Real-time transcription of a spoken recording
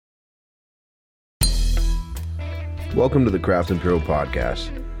Welcome to the Craft Imperial Podcast,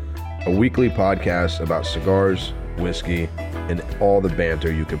 a weekly podcast about cigars, whiskey, and all the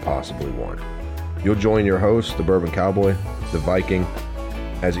banter you could possibly want. You'll join your host, the Bourbon Cowboy, the Viking,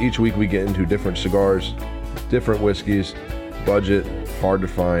 as each week we get into different cigars, different whiskeys, budget, hard to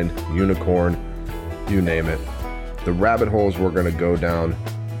find, unicorn, you name it. The rabbit holes we're going to go down,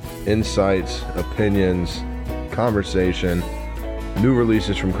 insights, opinions, conversation, new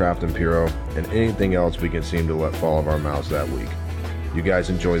releases from Craft Imperial, and anything else we can seem to let fall of our mouths that week. You guys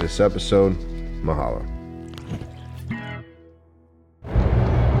enjoy this episode. Mahalo.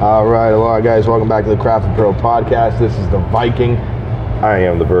 All right, aloha guys. Welcome back to the Craft Imperial Podcast. This is the Viking. I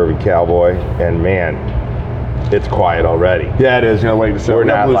am the Bourbon Cowboy, and man, it's quiet already. Yeah, it is. Wait to say we're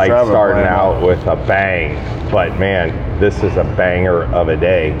not like starting out with a bang, but man, this is a banger of a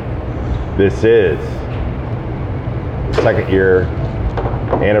day. This is the second year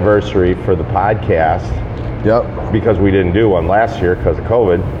anniversary for the podcast. Yep. Because we didn't do one last year because of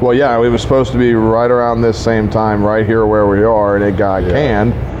COVID. Well, yeah, we were supposed to be right around this same time, right here where we are, and it got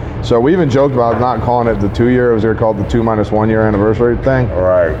canned. So we even joked about not calling it the 2 year. It was called the 2 - 1 year anniversary thing.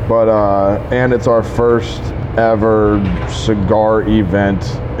 Right. But and it's our first ever cigar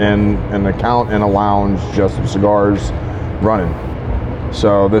event in an account in a lounge, just cigars running.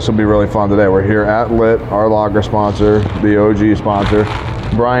 So this will be really fun today. We're here at Lit, our lager sponsor, the OG sponsor.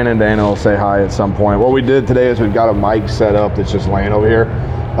 Brian and Dana will say hi at some point. What we did today is we've got a mic set up that's just laying over here.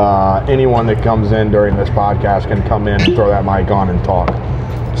 Anyone that comes in during this podcast can come in and throw that mic on and talk.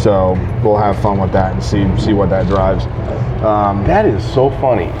 So we'll have fun with that and see what that drives. That is so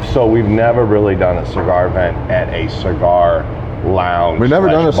funny. So we've never really done a cigar event at a cigar lounge. We've never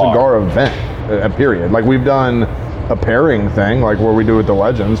done a bar. cigar event, period. Like we've done a pairing thing, like where we do with the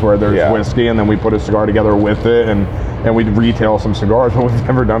Legends, where there's whiskey and then we put a cigar together with it and we retail some cigars, but we've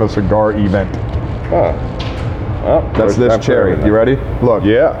never done a cigar event. Huh. Well, that's this cherry. You ready? Look.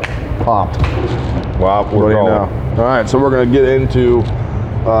 Yeah. Popped. Wow. We're rolling. All right, so we're going to get into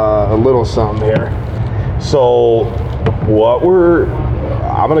a little something here. So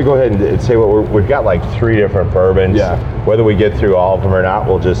I'm going to go ahead and say we've got like 3 different bourbons. Yeah. Whether we get through all of them or not,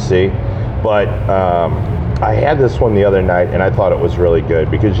 we'll just see. But I had this one the other night and I thought it was really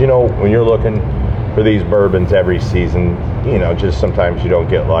good because, you know, when you're looking for these bourbons every season, you know, just sometimes you don't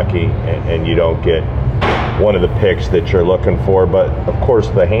get lucky and you don't get one of the picks that you're looking for. But of course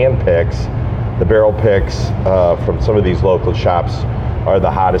the hand picks, the barrel picks from some of these local shops are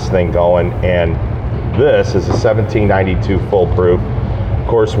the hottest thing going. And this is a 1792 full proof. Of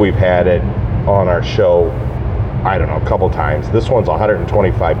course we've had it on our show, I don't know, a couple times. This one's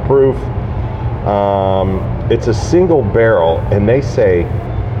 125 proof. It's a single barrel, and they say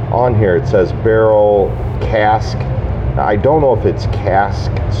on here it says barrel cask. Now, I don't know if it's cask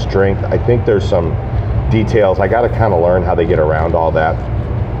strength. I think there's some details. I got to kind of learn how they get around all that.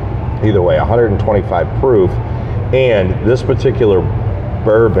 Either way, 125 proof, and this particular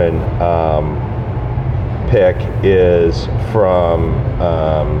bourbon pick is from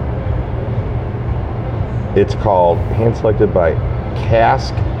it's called hand selected by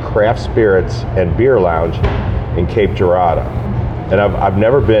Cask Craft Spirits and Beer Lounge in Cape Girardeau. And I've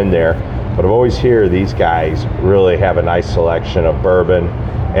never been there, but I've always heard these guys really have a nice selection of bourbon,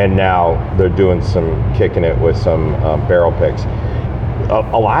 and now they're doing kicking it with some barrel picks.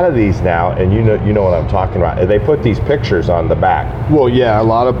 A lot of these now, and you know what I'm talking about, they put these pictures on the back. Well, yeah, a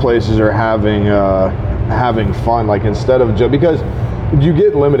lot of places are having fun, like instead of because you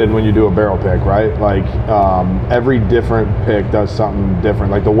get limited when you do a barrel pick, right? Like every different pick does something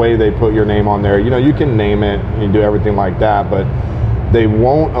different. Like the way they put your name on there, you know, you can name it and do everything like that, but they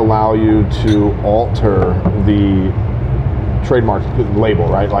won't allow you to alter the trademark label,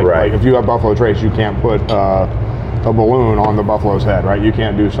 right? Like if you have Buffalo Trace, you can't put a balloon on the buffalo's head, right? You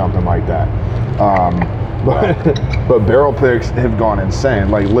can't do something like that. But barrel picks have gone insane.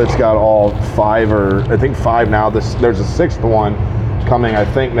 Like Lit's got all 5 now. There's a 6th one coming, I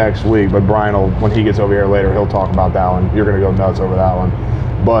think, next week. But Brian will, when he gets over here later, he'll talk about that one. You're gonna go nuts over that one.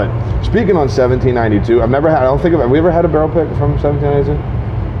 But speaking on 1792, have we ever had a barrel pick from 1792?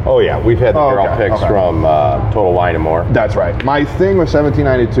 Oh yeah, we've had the barrel picks from Total Wine and More. That's right. My thing with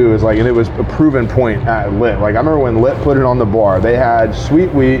 1792 is like, and it was a proven point at Lit. Like I remember when Lit put it on the bar, they had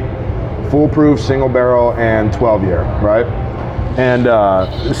sweet wheat, foolproof, single barrel, and 12 year, right? And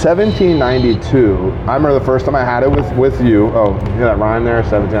 1792, I remember the first time I had it with you. Oh, you hear that rhyme there?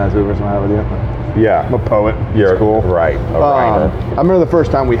 1792, first time I had it with you. Yeah. I'm a poet. You're cool. Right. I remember the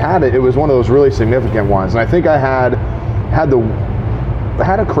first time we had it, it was one of those really significant ones. And I think I had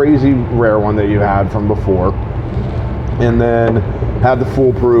a crazy rare one that you had from before. and then had the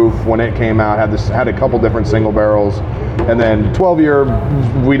foolproof when it came out. Had a couple different single barrels, and then 12-year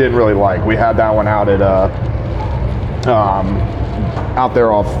we didn't really like. We had that one out at out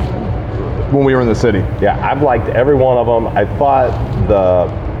there off when we were in the city. Yeah, I've liked every one of them. I thought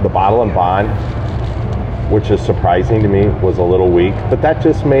the Bottle and Bond, which is surprising to me, was a little weak, but that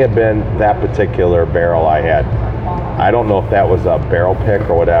just may have been that particular barrel I had. I don't know if that was a barrel pick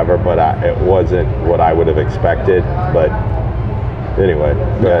or whatever, but it wasn't what I would have expected. But anyway,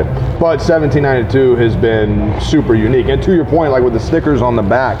 go ahead. But 1792 has been super unique. And to your point, like with the stickers on the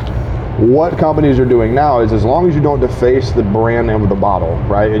back, what companies are doing now is, as long as you don't deface the brand name of the bottle,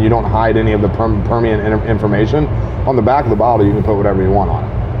 right, and you don't hide any of the permanent information, on the back of the bottle you can put whatever you want on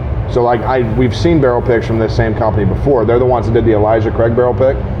it. So like we've seen barrel picks from this same company before. They're the ones that did the Elijah Craig barrel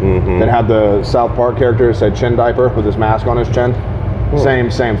pick that had the South Park character that said chin diaper with his mask on his chin.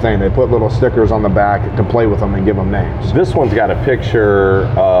 Same thing. They put little stickers on the back to play with them and give them names. This one's got a picture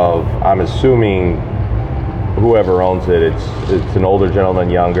of, I'm assuming, whoever owns it. It's an older gentleman,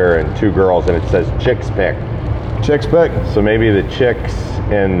 younger, and two girls, and it says Chicks Pick. Chicks Pick. So maybe the chicks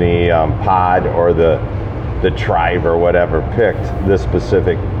in the pod or the tribe or whatever picked this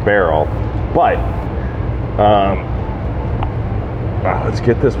specific barrel. But let's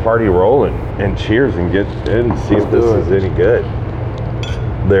get this party rolling and cheers and get in and see if this is any good.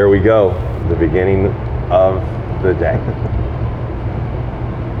 There we go, the beginning of the day.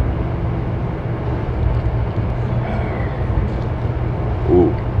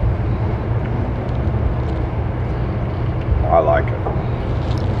 Ooh, I like it.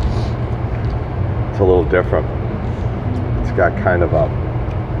 It's a little different. It's got kind of a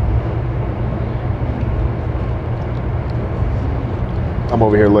I'm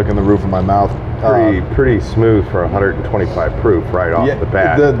over here licking the roof of my mouth. pretty smooth for 125 proof right off the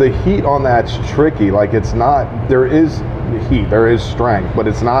bat. The heat on that's tricky. Like, it's not, there is heat, there is strength, but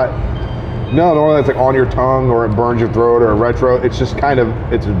it's not, normally it's like on your tongue or it burns your throat or a retro. It's just kind of,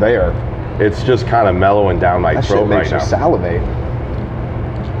 it's there. It's just kind of mellowing down my throat right now. That shit makes you salivate.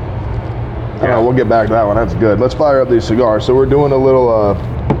 All right, we'll get back to that one. That's good. Let's fire up these cigars. So we're doing a little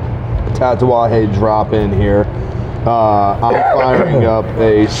Tatuaje drop in here. I'm firing up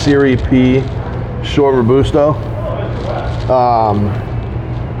a Serie P Short Robusto.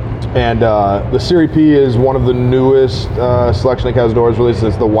 The Serie P is one of the newest selection that Cazadores released.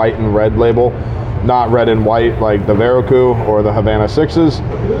 It's the white and red label, not red and white like the Veracruz or the Havana 6s.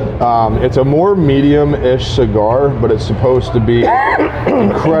 It's a more medium-ish cigar, but it's supposed to be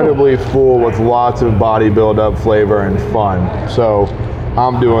incredibly full with lots of body build-up, flavor, and fun. So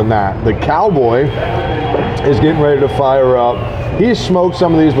I'm doing that. The Cowboy is getting ready to fire up. He's smoked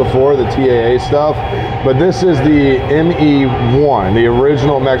some of these before, the TAA stuff, but this is the ME1, the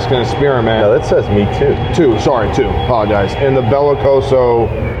original Mexican Experiment. No, that says me too. Two, apologize. And the Bellicoso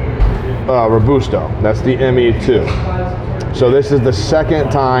Robusto, that's the ME2. So this is the second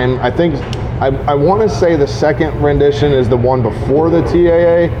time, I think, I want to say the second rendition is the one before the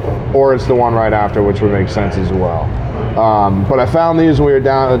TAA, or it's the one right after, which would make sense as well. But I found these when we were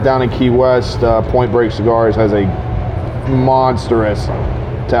down in Key West. Point Break Cigars has a monstrous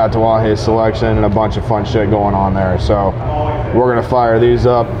Tatuaje selection and a bunch of fun shit going on there. So we're gonna fire these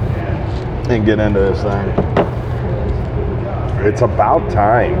up and get into this thing. It's about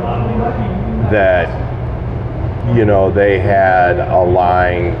time that, you know, they had a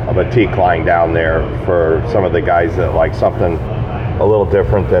line, a boutique line down there for some of the guys that like something a little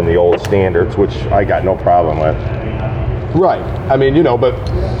different than the old standards, which I got no problem with. Right. I mean, you know, but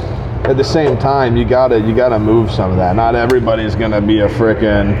at the same time, you gotta move some of that. Not everybody's gonna be a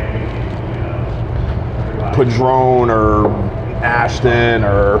frickin' Padron or Ashton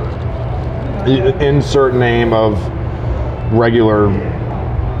or insert name of regular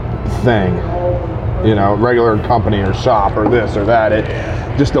thing, you know, regular company or shop or this or that. It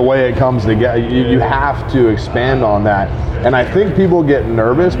just the way it comes together. You have to expand on that. And I think people get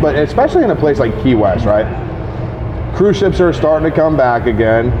nervous, but especially in a place like Key West, right? Cruise ships are starting to come back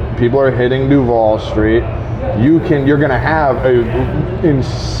again. People are hitting Duval Street. You're gonna have an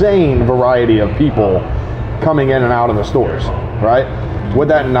insane variety of people coming in and out of the stores, right? Would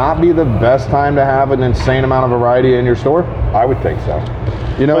that not be the best time to have an insane amount of variety in your store? I would think so.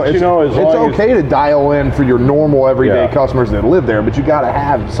 You know, but it's okay to dial in for your normal everyday customers that live there, but you gotta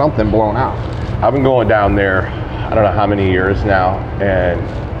have something blown out. I've been going down there, I don't know how many years now, and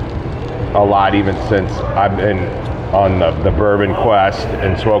a lot even since I've been on the bourbon quest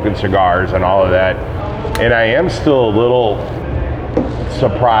and smoking cigars and all of that. And I am still a little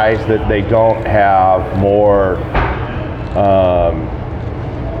surprised that they don't have more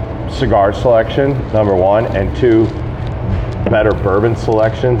cigar selection, number one, and two, better bourbon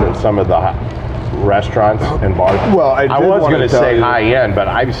selections in some of the restaurants and bars. Well, I was going to say you, high end, but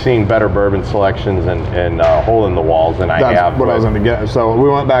I've seen better bourbon selections and hole in the walls than I have. That's what I was going to get. So we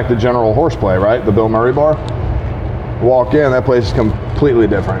went back to General Horseplay, right? The Bill Murray bar. Walk in, that place is completely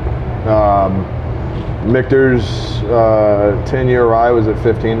different. Michter's 10-year rye was at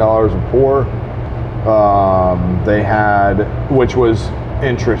 $15 a pour. They had, which was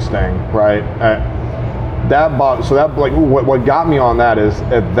interesting, right? What got me on that is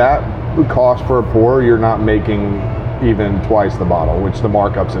at that cost per pour, you're not making even twice the bottle, which the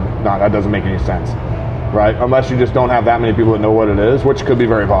markups that doesn't make any sense, right? Unless you just don't have that many people that know what it is, which could be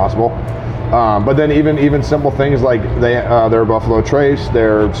very possible. But then even simple things like their Buffalo Trace,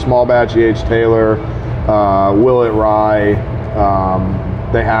 their small batch E.H. Taylor, Willet Rye,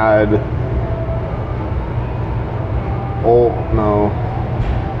 they had Old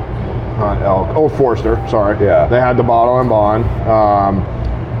Forester, sorry. Yeah. They had the bottle and bond,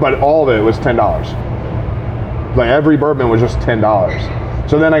 but all of it was $10. Like every bourbon was just $10.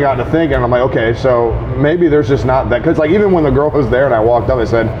 So then I got to thinking, I'm like, okay, so maybe there's just not that, because like even when the girl was there and I walked up, I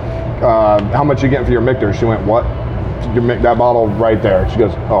said, how much you getting for your Michter? She went, what? That bottle right there. She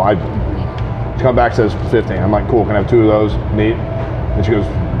goes, she come back, says 15. I'm like, cool, can I have 2 of those? Neat. And she goes,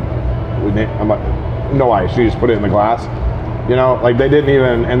 I'm like, no ice. She just put it in the glass. You know, like they didn't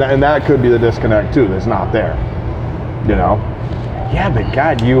even, and that could be the disconnect too. That's not there. You know. Yeah, but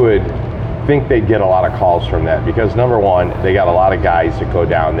God, you would think they'd get a lot of calls from that because number one, they got a lot of guys that go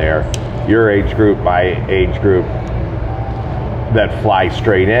down there, your age group, my age group, that fly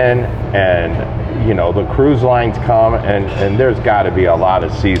straight in, and you know the cruise lines come, and there's got to be a lot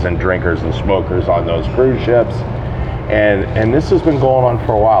of seasoned drinkers and smokers on those cruise ships. And this has been going on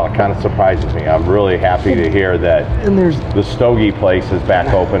for a while. It kind of surprises me. I'm really happy to hear that the Stogie place is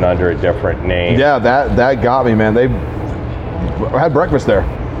back open under a different name. Yeah, that got me, man. I had breakfast there.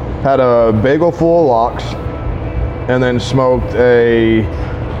 Had a bagel full of lox, and then smoked a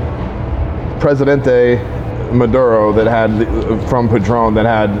Presidente Maduro that had from Padron that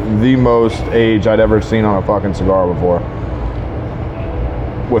had the most age I'd ever seen on a fucking cigar before.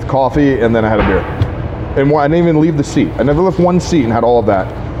 With coffee, and then I had a beer. And I didn't even leave the seat. I never left one seat and had all of that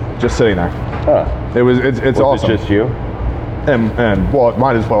just sitting there. Huh. It's awesome. Was it just you? And well, it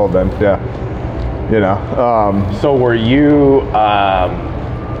might as well have been, yeah. You know. So were you?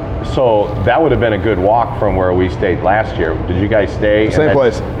 So that would have been a good walk from where we stayed last year. Did you guys stay? Same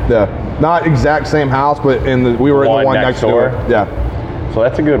place. Yeah. Not exact same house, but we were in the one next door. Yeah. So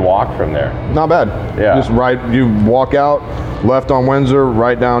that's a good walk from there. Not bad. Yeah. Just you walk out, left on Windsor,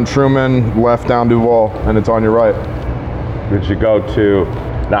 right down Truman, left down Duval, and it's on your right. Did you go to?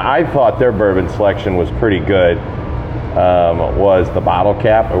 Now I thought their bourbon selection was pretty good. Was the Bottle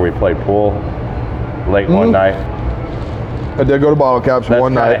Cap where we played pool late one night? I did go to Bottle Caps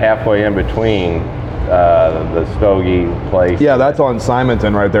one night. That's halfway in between the Stogie place. Yeah, that's on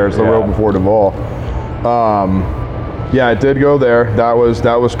Simonton right there. It's the road before Duval. Yeah, I did go there. That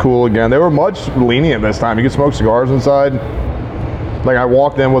was cool again. They were much lenient this time. You could smoke cigars inside. Like I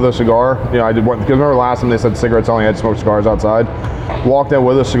walked in with a cigar. You know, I did because remember last time they said cigarettes only had to smoke cigars outside. Walked in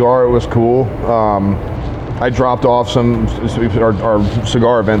with a cigar. It was cool. I dropped off our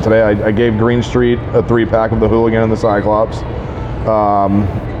cigar event today. I gave Green Street a 3-pack of the Hooligan and the Cyclops.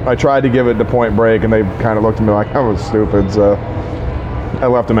 I tried to give it to Point Break, and they kind of looked at me like I was stupid, so I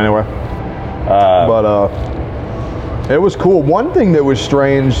left them anyway. It was cool. One thing that was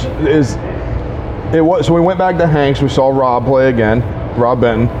strange is so we went back to Hanks. We saw Rob play again, Rob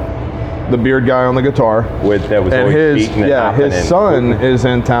Benton, the beard guy on the guitar. His son is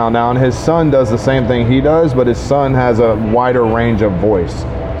in town now, and his son does the same thing he does, but his son has a wider range of voice.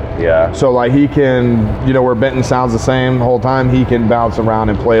 Yeah. So like he can, you know, where Benton sounds the same the whole time, he can bounce around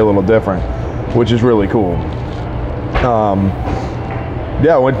and play a little different, which is really cool.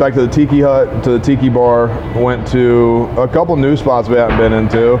 Yeah, I went back to the Tiki Hut, to the Tiki Bar, went to a couple new spots we haven't been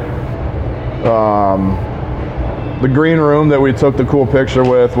into. The green room that we took the cool picture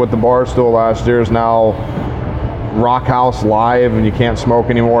with the bar stool last year is now Rock House Live, and you can't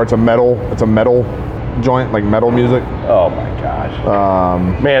smoke anymore. It's a metal joint, like metal music. Oh my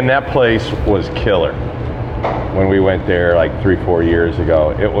gosh. Man, that place was killer. When we went there like 3-4 years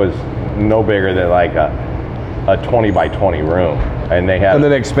ago, it was no bigger than like a 20 by 20 room. And then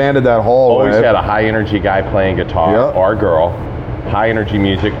they expanded that hall. Always had a high energy guy playing guitar or girl. High energy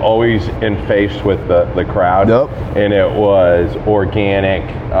music, always in face with the crowd. Yep. And it was organic,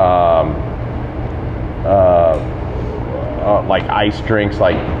 like ice drinks,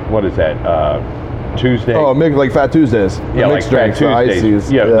 like what is that? Tuesday. Oh, like Fat Tuesdays. Yeah, like mixed Fat drinks, the Tuesdays.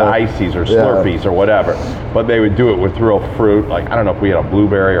 ices. Yeah, the ices or Slurpees or whatever. But they would do it with real fruit. Like, I don't know if we had a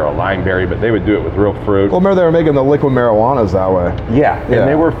blueberry or a limeberry, but they would do it with real fruit. Well, remember they were making the liquid marijuanas that way. Yeah, and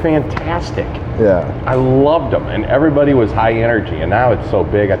they were fantastic. Yeah. I loved them, and everybody was high energy. And now it's so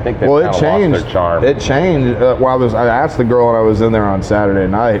big, I think they've Well, it kind of changed. lost their charm. It changed. I asked the girl when I was in there on Saturday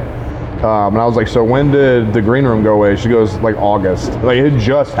night, and I was like, "So when did the green room go away?" She goes, "Like August." Like it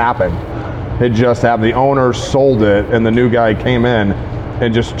just happened. It just happened. The owner sold it, and the new guy came in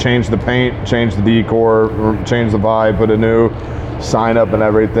and just changed the paint, changed the decor, changed the vibe, put a new sign up and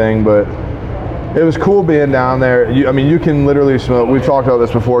everything. But it was cool being down there. I mean, you can literally smoke. We've talked about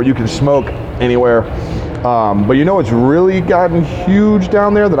this before. You can smoke anywhere. But you know what's really gotten huge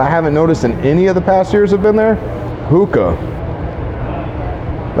down there that I haven't noticed in any of the past years I've been there? Hookah.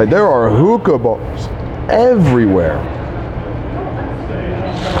 Like there are hookah bars everywhere.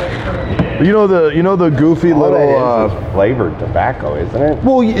 You know the goofy All little. that is flavored tobacco, isn't it?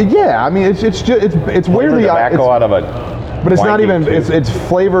 Well, yeah. I mean, it's just it's Flavored weirdly tobacco out of a. but it's not winding even. tube. It's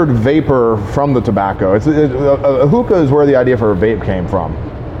flavored vapor from the tobacco. A hookah is where the idea for a vape came from.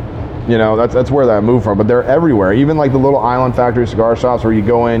 You know, that's where that moved from. But they're everywhere. Even like the little Island Factory cigar shops where you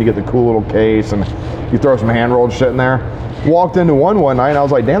go in, you get the cool little case, and you throw some hand rolled shit in there. Walked into one night, and I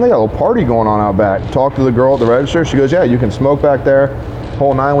was like, damn, they got a little party going on out back. Talked to the girl at the register. She goes, yeah, you can smoke back there.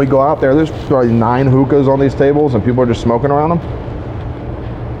 Whole nine. We go out there. There's probably 9 hookahs on these tables, and people are just smoking around them.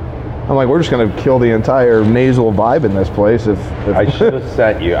 I'm like, we're just gonna kill the entire nasal vibe in this place. If I should have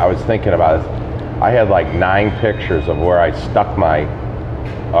sent you. I was thinking about it. I had like 9 pictures of where I stuck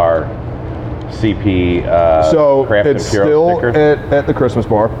our CP so Craft it's and Puro still stickers. at the Christmas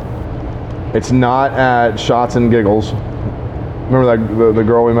bar. It's not at Shots and Giggles. Remember that the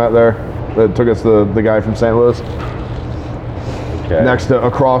girl we met there that took us the guy from St. Louis? Okay. Next to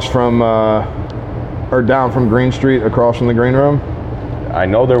across from or down from Green Street, across from the green room. I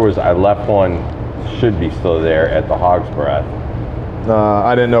know there was. I left one. Should be still there at the Hog's Breath.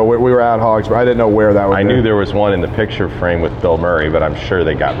 I didn't know we were at Hogs, but I didn't know where that would I be. knew there was one in the picture frame with Bill Murray, but I'm sure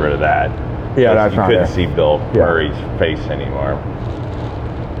they got rid of that. Yeah, that's you not couldn't there. see Bill Murray's face anymore.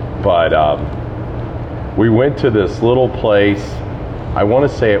 But we went to this little place. I want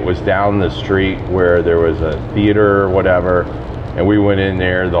to say it was down the street where there was a theater or whatever, and we went in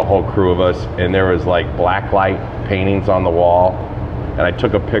there, the whole crew of us, and there was like black light paintings on the wall, and I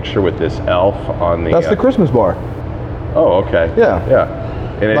took a picture with this elf on the. That's the Christmas bar. Oh, okay. Yeah.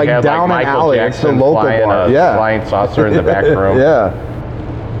 Yeah. And it Like had down like an Michael alley, it's the Jackson local flying bar. a Yeah. flying saucer in the back room. Yeah.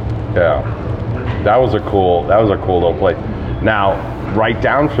 Yeah. That was a cool little place. Now, right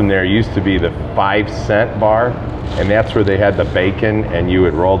down from there used to be the 5-cent bar, and that's where they had the bacon, and you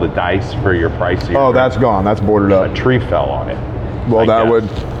would roll the dice for your price. Of your Oh, drink. that's gone. That's boarded A up. tree fell on it. Well, I that guess. would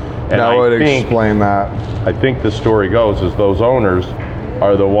And I think- explain that. I think the story goes is those owners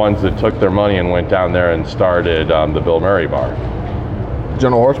are the ones that took their money and went down there and started the Bill Murray bar.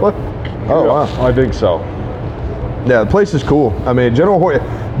 General Horseway? Oh, wow. I think so. Yeah, the place is cool. I mean,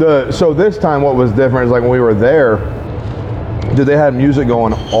 so this time what was different is like when we were there, they had music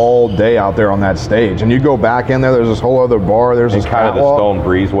going all day out there on that stage. And you go back in there, there's this whole other bar, there's And this kind of the catwalk. Stone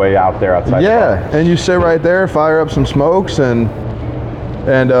Breezeway out there outside. Yeah, and you sit right there, fire up some smokes, and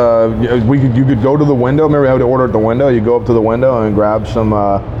you could go to the window. Remember how to order at the window? You go up to the window and grab some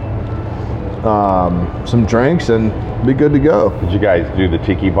drinks and be good to go. Did you guys do the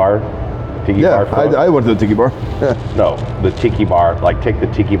tiki bar? Yeah, Club? I went to the tiki bar. Yeah. No, the tiki bar. Like take the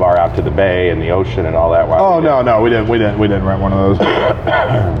tiki bar out to the bay and the ocean and all that. Oh no, we didn't rent one of those.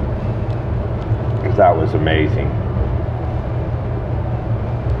 Because that was amazing.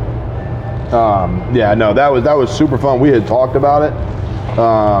 Yeah, no, that was super fun. We had talked about it,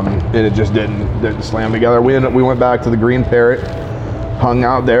 and it just didn't slam together. We went back to the Green Parrot, hung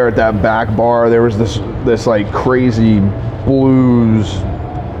out there at that back bar. There was this like crazy blues,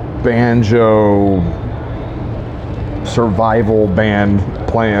 banjo, survival band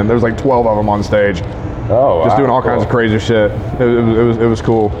playing. There was like 12 of them on stage, Oh, just wow, doing all kinds of crazy shit. It was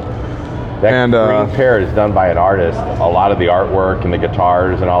cool. That and, Green Parrot is done by an artist. A lot of the artwork and the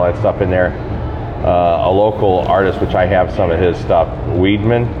guitars and all that stuff in there. A local artist, which I have some of his stuff,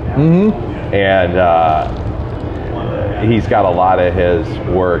 Weedman. Mm-hmm. And he's got a lot of his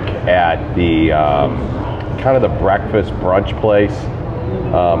work at the kind of the breakfast brunch place,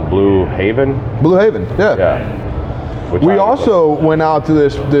 Blue Haven. Blue Haven, yeah. Yeah. Which We I- also went out to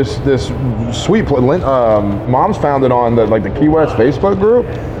this sweet place. Mom's found it on the Key West Facebook group.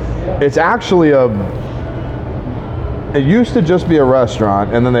 It's actually it used to just be a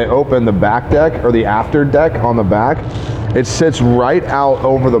restaurant, and then they opened the back deck or the after deck on the back. It sits right out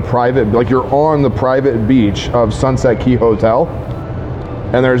over the private, like you're on the private beach of Sunset Key Hotel.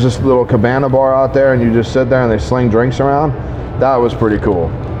 And there's this little cabana bar out there, and you just sit there and they sling drinks around. That was pretty cool.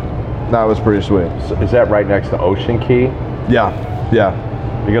 That was pretty sweet. So is that right next to Ocean Key? Yeah.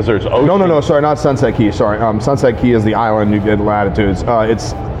 Because there's Ocean. No. Sorry, not Sunset Key. Sorry, Sunset Key is the island you get latitudes.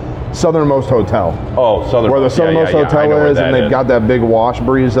 It's Southernmost Hotel. Oh, Southernmost. Where the Southernmost Hotel is, and they've got that big wash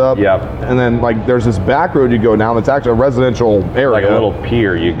breeze up. Yep. And then like there's this back road you go down. That's actually a residential area. Like a little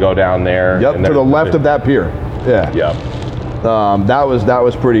pier. You go down there. Yep. To the left of that pier. Yeah. Yep. That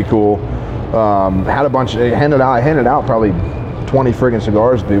was pretty cool. Had a bunch. I handed out probably 20 friggin'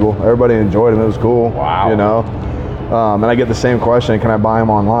 cigars to people. Everybody enjoyed them. It was cool. Wow. You know. And I get the same question: can I buy them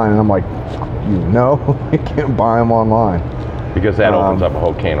online? And I'm like, no, you can't buy them online. Because that opens up a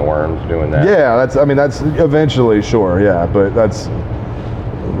whole can of worms doing that. Yeah, that's eventually, sure, yeah, but that's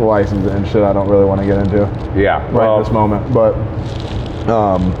licensing and shit I don't really want to get into right this moment. But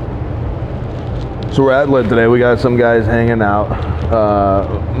so we're at Lit today. We got some guys hanging out.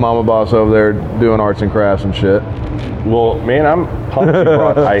 Mama Boss over there doing arts and crafts and shit. Well, man, I'm pumped.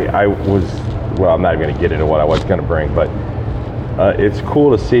 I'm not even going to get into what I was going to bring, but it's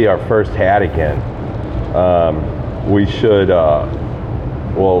cool to see our first hat again. We should,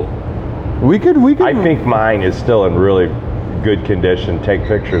 we could. I think mine is still in really good condition. Take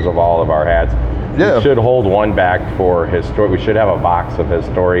pictures of all of our hats. Yeah. We should hold one back for we should have a box of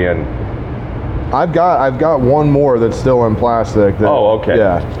Historian. I've got one more that's still in plastic. Oh, okay.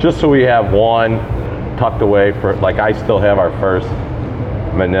 Yeah. Just so we have one tucked away for, like, I still have our first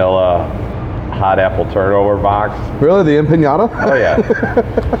Manila hot apple turnover box. Really, the Empanada? Oh yeah,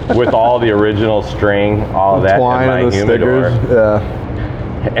 with all the original string, all of that, twine in my and the humidor. stickers. Yeah,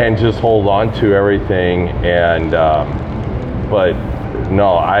 and just hold on to everything. And but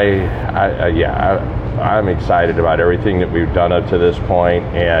no, I'm excited about everything that we've done up to this point,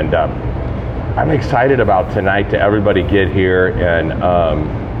 and I'm excited about tonight to everybody get here and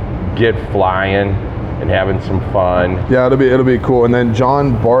get flying and having some fun. Yeah, it'll be cool. And then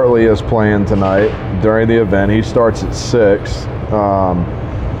John Bartley is playing tonight during the event. He starts at 6.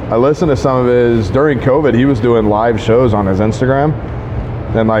 I listened to some of his during COVID. He was doing live shows on his Instagram,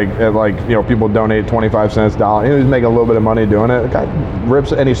 and like people donate 25 cents, $1. He was making a little bit of money doing it. The guy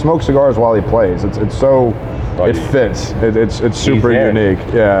rips and he smokes cigars while he plays. It fits. It's super unique.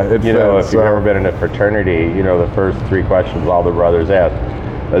 Yeah, it fits. You know, if you've ever been in a fraternity, you know the first 3 questions all the brothers ask: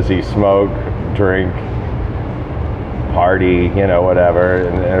 does he smoke, drink, party, whatever?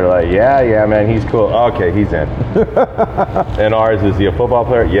 And they're like, yeah, man, he's cool. Okay, he's in. And ours, is he a football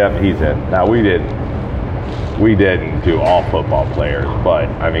player? Yep, he's in. Now we didn't do all football players, but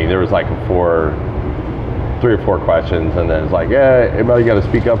I mean, there was like 3 or 4 questions, and then it's like, yeah, anybody got to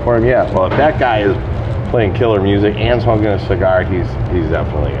speak up for him? Yeah. Well, if that guy is playing killer music and smoking a cigar, he's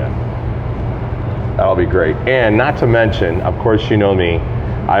definitely in. That'll be great. And not to mention, of course, you know me,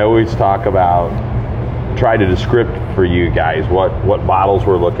 I always try to describe for you guys what bottles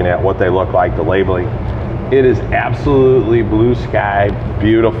we're looking at, what they look like, the labeling. It is absolutely blue sky,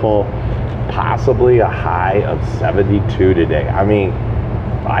 beautiful, possibly a high of 72 today. I mean,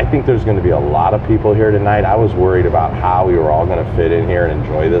 I think there's going to be a lot of people here tonight. I was worried about how we were all going to fit in here and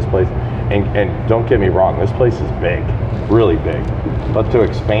enjoy this place. And don't get me wrong, this place is big, really big. But to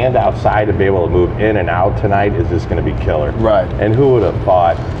expand outside and be able to move in and out tonight is just going to be killer. Right. And who would have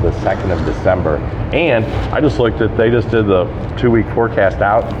thought the 2nd of December? And I just looked at, they just did the 2-week forecast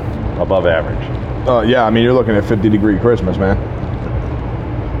out, above average. Yeah, I mean, you're looking at 50-degree Christmas, man.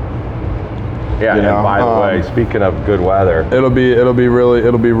 Yeah, and by the way, speaking of good weather, it'll be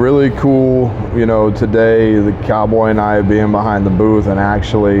really cool. Today the Cowboy and I being behind the booth, and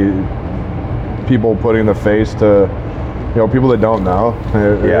actually people putting the face to, people that don't know.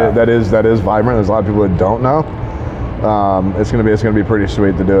 Yeah. That is vibrant. There's a lot of people that don't know. It's gonna be pretty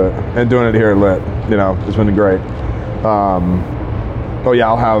sweet to do it, and doing it here at Lit. It's been great. Oh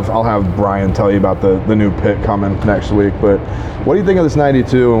yeah, I'll have Brian tell you about the new pit coming next week. But what do you think of this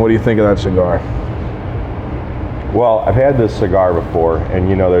 92, and what do you think of that cigar? Well, I've had this cigar before, and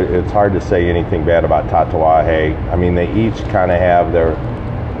it's hard to say anything bad about Tatuaje. I mean, they each kind of have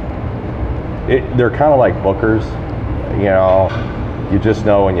they're kind of like Bookers. You just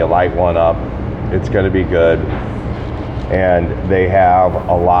know when you light one up, it's going to be good. And they have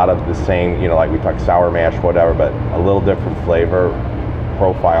a lot of the same, like we talk sour mash, whatever, but a little different flavor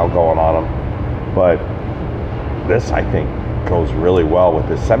profile going on them. But this, I think, goes really well with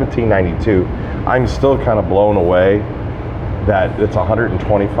this 1792. I'm still kind of blown away that it's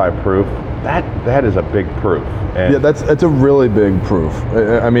 125 proof. that is a big proof. And Yeah, that's a really big proof.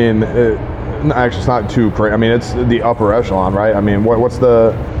 I mean, actually, it's not too crazy. I mean, it's the upper echelon, right? I mean, what's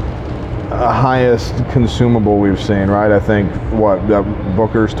the highest consumable we've seen, right? I think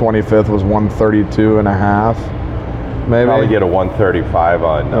Booker's 25th was 132.5, maybe. probably get a 135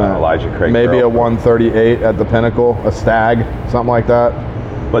 on Elijah Craig. Maybe Burrow. a 138 at the Pinnacle, a Stag, something like that.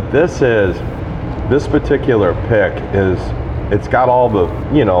 But this particular pick it's got all the,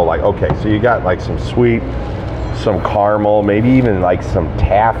 like, okay, so you got like some sweet, some caramel, maybe even like some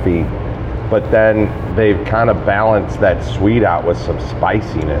taffy, but then they've kind of balanced that sweet out with some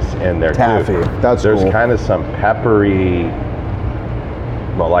spiciness in there Taffy, too. that's There's cool. kind of some peppery,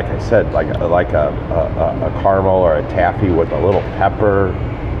 well, like I said, like a caramel or a taffy with a little pepper,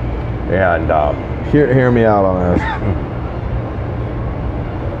 and Hear me out on this.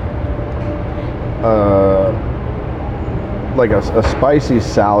 Like a spicy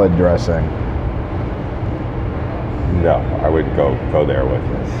salad dressing. no, I would go there with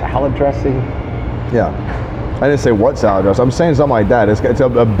it. Salad dressing. Yeah, I didn't say what salad dressing. I'm saying something like that. It's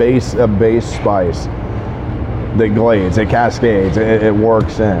a base spice that glades, it cascades, it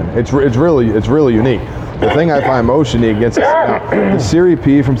works in. It's really unique. The thing I find most unique against the Siri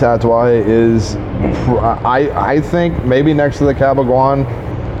P from Tatuaje is, I think maybe next to the Cabaguan,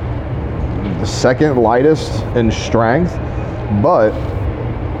 the second lightest in strength, but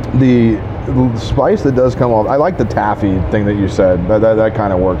the spice that does come off, I like the taffy thing that you said. That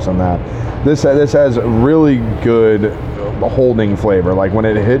kind of works on that. This has really good holding flavor. Like when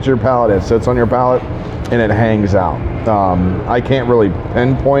it hits your palate, it sits on your palate and it hangs out. I can't really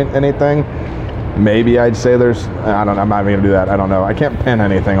pinpoint anything. Maybe I'd say there's, I don't know, I'm not even gonna do that. I don't know. I can't pin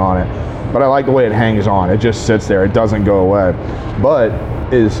anything on it, but I like the way it hangs on. It just sits there. It doesn't go away. But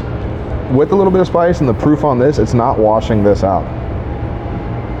with a little bit of spice, and the proof on this, it's not washing this out.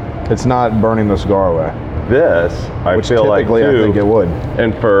 It's not burning the cigar away. This, I Which feel like typically too, I think it would.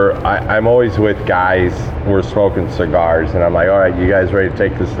 And I'm always with guys, we're smoking cigars, and I'm like, all right, you guys ready to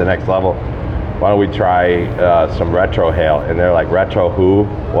take this to the next level? Why don't we try some Retro Hail? And they're like, Retro who?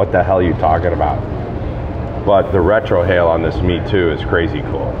 What the hell are you talking about? But the Retro Hail on this Me Too is crazy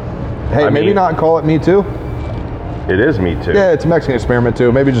cool. Hey, maybe not call it Me Too. It is Me Too. Yeah, it's a Mexican experiment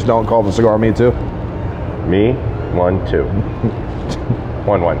too. Maybe just don't call the cigar Me Too. Me, 1, 2.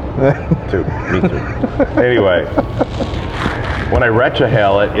 1, 1, 2, Me Too. Anyway, when I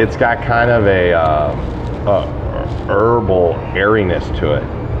retrohale it, it's got kind of a herbal airiness to it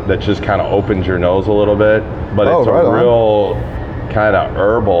that just kind of opens your nose a little bit. But it's right on. real kind of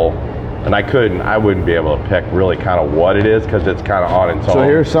herbal, and I wouldn't be able to pick really kind of what it is because it's kind of on its own. So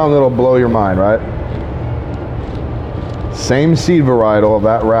here's something that'll blow your mind, right? Same seed varietal of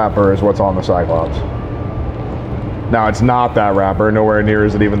that wrapper is what's on the Cyclops. Now it's not that wrapper, nowhere near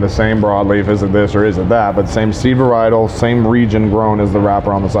is it even the same broadleaf, is it this or is it that, but same seed varietal, same region grown as the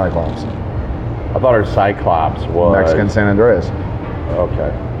wrapper on the Cyclops. I thought our Cyclops was Mexican San Andreas.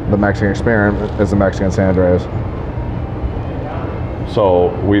 Okay. The Mexican experiment is the Mexican San Andreas.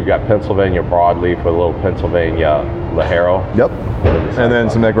 So we've got Pennsylvania broadleaf with a little Pennsylvania Ligero. Yep. And then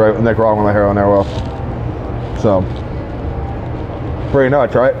some Nicaraguan Ligero in there, well. So, pretty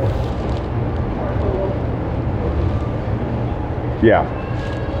nuts, right? Yeah.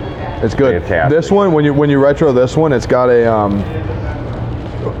 It's good. Fantastic. This one, when you retro this one, it's got a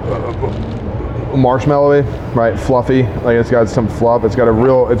marshmallowy, right? Fluffy. Like it's got some fluff. It's got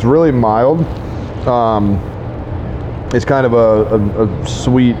it's really mild. It's kind of a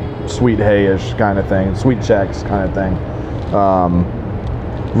sweet hay-ish kind of thing, sweet Chex kind of thing.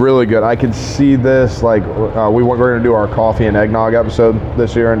 Really good. I could see this, like, we're going to do our coffee and eggnog episode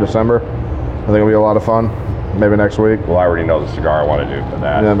this year in December. I think it'll be a lot of fun. Maybe next week. Well, I already know the cigar I want to do for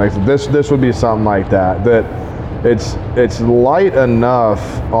that. Yeah, this would be something like that. That it's light enough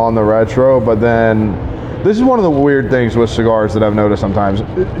on the retro, but then this is one of the weird things with cigars that I've noticed sometimes.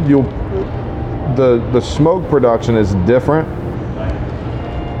 The smoke production is different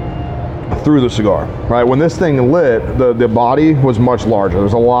through the cigar, right? When this thing lit, the body was much larger.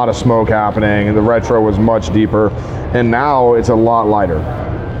 There's a lot of smoke happening, and the retro was much deeper, and now it's a lot lighter.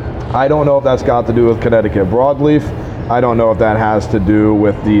 I don't know if that's got to do with Connecticut broadleaf. I don't know if that has to do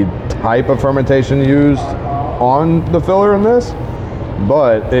with the type of fermentation used on the filler in this,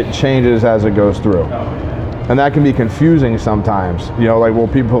 but it changes as it goes through. And that can be confusing sometimes. You know, like, well,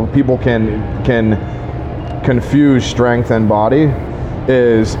 people can confuse strength and body.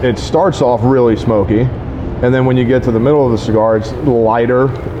 Is it starts off really smoky, and then when you get to the middle of the cigar, it's lighter,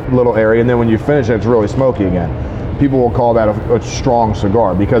 little area, and then when you finish it, it's really smoky again. People will call that a strong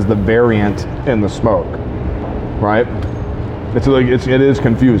cigar because the variant in the smoke, right? It is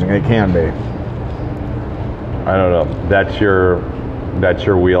confusing. It can be. I don't know. That's your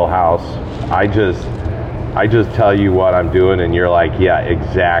wheelhouse. I just tell you what I'm doing, and you're like, yeah,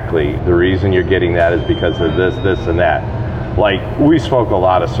 exactly. The reason you're getting that is because of this, and that. Like, we smoke a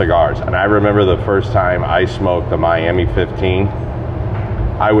lot of cigars, and I remember the first time I smoked the Miami 15,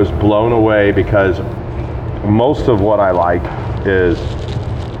 I was blown away because most of what I like is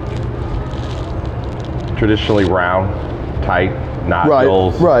traditionally round, tight,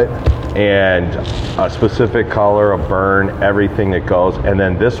 nodules. Right. And a specific color, a burn, everything that goes. And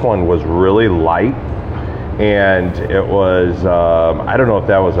then this one was really light. And it was, I don't know if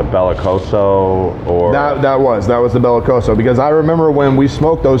that was a Bellicoso or... That was the Bellicoso, because I remember when we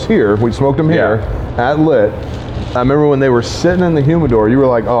smoked those here, we smoked them here at Lit. I remember when they were sitting in the humidor, you were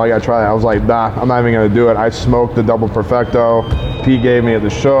like, oh, I gotta try it. I was like, nah, I'm not even gonna do it. I smoked the Double Perfecto. Pete gave me at the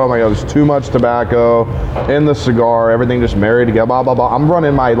show. I'm like, oh, there's too much tobacco in the cigar, everything just married together, blah, blah, blah. I'm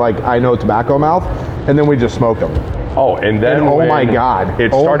running my, like, I know tobacco mouth, and then we just smoked them. Oh, and then oh my God.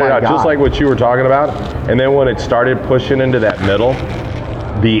 It started out just like what you were talking about, and then when it started pushing into that middle,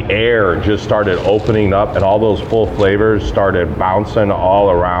 the air just started opening up, and all those full flavors started bouncing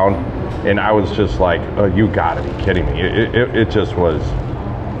all around, and I was just like, oh, you gotta be kidding me. It just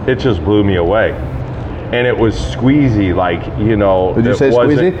blew me away. And it was squeezy, like, you know. Did you say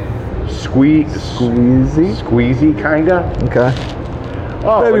squeezy? Squeezy? Squeezy, kinda. Okay.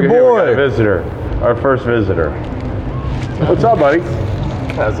 Oh, baby look at boy. Here, we got a visitor. Our first visitor. What's up, buddy?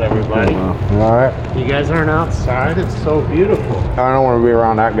 How's everybody? All right. You guys aren't outside? It's so beautiful. I don't want to be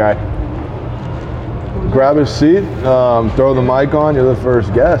around that guy. Grab his seat, throw the mic on. You're the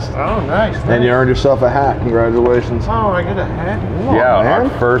first guest. Oh, nice. And you earned yourself a hat. Congratulations. Oh, I got a hat. Oh, Yeah, man. our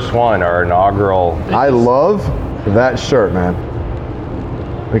first one, our inaugural. I love that shirt, man.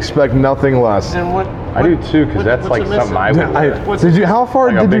 Expect nothing less. And what? I do too, because that's like what's it something I missing? would wear. How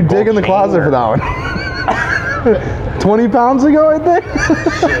far Like a did you big dig in the gold closet chain for that one? 20 pounds ago, I think?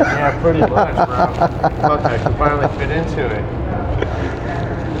 Yeah, pretty much, bro. Look, I can finally fit into it.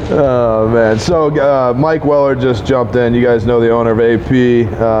 Oh, man. So, Mike Weller just jumped in. You guys know the owner of AP,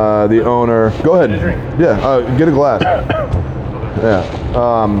 the owner. Go ahead. Yeah, get a glass. Yeah.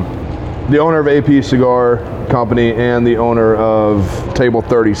 The owner of AP Cigar Company and the owner of Table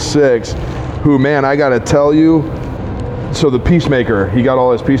 36, who, man, I got to tell you, so the Peacemaker, he got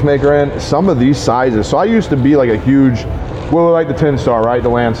all his Peacemaker in. Some of these sizes. So I used to be like a huge, well, like the 10 Star, right? The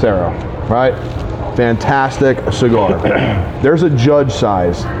Lancero, right? Fantastic cigar. There's a Judge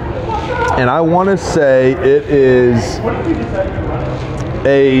size, and I want to say it is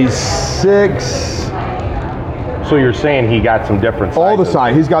a 6. So you're saying he got some different sizes? All the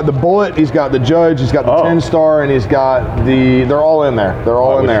size. He's got the Bullet, he's got the Judge, he's got the 10 Star, and he's got the. They're all in there. They're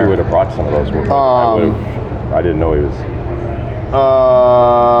all in there. I wish you would have brought some of those. I didn't know he was.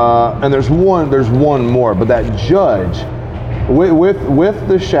 And there's one more, but that Judge, with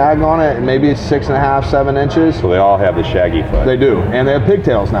the shag on it, maybe it's 6.5, 7 inches. So they all have the shaggy foot. They do, and they have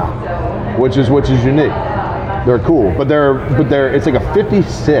pigtails now, which is unique. They're cool, but it's like a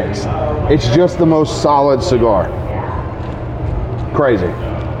 56. It's just the most solid cigar. Crazy.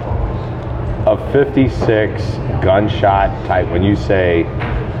 A 56 gunshot type. When you say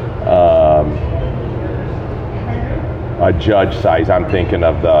a Judge size, I'm thinking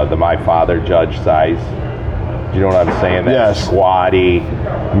of the My Father Judge size. Do you know what I'm saying? That Yes. Squatty,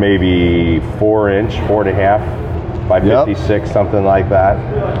 maybe 4-inch, 4.5 by 56, something like that.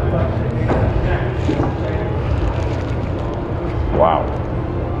 Wow.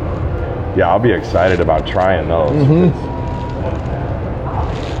 Yeah, I'll be excited about trying those.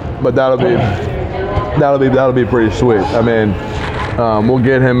 But that'll be pretty sweet. I mean, we'll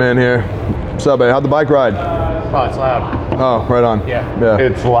get him in here. What's up, babe? How'd the bike ride? Oh, it's loud. Oh, right on. Yeah.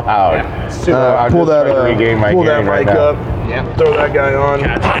 It's loud. Yeah, it's too loud. I'm Pull just that, trying to regain my pull that game right mic now. up. Yeah. Throw that guy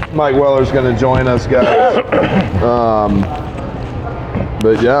on. Mike Weller's gonna join us, guys.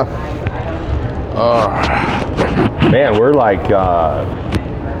 But yeah. Man, we're like,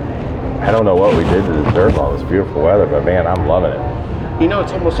 I don't know what we did to deserve all this beautiful weather, but man, I'm loving it. You know,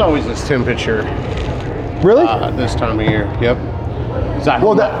 it's almost always this temperature Really? this time of year. Yep. 'Cause I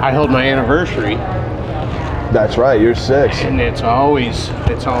hold my anniversary, That's right. You're 6. and it's always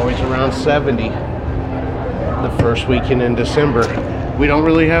around 70. The first weekend in December. We don't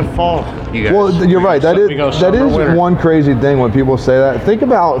really have fall, you guys. Well, you're right. That We go is summer, winter. one crazy thing when people say that. Think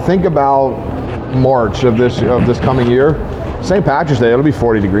about March of this coming year. St. Patrick's Day, it'll be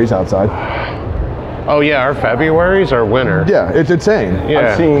 40 degrees outside. Oh yeah, our Februaries are winter. Yeah, it's insane. Yeah.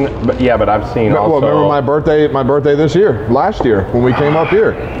 I've seen Well, also. remember my birthday this year, last year when we came up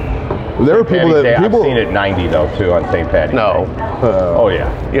here. There were people Patty's Day, that I've seen it 90 though too on St. Patty's No. Day. Oh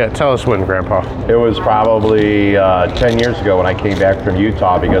yeah. Yeah, tell us when, Grandpa. It was probably 10 years ago when I came back from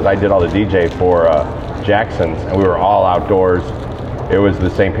Utah because I did all the DJ for Jackson's, and we were all outdoors. It was the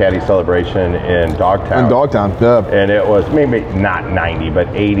St. Patty's celebration in Dogtown. In Dogtown, yeah. And it was maybe not 90, but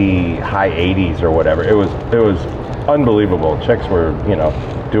 80, high 80s or whatever. It was unbelievable. Chicks were,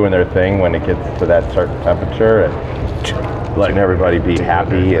 doing their thing when it gets to that certain temperature and letting everybody be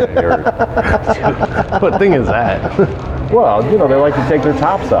happy. And What thing is that? well, they like to take their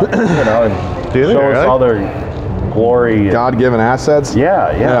tops up, and Do they show us really? all their glory. God-given assets.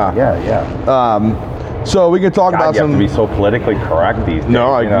 Yeah. So we can talk about You have some. to be so politically correct these days.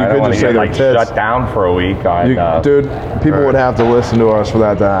 No, you I could don't want just to say get their tits. shut down for a week. Dude, people would have to listen to us for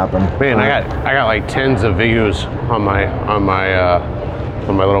that to happen. Man, I got like tens of views on my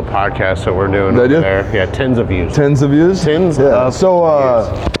little podcast that we're doing Did over you? there. Yeah, tens of views. Tens of views? Tens Yeah. of So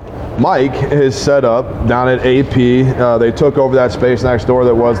Mike is set up down at AP. They took over that space next door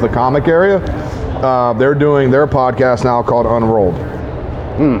that was the comic area. They're doing their podcast now called Unrolled.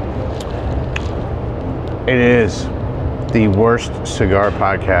 It is the worst cigar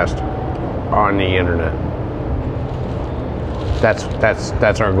podcast on the internet.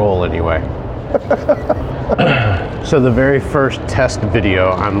 That's our goal anyway. So the very first test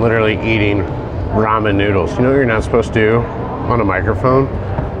video, I'm literally eating ramen noodles. You know what you're not supposed to do on a microphone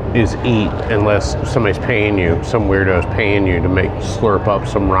is eat unless somebody's paying you, some weirdo's paying you to slurp up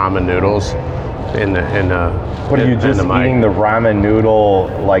some ramen noodles in the What are you in just the mic. eating the ramen noodle,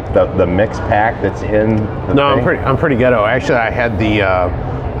 like the mix pack that's in the No, thing? I'm pretty ghetto. Actually, I had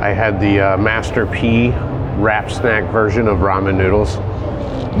the Master P wrap snack version of ramen noodles.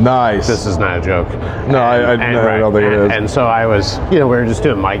 Nice. This is not a joke. No, I don't think it is. And so I was, we were just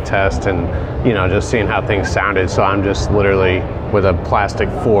doing mic tests and, just seeing how things sounded. So I'm just literally with a plastic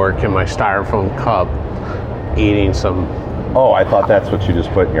fork and my styrofoam cup eating some. Oh, I thought that's what you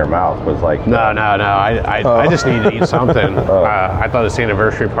just put in your mouth was like. No. I just need to eat something. I thought this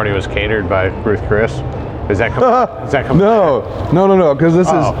anniversary party was catered by Ruth Chris. Is that coming? No, because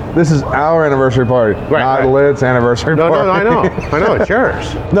this is our anniversary party, not Lit's anniversary No, party. I know, it's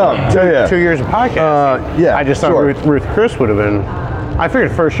yours. No, yeah. 2 years of podcast. Yeah, I just thought sure. Ruth Chris would have been. I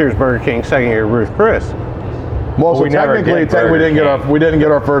figured first year's Burger King, second year Ruth Chris. Well, so we never technically, did we didn't get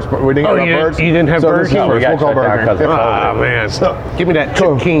Burger our first. We didn't get our first. You didn't have so Burger this is King? first. We got We'll call shut down Burger 'cause King. of Ah, man. Give me that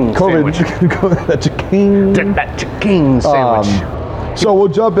Chip King COVID. sandwich. That Chip King. That Chip King sandwich. So we'll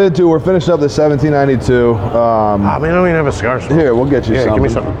jump into. We're finishing up the 1792. Ah, man, I don't even have a cigar smoke. Here, we'll get you something. Give me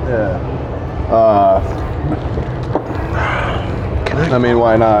something. I mean,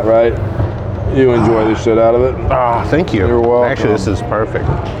 why not, right? You enjoy the shit out of it. Ah, thank you. You're welcome. Actually, this is perfect.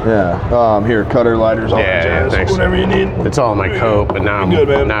 Yeah. Here, cutter lighters, all that Yeah, jazz. thanks. Whatever you need. It's all in my coat, but now Good,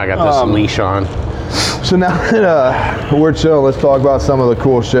 man. now I got this leash on. So now that we're chill, let's talk about some of the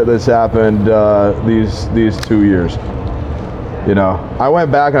cool shit that's happened these 2 years. I went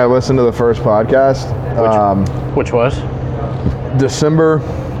back and I listened to the first podcast. Which was? December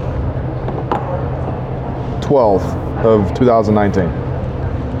 12th of 2019.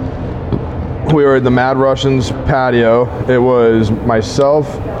 We were at the Mad Russians patio. It was myself,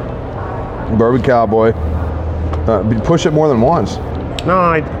 Bourbon Cowboy. Push it more than once.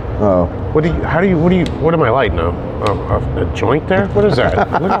 No, Oh. What am I lighting now? A joint there? What is that?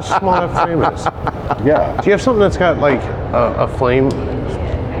 Look how small that flame is. Yeah, Do you have something that's got like a flame?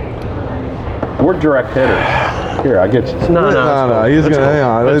 we're direct hitters. Here, I get you. No. No, he's That's gonna cool. hang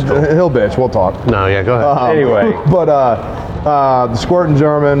on. That's cool. He'll bitch. We'll talk. No, yeah, go ahead. Anyway. But the Squirtin'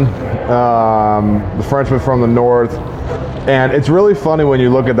 German, the Frenchman from the North, and it's really funny when you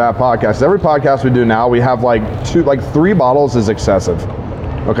look at that podcast. Every podcast we do now, we have like 3 bottles is excessive.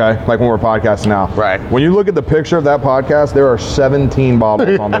 Okay, like when we're podcasting now. Right. When you look at the picture of that podcast, there are 17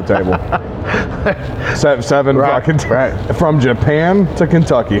 bottles on the table. Seven fucking right. From Japan to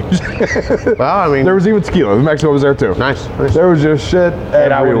Kentucky. Well, I mean, There was even tequila. Mexico was there too. nice. There was just shit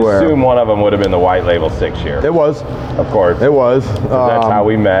And I would everywhere. assume one of them would have been the white label 6-year. It was. Of course. It was. That's how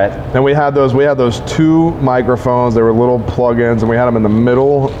we met. And we had those 2 microphones. They were little plug-ins, and we had them in the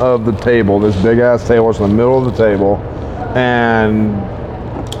middle of the table. This big ass table was in the middle of the table, and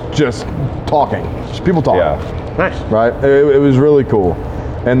just talking, just people talking. Yeah. Nice. Right. It was really cool.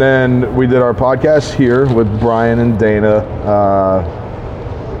 And then we did our podcast here with Brian and Dana.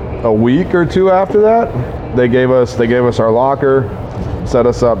 A week or 2 after that, they gave us our locker, set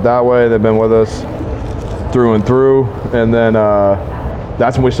us up that way. They've been with us through and through. And then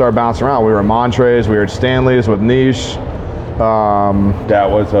that's when we started bouncing around. We were at Montrez, we were at Stanley's with Niche. That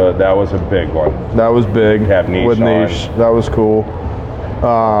was a big one. That was big Have Niche with on. Niche. That was cool.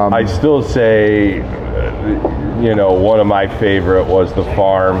 I still say, you know, one of my favorite was the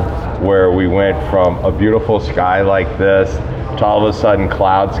farm where we went from a beautiful sky like this to all of a sudden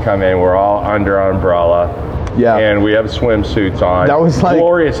clouds come in. We're all under umbrella. Yeah. And we have swimsuits on. That was like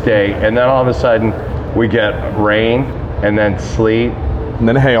glorious day. And then all of a sudden we get rain and then sleet, and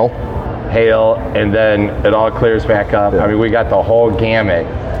then hail, and then it all clears back up. I mean, we got the whole gamut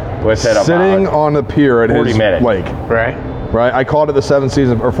within sitting about on the pier at 40 his minutes. lake. Right. Right, I called it the 4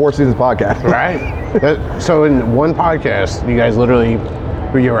 seasons podcast. Right. So in one podcast, you guys literally,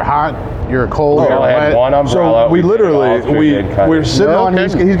 you were hot, you were cold, We you were all had wet. one umbrella. So we did it literally all through the entire- we're sitting on.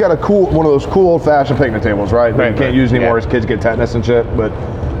 Okay. He's got a one of those cool old-fashioned picnic tables, right? That you can't use anymore. Yeah. His kids get tetanus and shit. But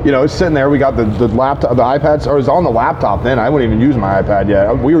you know, it's sitting there. We got the laptop, the iPads. Or it was on the laptop then. I wouldn't even use my iPad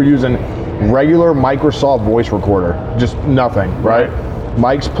yet. We were using regular Microsoft voice recorder, just nothing, right?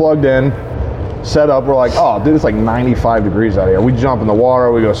 Mic's plugged in, set up. We're like, oh, dude, it's like 95 degrees out here. We jump in the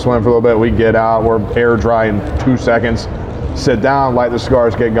water. We go swim for a little bit. We get out. We're air dry in 2 seconds. Sit down, light the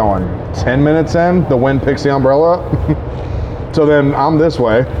cigars, get going. 10 minutes in, the wind picks the umbrella up. So then I'm this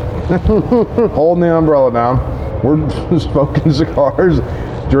way, holding the umbrella down. We're smoking cigars,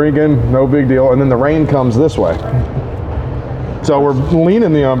 drinking, no big deal. And then the rain comes this way. So we're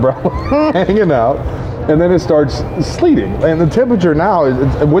leaning the umbrella, hanging out. And then it starts sleeting. And the temperature now,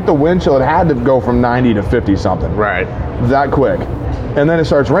 with the wind chill, it had to go from 90 to 50 something. Right. That quick. And then it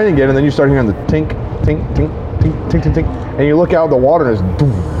starts raining again, and then you start hearing the tink, tink, tink, tink, tink, tink, tink. And you look out the water and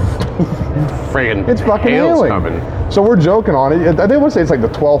it's Friggin' It's fucking hail's hailing. coming. So we're joking on it. I think want to say it's like the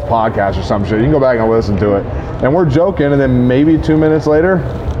 12th podcast or some shit. You can go back and listen to it. And we're joking, and then maybe 2 minutes later,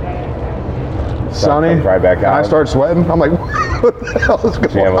 sunny. comes right back and I out. start sweating. I'm like, what the hell is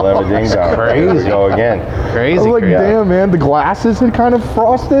going on? Ding dong. Here we go again. I Crazy. was like, crazy. damn, man, the glasses had kind of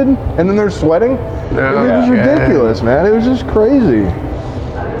frosted, and then they're sweating. It was Yeah. ridiculous, man. It was just crazy.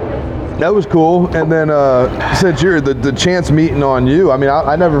 That was cool. And then since you're the chance meeting on you, I mean,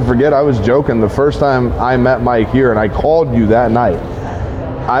 I never forget, I was joking the first time I met Mike here, and I called you that night.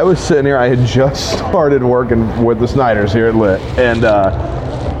 I was sitting here, I had just started working with the Snyders here at Lit, and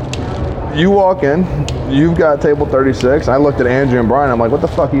you walk in, you've got table 36. I looked at Andrew and Brian, I'm like, what the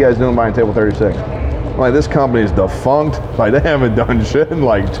fuck are you guys doing buying table 36? I'm like, this company's defunct. Like, they haven't done shit in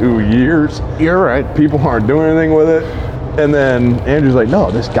like 2 years. You're right. People aren't doing anything with it. And then Andrew's like,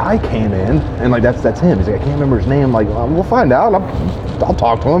 no, this guy came in, and like that's him. He's like, I can't remember his name. Like, we'll find out. I'll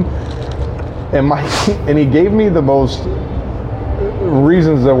talk to him. And Mike, and he gave me the most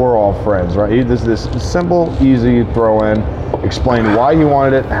reasons that we're all friends, right? This simple, easy throw in, explained why he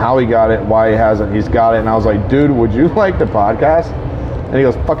wanted it, how he got it, why he has it. He's got it. And I was like, dude, would you like the podcast? And he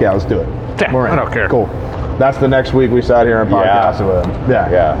goes, fuck yeah, let's do it. Yeah, We're in. I don't care. Cool. That's the next week we sat here and podcasted with him.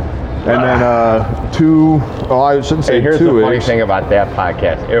 Yeah. And then I shouldn't say Hey, here's the 2 funny weeks. thing about that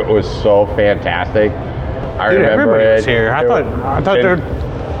podcast. It was so fantastic. I Dude, remember everybody it. was here. I thought and- they're.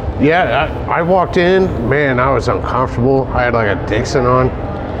 Yeah, I walked in. Man, I was uncomfortable. I had like a Dixon on,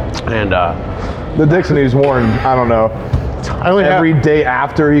 and The Dixon he's worn, I don't know, I only every have. day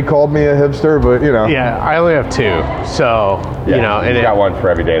after he called me a hipster, but you know. Yeah, I only have 2. So Yeah, you know, and he's got one for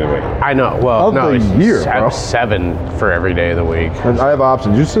every day of the week. I know. Well, Of no, the it's year, bro. 7 for every day of the week. And I have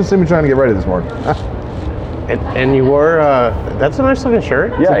options. You just see me trying to get ready this morning. And you wore. That's a nice looking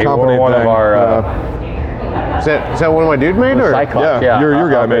shirt. Yeah, he company wore one thing. of our Is that one of my dude made or? Cyclops. Yeah, your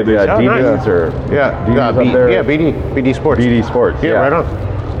guy made these. Yeah, Oh, DDs nice. or Yeah, DDs up there. yeah, BD Sports. BD Sports. Yeah, right on.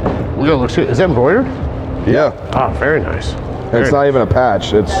 Yeah, looks good. Is that embroidered? Yeah. Oh, very nice. It's not even a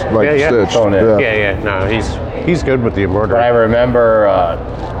patch. It's like Yeah, yeah. stitched. Sewn in. Yeah. No, he's good with the embroidery. But I remember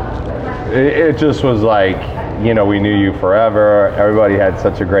it just was like, you know, we knew you forever. Everybody had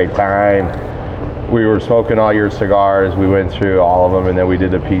such a great time. We were smoking all your cigars. We went through all of them, and then we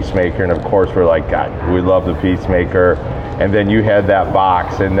did the Peacemaker. And of course, we're like, God, we love the Peacemaker. And then you had that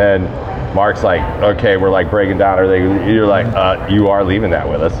box, and then Mark's like, okay, we're like breaking down everything. You're like, you are leaving that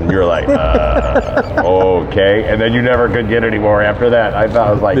with us, and you're like, okay. And then you never could get any more after that. I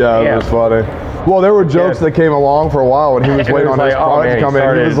was like, Yeah, damn. it was funny. Well, there were jokes that came along for a while when he was And waiting it was on his like, oh, product man, to come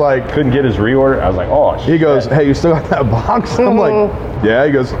in. He was like, couldn't get his reorder. I was like, oh, shit. he goes, hey, you still got that box? I'm like, yeah.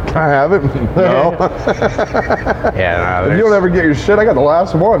 He goes, can I have it? No. Yeah, If you don't ever get your shit, I got the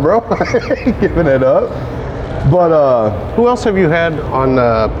last one, bro. I ain't giving it up. But Who else have you had on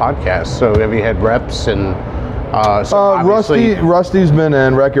the podcast? So have you had reps and so obviously- Rusty's been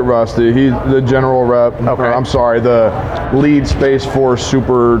in Wreck-It Rusty. He's the general rep. Okay. I'm sorry, the lead Space Force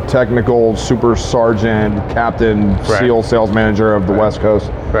super technical, super sergeant, captain, SEAL sales manager of the West Coast,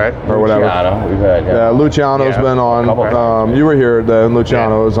 Right. or whatever. Luciano, we've had him. Yeah, Luciano's Yeah, been on. couple times. You were here then.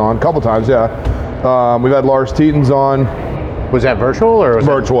 Luciano was on a couple times. Yeah. We've had Lars Teton's on. Was that virtual or was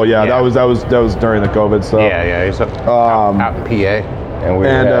Virtual, yeah. That was during the COVID stuff. Yeah. He's out in PA. And we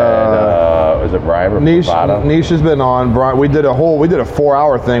had, was it Brian from Pravada? Niche has been on. Brian, we did a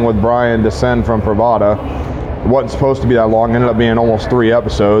 4-hour thing with Brian Descend from Pravada. It wasn't supposed to be that long. Ended up being almost 3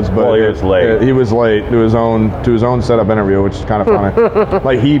 episodes, but Well, he was late. He was late to his own setup interview, which is kind of funny.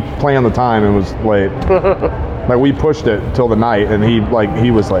 Like he planned the time and was late. Like we pushed it till the night, and he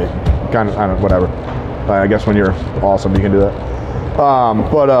was late. Kind of, I don't know, whatever. I guess when you're awesome, you can do that.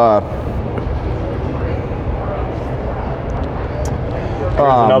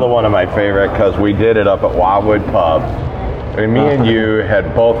 Here's another one of my favorite because we did it up at Wildwood Pub. And me and you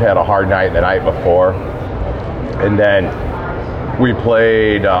had both had a hard night the night before. And then we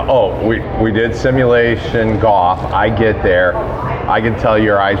played, we did simulation golf. I get there. I can tell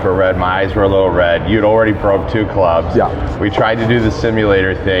your eyes were red. My eyes were a little red. You'd already broke 2 clubs. Yeah. We tried to do the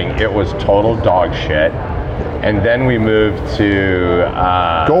simulator thing. It was total dog shit. And then we moved to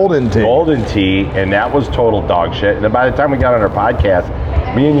Golden Tee, and that was total dog shit. And then by the time we got on our podcast,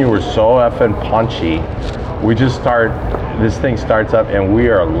 me and you were so effing punchy. We just this thing starts up, and we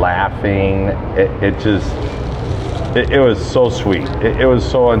are laughing. It was so sweet. It was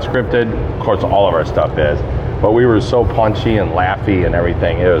so unscripted. Of course, all of our stuff is. But we were so punchy and laughy and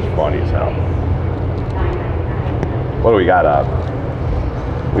everything. It was funny as hell. What do we got up?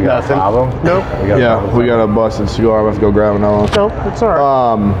 We got Nothing. a problem? Nope. We got a busted cigar. I'm gonna have to go grab another one. Nope, it's all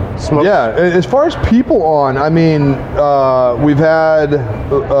right. Smoke. Yeah, as far as people on, I mean, we've had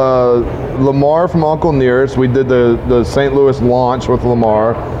Lamar from Uncle Nearest. We did the St. Louis launch with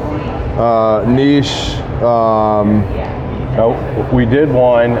Lamar. Niche. We did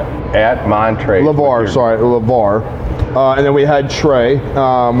one at Monterey. LeVar. And then we had Trey,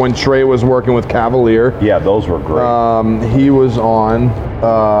 when Trey was working with Cavalier. Yeah, those were great. He was on.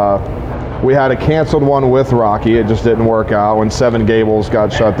 We had a canceled one with Rocky. It just didn't work out. When Seven Gables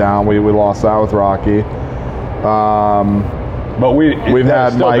got shut down, we lost that with Rocky. But we've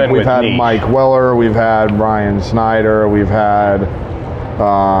had Mike Weller. We've had Ryan Snyder. We've had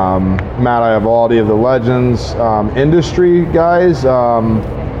Matt Iavaldi of the Legends. Industry guys.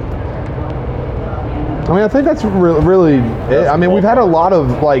 I mean, I think that's really it. I mean, we've had a lot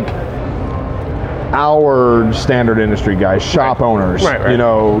of like our standard industry guys, shop owners, Right. you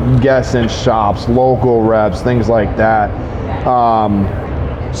know, guests in shops, local reps, things like that.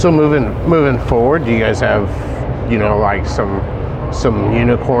 So moving forward, do you guys have, like some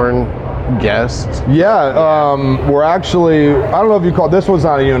unicorn guests? Yeah, we're actually, I don't know if you call this one's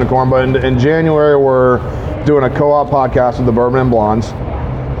not a unicorn, but in January we're doing a co-op podcast with the Bourbon and Blondes.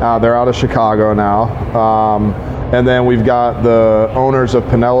 They're out of Chicago now. And then we've got the owners of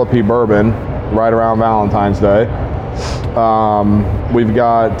Penelope Bourbon right around Valentine's Day. We've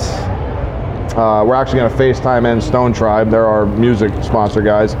got, we're actually going to FaceTime in Stone Tribe. They're our music sponsor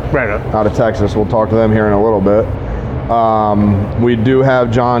guys out of Texas. We'll talk to them here in a little bit. We do have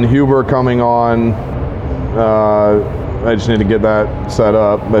John Huber coming on. I just need to get that set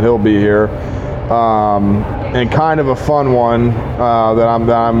up, but he'll be here. And kind of a fun one that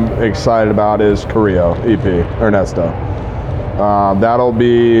I'm excited about is Carrillo EP, Ernesto. That'll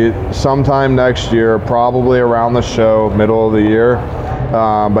be sometime next year, probably around the show, middle of the year.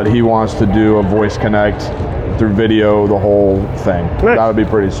 But he wants to do a voice connect through video, the whole thing. Nice. That would be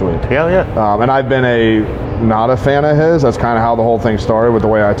pretty sweet. Yeah. And I've been not a fan of his. That's kind of how the whole thing started, with the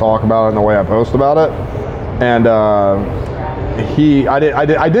way I talk about it and the way I post about it. And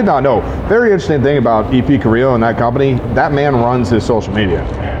I did not know. Very interesting thing about EP Carrillo and that company. That man runs his social media.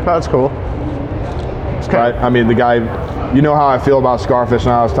 Oh, that's cool. Right? I mean, the guy. You know how I feel about Scarfish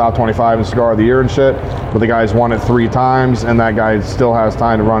now. It's top 25 in Cigar of the Year and shit. But the guy's won it 3 times, and that guy still has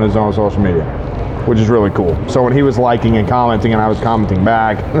time to run his own social media, which is really cool. So when he was liking and commenting, and I was commenting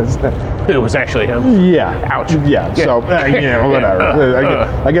back, It was actually him. yeah, Ouch. yeah. So whatever.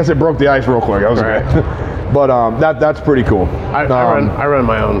 I guess it broke the ice real quick. That was okay. But that's pretty cool. I run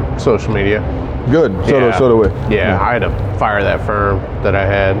my own social media. Good. So do we. Yeah, I had to fire that firm that I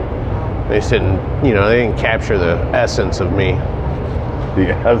had. They just didn't, they didn't capture the essence of me. The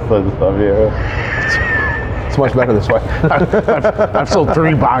essence of you. It's much better this way. I've sold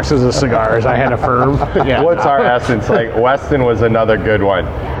 3 boxes of cigars. I had a firm. Yeah. What's our essence? Like, Weston was another good one.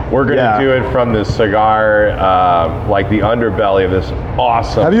 We're going to do it from the cigar, like the underbelly of this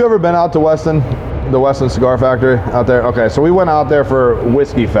awesome. Have you ever been out to Weston, the Weston Cigar Factory out there? Okay, so we went out there for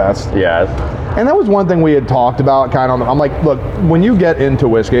Whiskey Fest. Yes. And that was one thing we had talked about kind of. I'm like, look, when you get into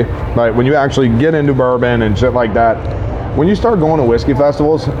whiskey, right, when you actually get into bourbon and shit like that, when you start going to whiskey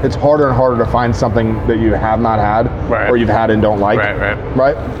festivals, it's harder and harder to find something that you have not had, Right. or you've had and don't like. Right.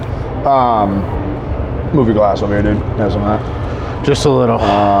 Right? Move your glass over here, dude. Have some of that. Just a little.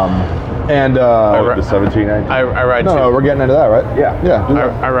 And the 1790. I ride no, too. we're getting into that, right? Yeah. Yeah. Do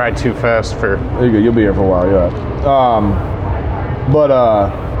that. I ride too fast for. There you go. You'll be here for a while.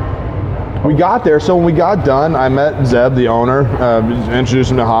 Yeah. We got there. So when we got done, I met Zeb, the owner.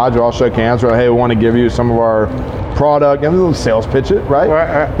 Introduced him to Hodge. We all shook hands. We're like, hey, we want to give you some of our product. And we little sales pitch it, right?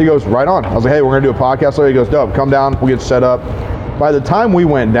 Right. He goes, right on. I was like, hey, we're gonna do a podcast. So he goes, dope. Come down. We'll get set up. By the time we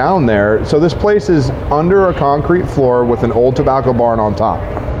went down there, so this place is under a concrete floor with an old tobacco barn on top.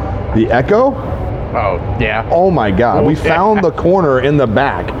 The Echo. Oh yeah. Oh my God. We found the corner in the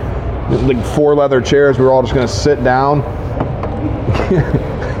back. Like 4 leather chairs. We were all just going to sit down.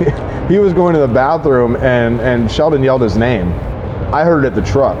 He was going to the bathroom and Sheldon yelled his name. I heard it at the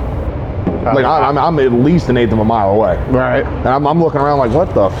truck. Like I'm at least an eighth of a mile away. Right. And I'm looking around like,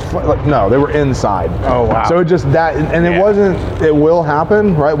 what the fuck? Like, no, they were inside. Oh wow. So it just that, and it wasn't, it will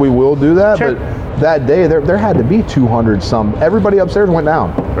happen, right? We will do that. Sure. But that day there had to be 200 some. Everybody upstairs went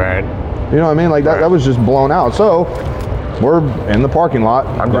down. Right. You know what I mean? Like that was just blown out. So we're in the parking lot,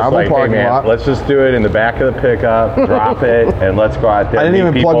 I'm just gravel like, hey parking man, lot. let's just do it in the back of the pickup, drop it, and let's go out there. I didn't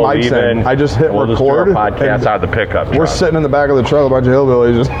meet even plug people, mics in. even, I just hit and we'll record. Just do our podcast and out of the pickup. We're truck. sitting in the back of the truck, a bunch of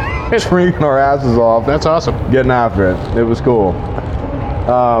hillbillies just drinking our asses off. That's awesome. Getting after it. It was cool.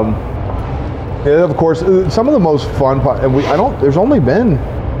 And of course, some of the most fun. There's only been.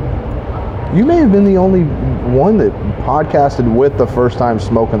 You may have been the only one that podcasted with the first time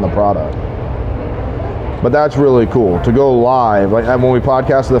smoking the product. But that's really cool to go live. Like when we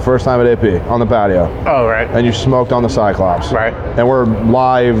podcasted the first time at AP on the patio. Oh right. And you smoked on the Cyclops. Right. And we're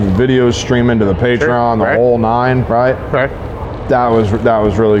live videos streaming to the Patreon, the right. whole 9, right? Right. That was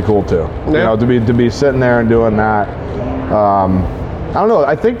really cool too. You know, to be sitting there and doing that. I don't know.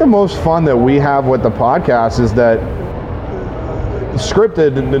 I think the most fun that we have with the podcast is that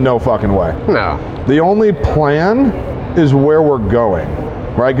scripted, no fucking way. No. The only plan is where we're going,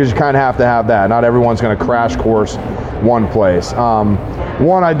 right? Because you kind of have to have that. Not everyone's going to crash course one place.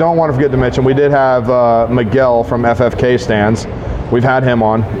 One, I don't want to forget to mention, we did have Miguel from FFK Stands. We've had him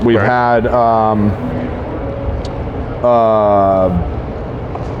on. We've had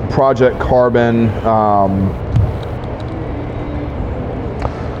Project Carbon.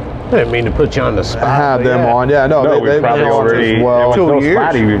 I didn't mean to put you on the spot. I had them on. Yeah, no, No, we've they've probably been on already. as well. With 2 those years.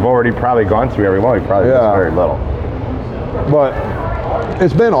 Splatty, we've already probably gone through every one. We probably missed very little. But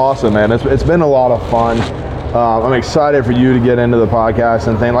it's been awesome, man. It's been a lot of fun. I'm excited for you to get into the podcast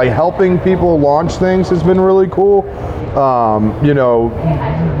and thing. Like helping people launch things has been really cool. You know,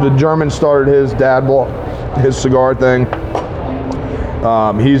 the German started his cigar thing.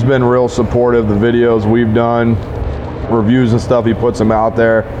 He's been real supportive. The videos we've done, reviews and stuff, he puts them out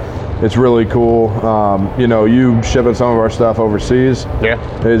there. It's really cool. You know, you shipping some of our stuff overseas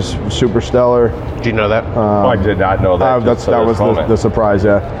is super stellar. Did you know that? I did not know that. That was the surprise,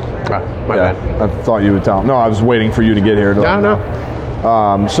 My bad. I thought you would tell him. No, I was waiting for you to get here. To let him know.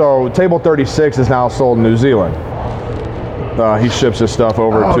 So Table 36 is now sold in New Zealand. He ships his stuff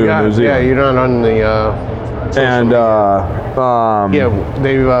over to New Zealand. Yeah, you're not on the. And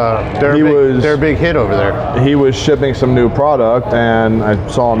they're a big hit over there. he was shipping some new product, and I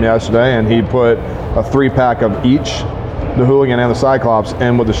saw him yesterday, and he put a 3-pack of each, the Hooligan and the Cyclops,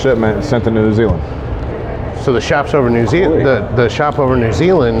 in with the shipment and sent it to New Zealand. So the shops over New Zealand, the shop over New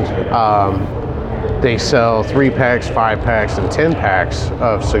Zealand, they sell 3-packs, 5-packs, and 10-packs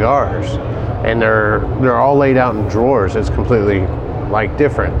of cigars, and they're all laid out in drawers. It's completely like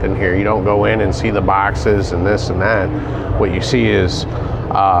different than here. You don't go in and see the boxes and this and that. What you see is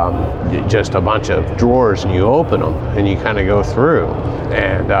just a bunch of drawers, and you open them and you kind of go through.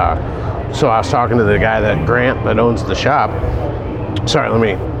 And so I was talking to the guy, Grant, that owns the shop. Sorry, let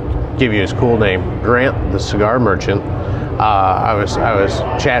me give you his cool name, Grant, the cigar merchant. I was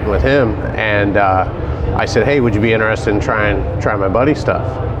chatting with him, and I said, hey, would you be interested in trying my buddy's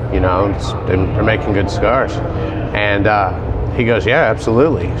stuff? You know, they're making good cigars. And he goes, yeah,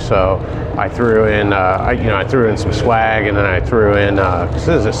 absolutely. So I threw in, I threw in some swag, and then I threw in, cause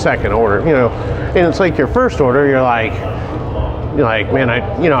this is a second order, you know, and it's like your first order, you're like, man,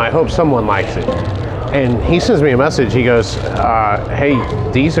 I hope someone likes it. And he sends me a message. He goes, hey,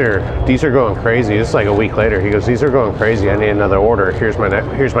 these are going crazy. This is like a week later. He goes, these are going crazy. I need another order. Here's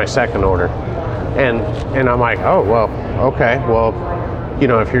my second order. And I'm like, oh, well, okay. Well, you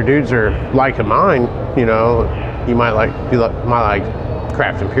know, if your dudes are liking mine, you know, you might like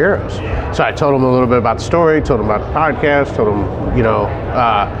Craft and Puros. So I told him a little bit about the story, told him about the podcast, told him, you know,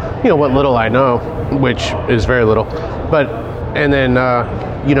 what little I know, which is very little, and then,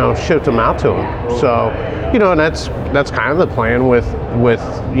 you know, shipped them out to him. So you know, and that's kind of the plan with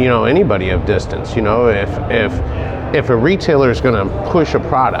you know, anybody of distance. You know, if a retailer is going to push a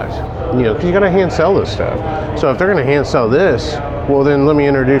product, you know, because you got to hand sell this stuff. So if they're going to hand sell this, well, then let me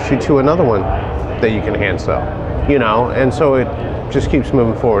introduce you to another one that you can hand sell. You know, and so it just keeps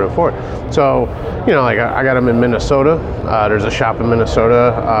moving forward and forward. So, you know, like I got them in Minnesota. There's a shop in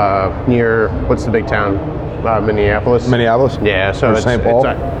Minnesota near, what's the big town? Minneapolis. Minneapolis? Yeah, so it's St. Paul?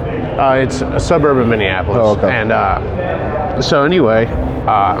 It's a suburb of Minneapolis. Oh, okay. And so anyway,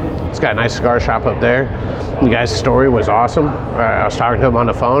 it's got a nice cigar shop up there. The guy's story was awesome. I was talking to him on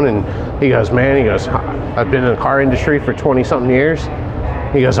the phone, and he goes, man, he goes, I've been in the car industry for 20-something years.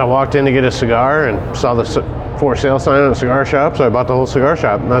 He goes, I walked in to get a cigar and saw the for sale sign on a cigar shop, so I bought the whole cigar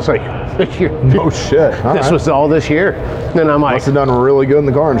shop. And I was like, no shit. All this right. was all this year. And then I'm like, Must have done really good in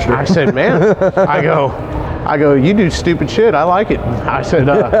the car industry. I said, man, I go, you do stupid shit. I like it. I said,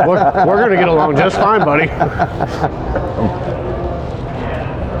 we're going to get along just fine, buddy.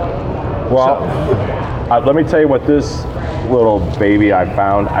 Well, let me tell you what this little baby I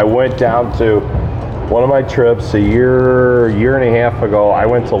found. I went down to one of my trips a year and a half ago. I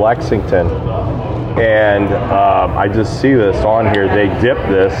went to Lexington, and I just see this on here. They dip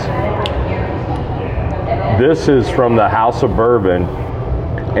this. This is from the House of Bourbon,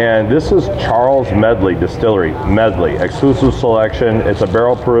 and this is Charles Medley Distillery. Medley, exclusive selection. It's a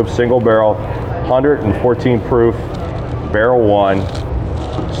barrel proof, single barrel, 114 proof, barrel one.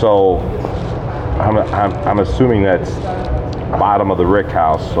 So I'm assuming that's bottom of the rick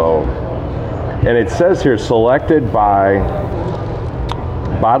house. So, and it says here selected by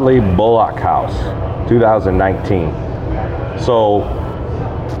Bodley Bullock House, 2019. So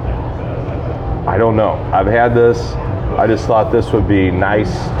I don't know. I've had this. I just thought this would be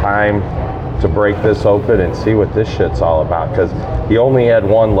nice time to break this open and see what this shit's all about, because he only had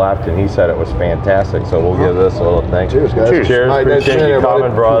one left and he said it was fantastic. So we'll give this a little thank you. Cheers, guys. Cheers. Cheers. All right, nice Appreciate seeing you you, buddy.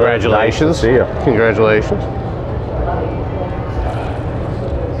 coming, brother. Congratulations. Nice to see you. Congratulations.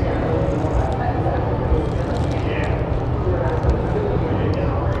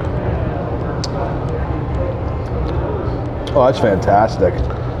 Oh, that's fantastic. Is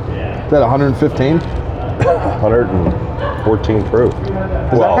that 115? 114 proof.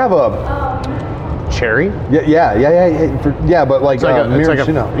 Does that have a... Cherry? Yeah, but like, It's like a,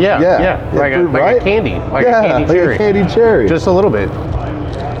 maraschino. like a right? candy, like yeah, a candy like cherry. a candy cherry. Just a little bit.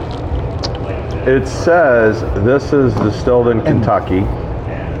 It says this is distilled in Kentucky.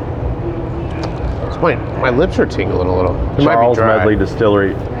 My lips are tingling a little. It Charles might be dry. Medley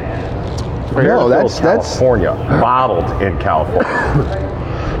Distillery. No, that's California. Bottled in California.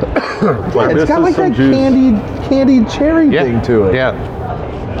 Yeah, it's got like that candied cherry thing to it. Yeah.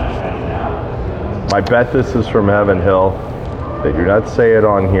 I bet this is from Heaven Hill. They do not say it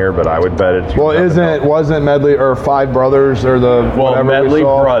on here, but I would bet it's from Well, Heaven Hill. wasn't Medley or Five Brothers or the Well, whatever we Medley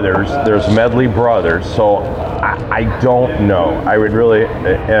saw? Brothers. There's Medley Brothers. So I don't know. I would really,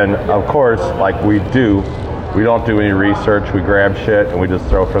 and of course, like we do, we don't do any research. We grab shit and we just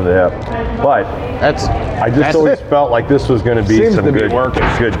throw from the hip. But I just always felt like this was going to be Seems some to be good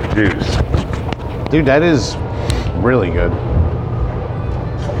juice. Dude, that is really good.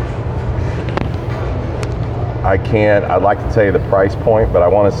 I'd like to tell you the price point, but I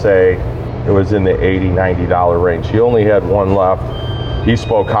want to say it was in the $80, $90 range. He only had one left. He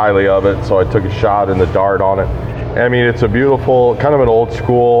spoke highly of it, so I took a shot in the dark on it. I mean, it's a beautiful, kind of an old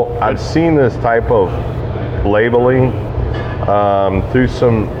school. I've seen this type of labeling through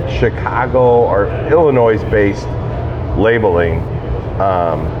some Chicago or Illinois-based labeling.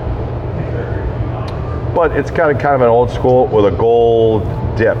 But it's kind of an old school with a gold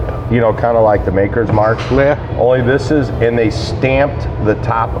dip, you know, kind of like the Maker's Mark. Yeah. Only this is, and they stamped the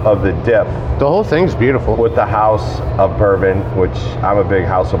top of the dip The whole thing's beautiful. with the House of Bourbon, which I'm a big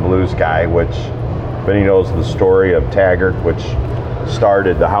House of Blues guy, which Benny knows the story of Taggart, which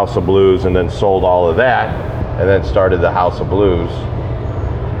started the House of Blues and then sold all of that and then started the House of Blues,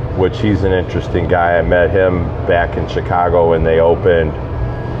 which he's an interesting guy. I met him back in Chicago when they opened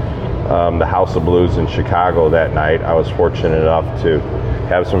the House of Blues in Chicago that night. I was fortunate enough to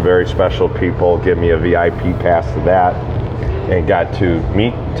have some very special people give me a VIP pass to that and got to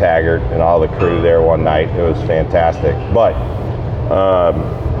meet Taggart and all the crew there one night. It was fantastic. But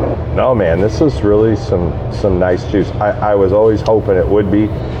no, man, this is really some nice juice. I was always hoping it would be,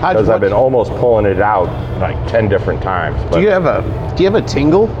 because I've been almost pulling it out like 10 different times. But Do you have a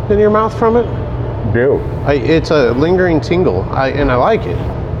tingle in your mouth from it? do. It's a lingering tingle, and I like it.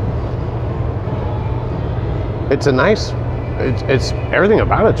 It's a nice. It's everything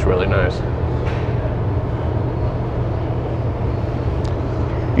about it's really nice.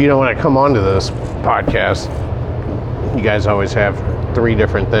 You know, when I come onto this podcast, you guys always have 3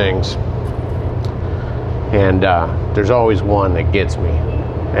 different things. And there's always one that gets me.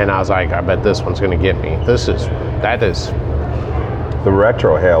 And I was like, I bet this one's going to get me. That is. The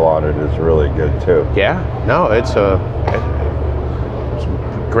retro hail on it is really good too. Yeah, no, it's a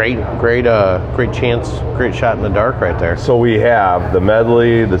great chance, great shot in the dark right there. So we have the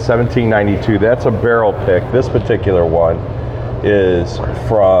medley, the 1792. That's a barrel pick. This particular one is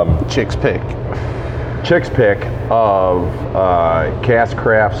from Chick's Pick of Cask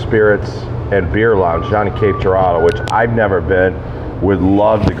Craft Spirits and Beer Lounge down in Cape Girardeau, which I've never been. Would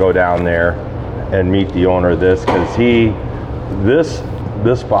love to go down there and meet the owner of this, because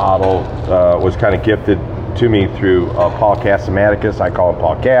this bottle was kind of gifted to me through Paul Casamaticus. I call him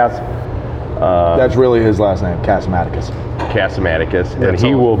Paul Cass. That's really his last name, Casamaticus. And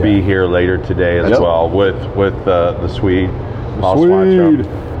he will be here later today as well with the Swede. Swede.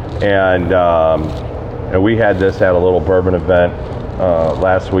 And we had this at a little bourbon event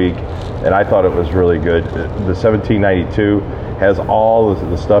last week, and I thought it was really good. The 1792 has all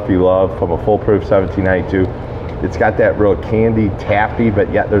the stuff you love from a full proof 1792. It's got that real candy taffy,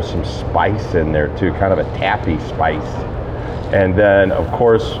 but yet there's some spice in there too, kind of a taffy spice. And then, of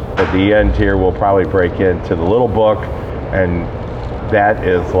course, at the end here, we'll probably break into the little book, and that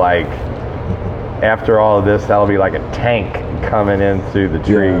is like, after all of this, that'll be like a tank coming in through the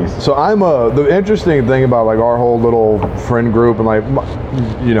trees. Yeah. So the interesting thing about like our whole little friend group, and like,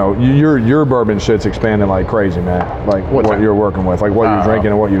 you know, your bourbon shit's expanding like crazy, man. Like what you're working with, like what you're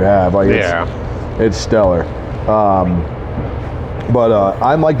drinking and what you have. Like it's stellar. But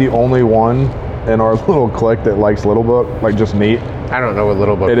I'm like the only one in our little clique that likes Little Book, like just neat. I don't know what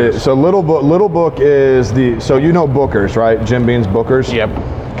Little Book is. So Little Book is so you know Booker's, right? Jim Beam's Booker's. Yep.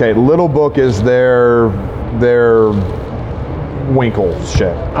 Okay, Little Book is their Winkle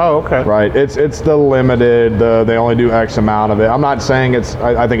shit. Oh, okay. Right. It's the limited. They only do X amount of it. I'm not saying it's.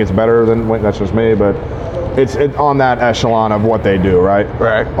 I think it's better than that's just me, but it's on that echelon of what they do. Right.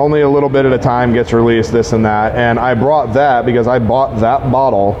 Right. Only a little bit at a time gets released, this and that, and I brought that because I bought that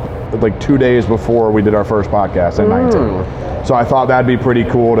bottle like 2 days before we did our first podcast in 19. So I thought that'd be pretty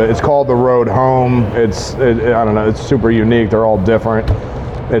cool. It's called The Road Home. I don't know. It's super unique. They're all different.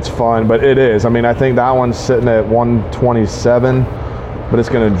 It's fun, but it is. I mean, I think that one's sitting at 127, but it's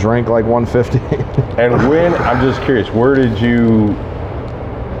going to drink like 150. And I'm just curious, where did you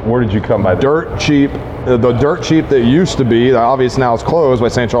come by that? Dirt Cheap. The Dirt Cheap that used to be, obviously now it's closed, by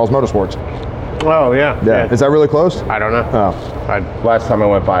St. Charles Motorsports. Oh, yeah. Is that really closed? I don't know. Oh. Last time I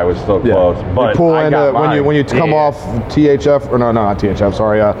went by, it was still closed. But you pull into, when you come off THF, or no, not THF,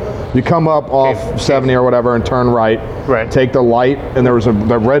 sorry. You come up off 70 or whatever and turn right. Right. Take the light, and there was the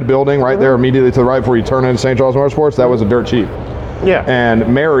red building right there immediately to the right before you turn into St. Charles Motorsports. That was a Dirt Cheap. Yeah.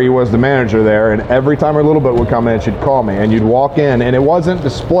 And Mary was the manager there, and every time her little bit would come in, she'd call me, and you'd walk in, and it wasn't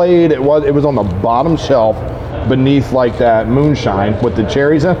displayed. It was on the bottom shelf beneath like that moonshine with the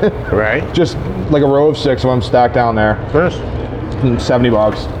cherries in it. Right. Just like a row of 6 of them stacked down there. First, $70.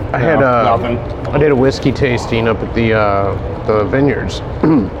 I did a whiskey tasting up at the vineyards,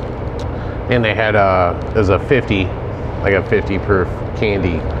 and they had it was a 50 proof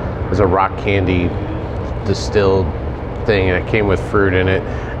candy. It was a rock candy distilled thing, and it came with fruit in it.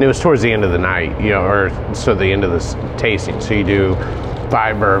 And it was towards the end of the night, you know, or so the end of this tasting. So you do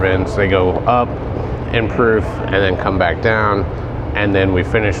 5 bourbons. They go up in proof and then come back down, and then we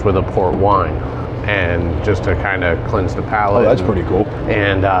finished with a port wine, and just to kind of cleanse the palate. Oh, that's pretty cool.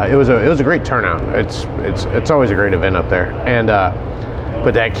 And it was a great turnout. It's always a great event up there. And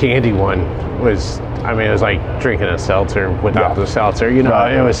but that candy one was, I mean, it was like drinking a seltzer without the seltzer. You know,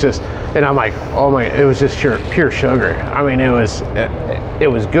 it was just, and I'm like, oh my, it was just pure sugar. I mean, it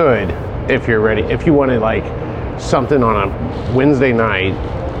was good if you're ready. If you wanted like something on a Wednesday night,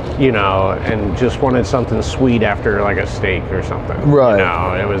 you know, and just wanted something sweet after like a steak or something. Right. You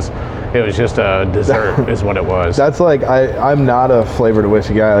know, it was just a dessert is what it was. That's like, I'm not a flavored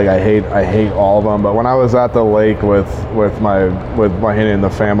whiskey guy. Like I hate all of them. But when I was at the lake with my Henny and the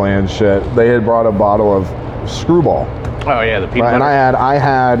family and shit, they had brought a bottle of Screwball. Oh yeah, the peanut butter. And I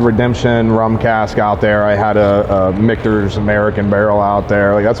had Redemption rum cask out there. I had a Michter's American barrel out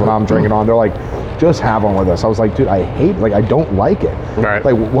there. Like that's what I'm drinking on. They're like, just have one with us. I was like, dude, I don't like it. Right.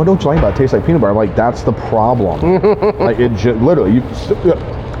 Like, what don't you like about it? It tastes like peanut butter. I'm like, that's the problem. Like it just literally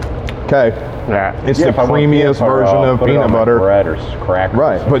okay. Yeah. It's the creamiest version of peanut butter. Bread or crackers.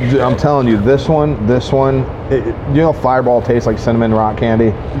 Right, but I'm telling you, this one, you know, Fireball tastes like cinnamon rock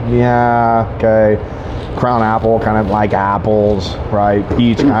candy. Yeah, okay. Crown Apple, kind of like apples, right?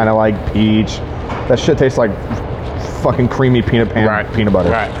 Peach, kind of like peach. That shit tastes like fucking creamy peanut butter.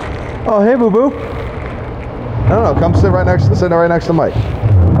 Right. Oh, hey, boo boo. I don't know. Come sit right next to Mike.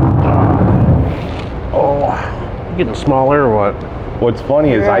 Oh, you getting smaller or what? What's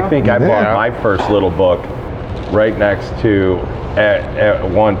funny is I think I bought my first little book right next to, at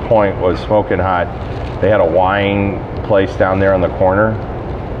one point was Smoking Hot. They had a wine place down there on the corner.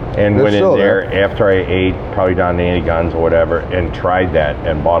 And They're went in still there after I ate, probably down to Andy Guns or whatever, and tried that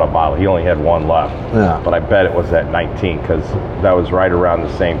and bought a bottle. He only had one left. Yeah. But I bet it was at 19 because that was right around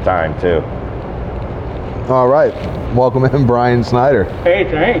the same time too. All right. Welcome in, Brian Snyder. Hey,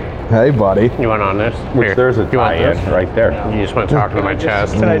 thanks. Hey, buddy. You want on this? Which Here. there's a You want tie-in this? right there. You just want to talk to my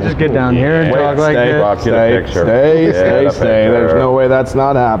chest. Can I just get down here and Wait, talk like stay, this? Rock, get a picture. Stay. Get a Stay. picture. There's no way that's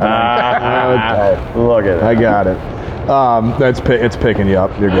not happening. Look at that. I got it. It's picking you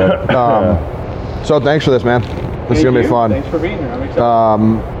up. You're good. So thanks for this, man. This is gonna be fun. Thanks for being here. I'm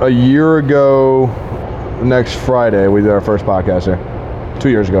excited. A year ago, next Friday, we did our first podcast here. 2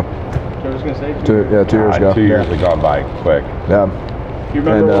 years ago. I was going to say, 2 years ago. 2 years have gone by quick. Yeah. do you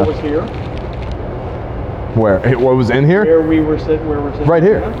remember and, what was here? Where? What was in here? Where we're sitting? Right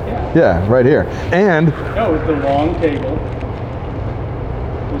here. Yeah. Yeah, right here. And No, the long table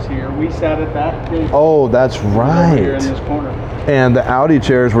was here. We sat at that table. oh, that's Over here right. in this corner. And the Audi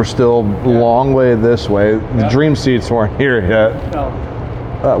chairs were still long way this way. The dream seats weren't here yet.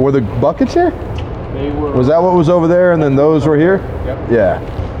 No, Were the buckets here? they were. Was that what was over there? And then those were here? Yep. Yeah.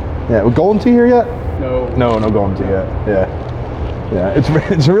 Yeah. Was Golden Tea here yet? No. No Golden Tea yet. Yeah. Yeah.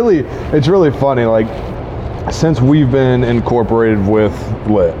 It's really funny. Like, since we've been incorporated with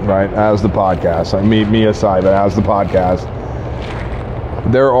Lit, right, as the podcast, like me aside, but as the podcast,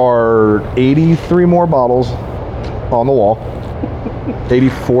 there are 83 more bottles on the wall.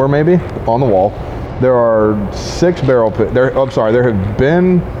 84 maybe on the wall. There are 6 barrel pit. There have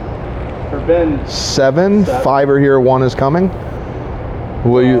been There've been. 7. 5 are here. 1 is coming.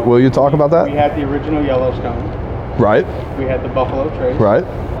 Will you talk about that? We had the original Yellowstone. Right. We had the Buffalo Trace. Right.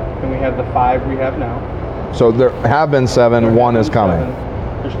 And we had the 5 we have now. So there have been 7. There 1 have is been coming.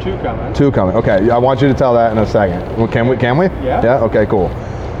 7. There's 2 coming. 2 coming. Okay. I want you to tell that in a second. Well, can we? Yeah. Yeah. Okay. Cool.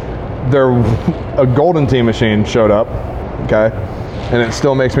 A Golden Tea machine showed up. Okay. And it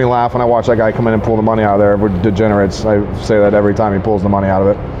still makes me laugh when I watch that guy come in and pull the money out of there. We're degenerates. I say that every time he pulls the money out of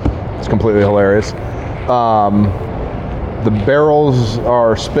it. It's completely hilarious. The barrels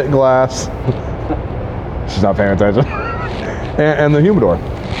are spit glass. She's not paying attention. and the humidor.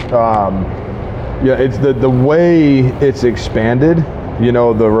 Yeah, it's the way it's expanded. You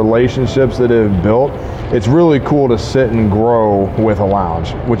know, the relationships that it have built. It's really cool to sit and grow with a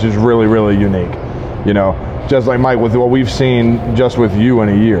lounge, which is really, really unique. You know, just like Mike, with what we've seen just with you in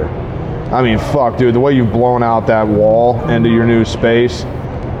a year. I mean, fuck, dude, the way you've blown out that wall into your new space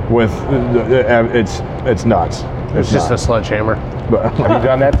with, it's nuts. It's just a sledgehammer. But, Have you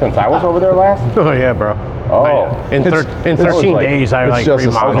done that since I was over there last? Oh yeah, bro. Oh. In 13 days, I it's like just a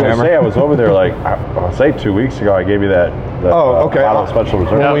I was remodeled. gonna say I was over there like I'll say 2 weeks ago. I gave you that. okay. Bottle of Special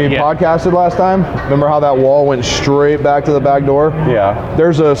Reserve. when we Yeah. podcasted last time, remember how that wall went straight back to the back door? Yeah.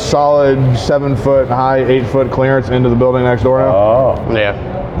 There's a solid 7 foot high, 8 foot clearance into the building next door now. Oh. Yeah.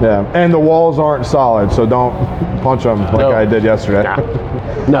 Yeah, and the walls aren't solid, so don't punch them like No. I did yesterday. Nah.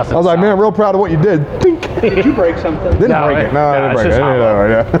 Nothing. I was like, man, I'm real proud of what you did. Dink. Did you break something? Didn't No, break it. No, I no, didn't it's break it. just hollow.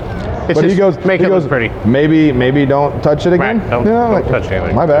 Yeah. It's But he just goes, make he it goes, look pretty. Maybe don't touch it again. Right, don't like, touch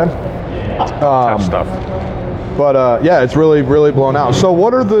anything. My bad. Tough stuff. But yeah, it's really, really blown out. So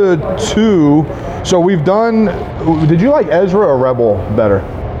what are the 2? So we've done. Did you like Ezra or Rebel better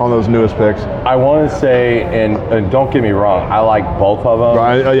on those newest picks? I want to say, and don't get me wrong, I like both of them.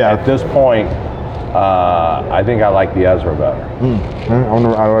 Right, yeah. At this point, I think I like the Ezra better.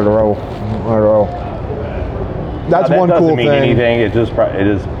 I like the Rebel. That's That one doesn't cool mean thing. anything. It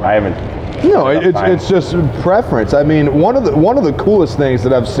is. I haven't. No, it's just preference. I mean, one of the coolest things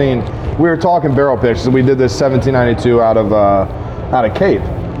that I've seen. We were talking barrel picks, and we did this 1792 out of Cape,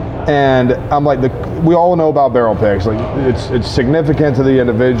 and I'm like, we all know about barrel picks. Like, it's significant to the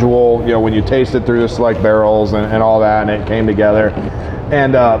individual. You know, when you taste it through the select barrels and all that, and it came together.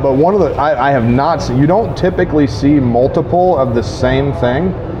 And but one of the I have not seen. You don't typically see multiple of the same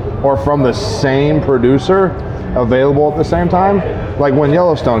thing, or from the same producer available at the same time. Like when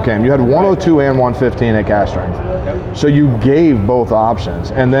Yellowstone came, you had 102 and 115 at cast strength. So you gave both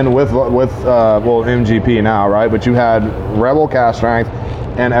options. And then with MGP now, right? But you had Rebel cast strength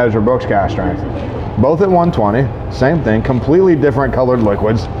and Ezra Brooks cast strength. Both at 120, same thing, completely different colored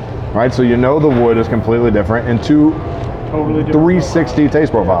liquids, right? So you know the wood is completely different, and 2 Totally different. 360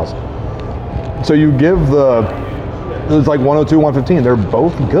 taste profiles. So you give it's like 102, 115, they're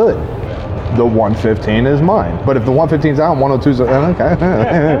both good. the 115 is mine. But if the 115's out and 102's okay.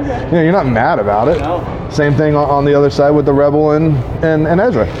 You know, you're not mad about it. No. Same thing on the other side with the Rebel and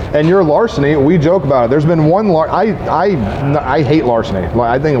Ezra. And your Larceny, we joke about it. There's been one I hate Larceny.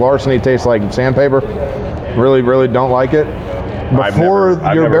 I think Larceny tastes like sandpaper. Really don't like it. Before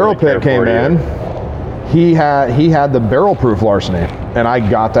your barrel pit came in, he had the barrel proof Larceny, and I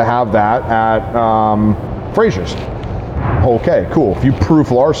got to have that at Fraser's. Okay, cool. If you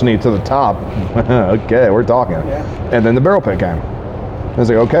proof Larceny to the top, okay, we're talking. Yeah. And then the barrel pit came. I was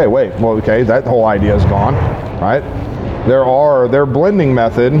like, okay, wait, well, okay, that whole idea is gone, right? Their blending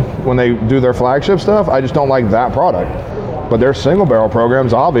method when they do their flagship stuff, I just don't like that product. But their single barrel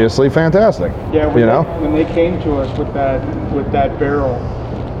program's obviously fantastic. Yeah, when they came to us with that barrel,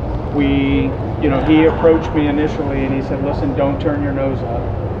 he approached me initially and he said, listen, don't turn your nose up,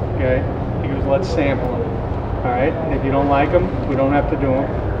 okay? He goes, let's sample them, all right? And if you don't like them, we don't have to do them,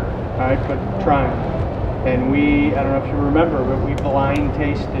 all right? But try them. And I don't know if you remember, but we blind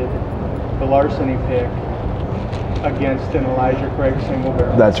tasted the Larceny pick against an Elijah Craig single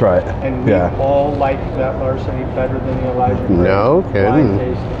barrel. That's right. And we all liked that Larceny better than the Elijah Craig. No kidding. Blind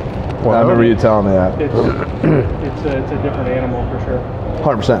tasting. Well, I remember you telling me that. It's a different animal for sure.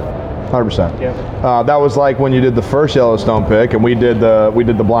 100%. Yeah. That was like when you did the first Yellowstone pick, and we did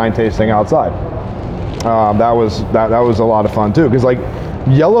the blind tasting outside. That was a lot of fun too, because like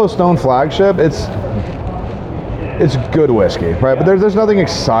Yellowstone flagship, it's good whiskey, right? But there's nothing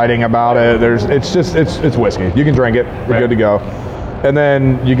exciting about it. It's whiskey. You can drink it. You're good to go. And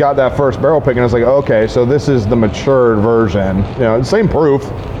then you got that first barrel pick, and it's like, okay, so this is the matured version. You know, same proof,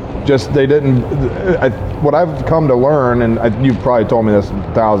 just they didn't. What I've come to learn, and you've probably told me this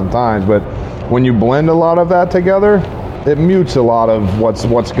 1,000 times, but when you blend a lot of that together, it mutes a lot of what's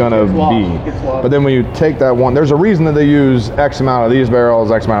gonna be. But then when you take that one, there's a reason that they use X amount of these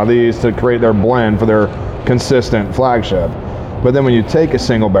barrels, X amount of these to create their blend for their consistent flagship. But then when you take a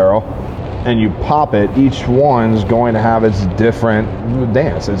single barrel and you pop it, each one's going to have its different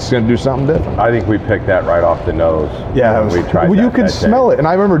dance. It's going to do something different. I think we picked that right off the nose. Yeah, when we tried well, that, you could smell it. And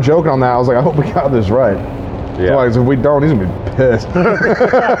I remember joking on that. I was like, I hope we got this right. Yeah. Like, if we don't, he's going to be pissed.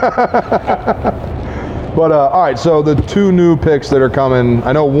 But all right, so the two new picks that are coming,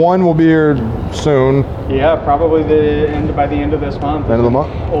 I know one will be here soon. Yeah, probably by the end of this month. End of the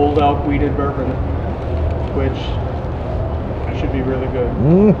month? Old Elk Wheated Bourbon, which should be really good.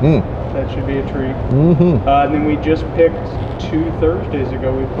 Mm-hmm. That should be a treat. Mm-hmm. And then we just picked 2 Thursdays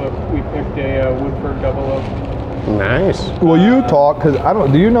ago. We picked a Woodford Double Oak. Nice. Will you talk?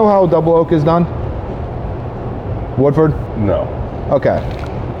 Because do you know how Double Oak is done? Woodford? No. Okay.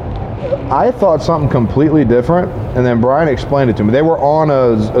 I thought something completely different, and then Brian explained it to me. They were on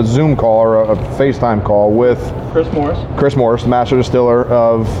a Zoom call or a FaceTime call with Chris Morris, the master distiller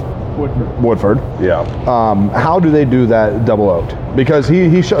of Woodford. Yeah. How do they do that double oaked? Because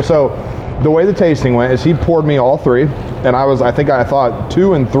so the way the tasting went is he poured me all 3, and I thought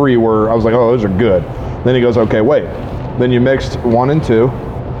 2 and 3 were, I was like, oh, those are good. Then he goes, okay, wait. Then you mixed 1 and 2,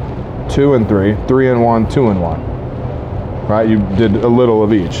 2 and 3, 3 and 1, 2 and 1. Right, you did a little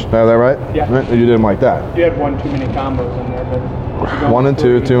of each. Is that right? Yeah. Right? You did them like that. You had one too many combos in there, but 1 and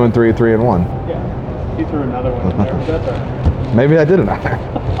 2, 2 and 3, 3 and 1. Yeah, you threw another one in there. But that's all right. Maybe I did another.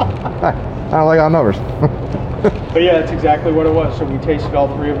 I don't like odd numbers. But yeah, that's exactly what it was. So we tasted all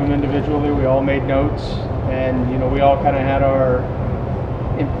 3 of them individually. We all made notes, and we all kind of had our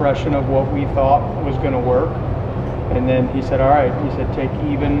impression of what we thought was going to work. And then he said, all right. He said, take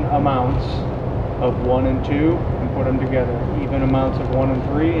even amounts of 1 and 2 and put them together. Even amounts of 1 and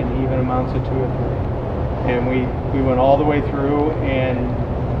 3 and even amounts of 2 and 3. And we went all the way through,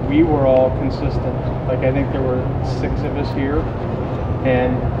 and we were all consistent. Like, I think there were 6 of us here,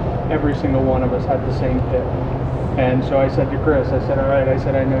 and every single one of us had the same pick. And so I said to Chris, I said, all right, I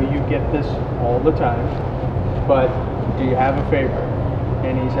said, I know you get this all the time, but do you have a favorite?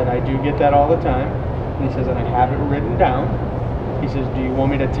 And he said, I do get that all the time. And he says, and I have it written down. He says, do you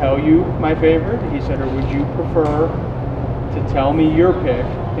want me to tell you my favorite? He said, or would you prefer to tell me your pick?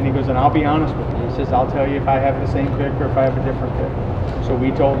 And he goes, and I'll be honest with you. He says, I'll tell you if I have the same pick or if I have a different pick. So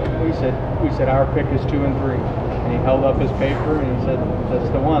we told him, we said our pick is 2 and 3. And he held up his paper and he said, that's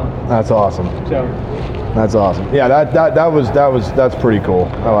the one. That's awesome. So that's awesome. Yeah, that's pretty cool.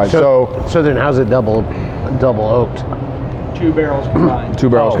 All right. So then how's it double oaked? 2 barrels combined. 2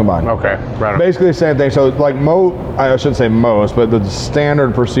 barrels combined. Okay, right on. Basically the same thing. So like I shouldn't say most, but the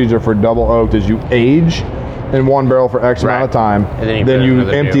standard procedure for double oaked is you age in 1 barrel for X amount of time, and then you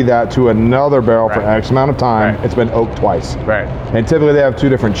empty that to another barrel for X amount of time. Right. It's been oaked twice. Right. And typically they have 2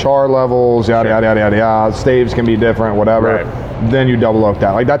 different char levels, yada yada yada yada yada. Staves can be different, whatever. Right. then you double oak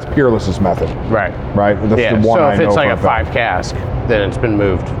that. Like that's Peerless's method, Right. right? That's Yeah. the one So I if it's know like for a fact. 5 cask, then it's been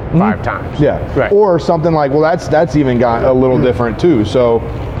moved 5 times. Yeah. Right. Or something like, well, that's even got a little different too. So,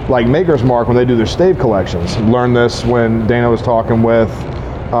 like Maker's Mark, when they do their stave collections, learned this when Dana was talking with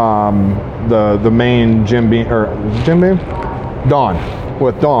the main Jim Beam, Dawn,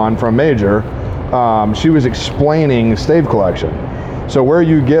 with Dawn from Major. She was explaining stave collection. So where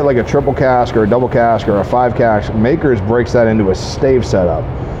you get like a triple cask or a double cask or a 5 cask, Maker's breaks that into a stave setup.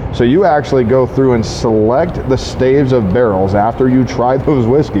 So you actually go through and select the staves of barrels after you try those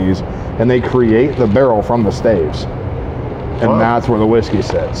whiskeys, and they create the barrel from the staves. And that's where the whiskey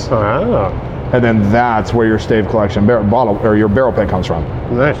sits. Oh, And then that's where your stave collection bottle or your barrel pick comes from.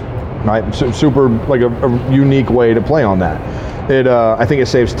 nice. Right? Super, like a unique way to play on that. It, I think it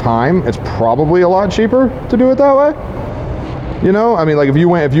saves time. It's probably a lot cheaper to do it that way. You know, I mean, like if you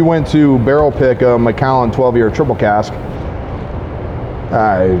went to barrel pick a Macallan 12-year triple cask,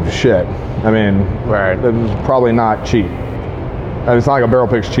 shit. I mean, Right. it's probably not cheap. It's not like a barrel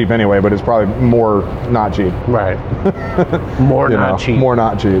pick's cheap anyway, but it's probably more not cheap. Right. More You not know, cheap. more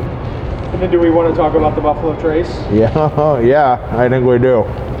not cheap. And then do we want to talk about the Buffalo Trace? Yeah, yeah, I think we do.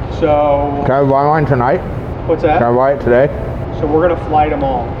 So, Can I buy mine tonight? what's that? Can I buy it today? So we're going to flight them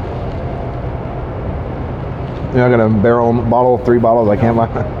all. You're not gonna bottle 3 bottles? I can't buy.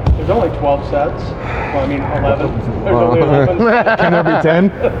 There's only 12 sets. Well, I mean 11. There's only 11. Can there be 10?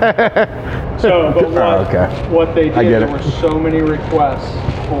 So, but okay. what they did, I get there it. were so many requests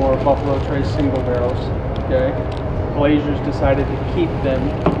for Buffalo Trace single barrels. Okay, Glazers decided to keep them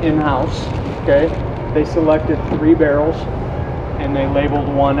in-house. Okay, they selected 3 barrels, and they labeled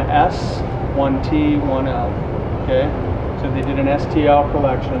one S, one T, one L. Okay, so they did an STL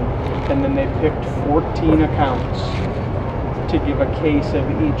collection, and then they picked 14 accounts to give a case of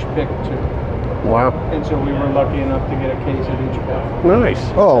each pick to. Wow. And so we were lucky enough to get a case of each pick. Nice.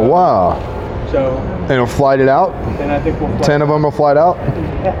 Oh wow! So And it'll flight it out. then I think we'll fly 10 of them will flight out. I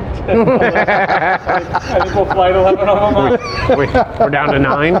think we'll flight 11 of them out. We're down to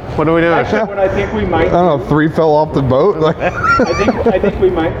 9. What are we doing? Actually, what I think we might I don't know. 3 fell off the boat. Like, I think we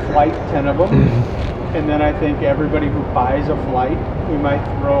might flight 10 of them, and then I think everybody who buys a flight, we might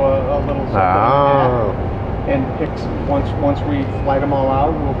throw a little something in the Oh. hat and pick once we flight them all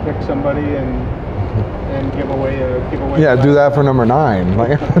out, we'll pick somebody and give away yeah, the do that for number 9.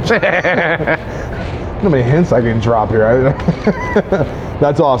 Like, how many hints I can drop here?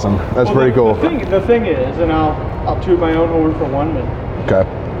 That's awesome. That's Well, pretty cool. The thing is, and I'll toot my own horn for 1 minute. Okay.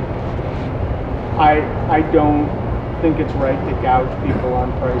 I don't think it's right to gouge people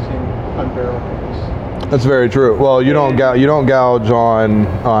on pricing on barrel picks. That's very true. Well, you don't gouge on.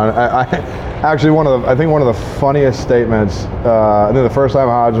 Actually, I think one of the funniest statements. I think the first time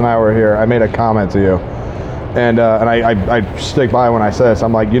Hodge and I were here, I made a comment to you, and I stick by when I say this.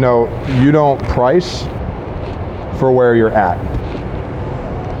 I'm like, you don't price for where you're at,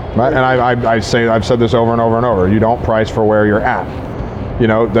 right? And I've said this over and over and over. You don't price for where you're at.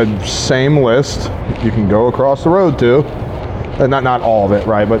 The same list you can go across the road to. Not all of it,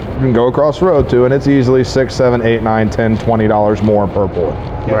 right? But you can go across the road to, and it's easily $6, $7, $8, $9, $10, $20 more per pull.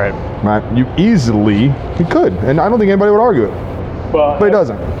 Right. Right? You could, and I don't think anybody would argue it, but it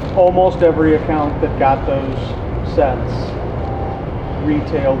doesn't. Almost every account that got those sets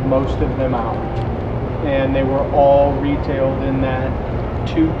retailed most of them out, and they were all retailed in that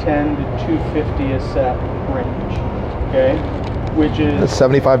 $210 to $250 a set range. Okay, which is It's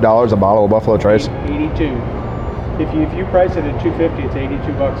 $75 a bottle of Buffalo Trace. 82. If you price it at $250, it's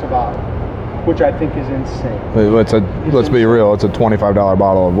 $82 a bottle, which I think is insane. Let's be real. It's a $25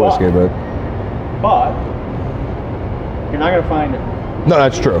 bottle of whiskey, but But you're not going to find it. no,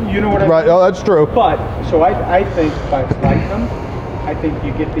 that's true. You know what I right? mean? Oh, that's true. But so I think by flighting them, I think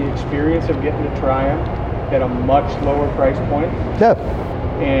you get the experience of getting to try them at a much lower price point, Yeah,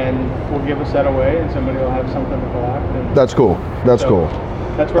 and we'll give a set away, and somebody will have something to collect. And that's cool. That's so cool.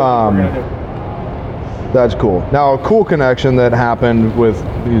 That's what we're going to do. That's cool. Now, a cool connection that happened with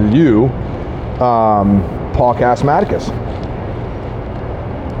you, Paul Casmaticus.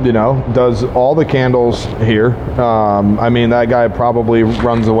 Does all the candles here. I mean, that guy probably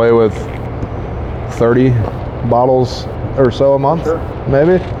runs away with 30 bottles or so a month, Sure.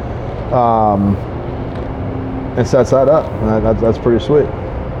 maybe. And sets that up. That's pretty sweet.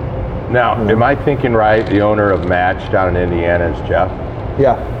 Now, am I thinking right? The owner of Match down in Indiana is Jeff.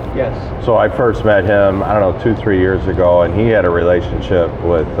 Yeah. Yes. So I first met him, I don't know, 2-3 years ago, and he had a relationship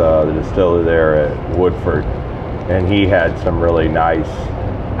with the distiller there at Woodford, and he had some really nice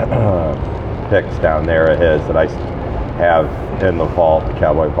picks down there of his that I have in the vault, the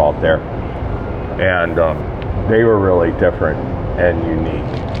Cowboy vault there. And they were really different and unique,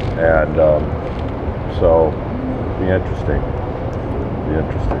 and so be interesting.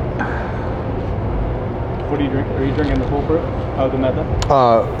 What are you drinking? Are you drinking the full proof? Oh, the Medley?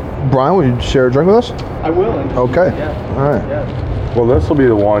 Brian, will you share a drink with us? I will. And Okay. Yeah. All right. Yeah. Well, this will be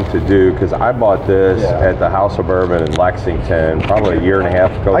the one to do because I bought this Yeah. at the House of Bourbon in Lexington probably a year and a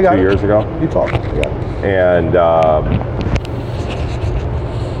half ago, I got 2 it. years ago. You talk. Yeah. And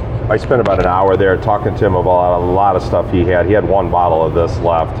I spent about an hour there talking to him about a lot of stuff he had. He had one bottle of this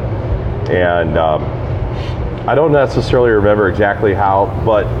left, and I don't necessarily remember exactly how,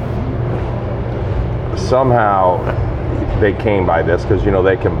 but somehow they came by this because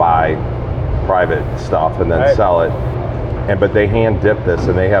they can buy private stuff and then Right. sell it, but they hand dip this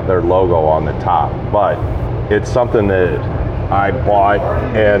and they have their logo on the top. But it's something that I bought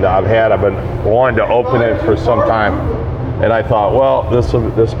and I've been wanting to open it for some time, and I thought, well,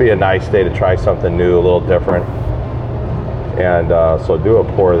 this be a nice day to try something new, a little different, and so do a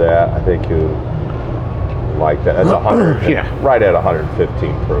pour of that. I think you like that. It's 100, Yeah. right at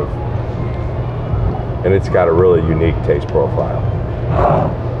 115 proof, and it's got a really unique taste profile.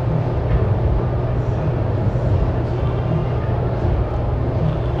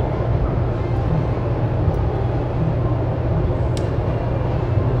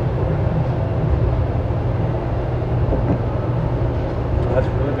 That's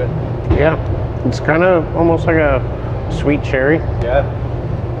really good. Yeah, it's kind of almost like a sweet cherry. Yeah.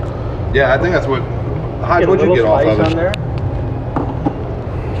 Yeah, I think that's what. Get a What'd you little get off spice of on it? there.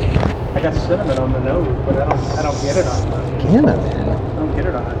 I got cinnamon on the nose, but I don't get it on the. Damn it, man. I don't get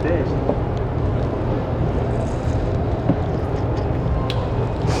it on the taste.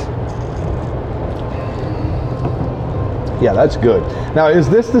 Yeah, that's good. Now, is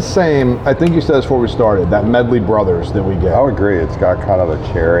this the same? I think you said this before we started. That Medley Brothers that we get. I would agree. It's got kind of a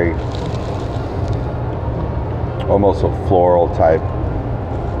cherry, almost a floral type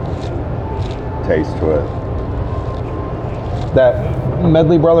taste to it. That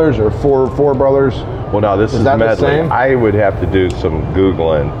Medley Brothers or Four Brothers? Well, no, this is that the Medley. same? I would have to do some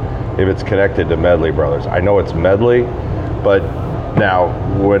Googling if it's connected to Medley Brothers. I know it's Medley, but now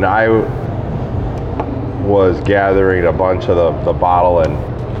when I was gathering a bunch of the bottle and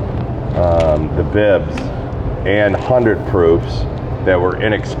the bibs and 100 proofs that were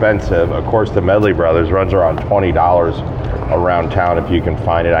inexpensive, of course the Medley Brothers runs around $20 around town if you can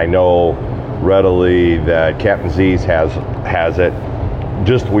find it. I know readily that Captain Z's has it.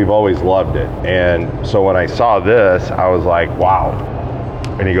 Just we've always loved it, and so when I saw this, I was like, wow.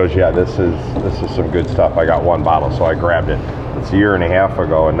 And he goes, yeah, this is some good stuff. I got one bottle, so I grabbed it. It's a year and a half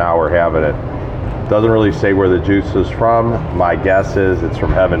ago, and now we're having it. Doesn't really say where the juice is from. My guess is it's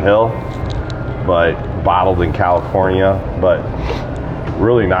from Heaven Hill, but bottled in California. But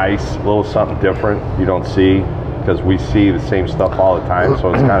really nice, a little something different you don't see, because we see the same stuff all the time,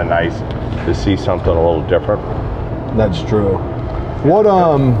 so it's kind of nice to see something a little different. That's true. What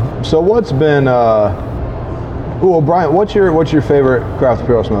so what's been well, Brian, what's your favorite craft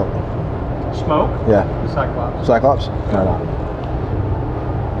imperial smoke? Smoke? Yeah. The Cyclops. Cyclops? Right on.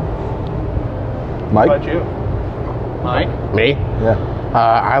 What Mike? about you? Mike? Me? Yeah.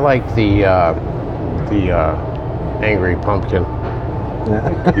 I like the angry pumpkin.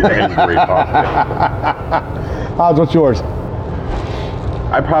 Angry pumpkin. Hodge, what's yours?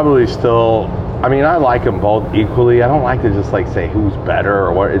 I probably still, I mean, I like them both equally. I don't like to just like say who's better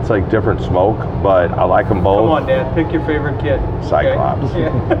or what. It's like different smoke, but I like them both. Come on, Dad. Pick your favorite kid. okay? Cyclops.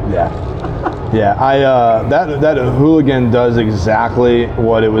 Yeah. Yeah. Yeah, that Hooligan does exactly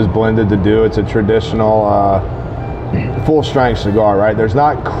what it was blended to do. It's a traditional full strength cigar, right? There's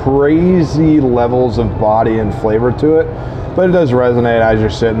not crazy levels of body and flavor to it, but it does resonate as you're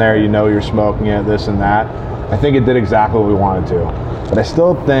sitting there, you're smoking it, this and that. I think it did exactly what we wanted to. But I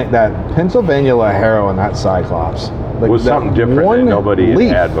still think that Pennsylvania Lajero and that Cyclops Was something different that nobody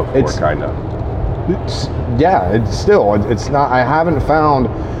had before, kind of. It's not, I haven't found,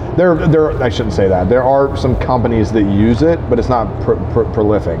 I shouldn't say that. There are some companies that use it, but it's not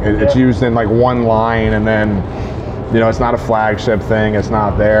prolific. It's used in like one line, and then, it's not a flagship thing. It's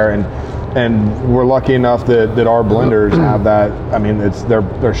not there. And we're lucky enough that our blenders have that. I mean, it's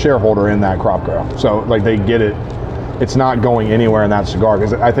they're shareholder in that crop grow. So like they get it. It's not going anywhere in that cigar,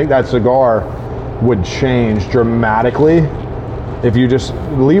 because I think that cigar would change dramatically if you just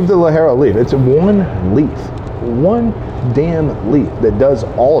leave the Lajero leaf. It's one damn leaf that does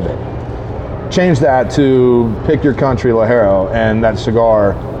all of it. Change that to pick your country Lajero, and that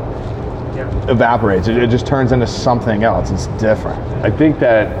cigar evaporates. It just turns into something else. It's different. I think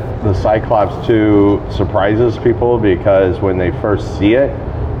that the Cyclops too surprises people, because when they first see it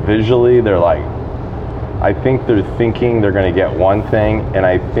visually, they're like, I think they're thinking they're going to get one thing, and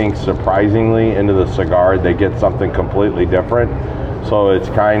I think surprisingly into the cigar they get something completely different. So it's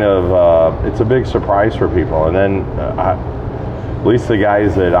kind of it's a big surprise for people. And then at least the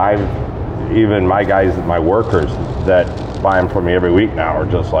guys that even my guys, my workers that buy them from me every week now are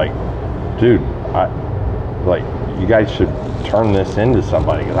just like, dude, you guys should turn this into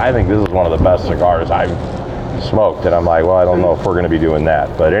somebody, because I think this is one of the best cigars I've smoked. And I'm like, well, I don't know if we're going to be doing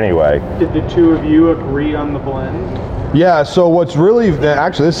that, but anyway. Did the two of you agree on the blend? Yeah, so what's really,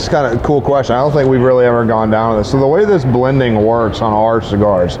 actually this is kind of a cool question. I don't think we've really ever gone down to this. So the way this blending works on our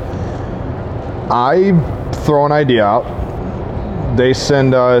cigars, I throw an idea out. They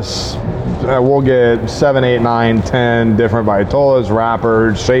send us, we'll get 7, 8, 9, 10 different Vitolas,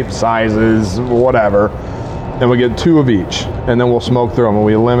 wrappers, shape sizes, whatever. And we get 2 of each, and then we'll smoke through them, and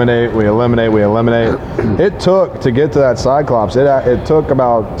we eliminate. It took, to get to that Cyclops, it took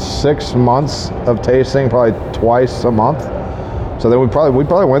about 6 months of tasting, probably twice a month. So then we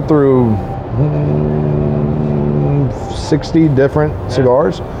probably went through 60 different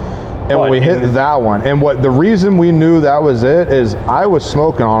cigars. And when we hit that one, and the reason we knew that was it is I was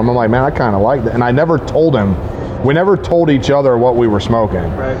smoking on him. I'm like, man, I kind of like that. And I never told him. We never told each other what we were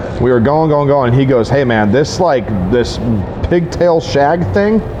smoking. Right. We were going, and he goes, hey man, this pigtail shag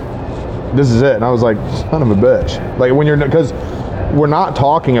thing, this is it. And I was like, son of a bitch. Like because we're not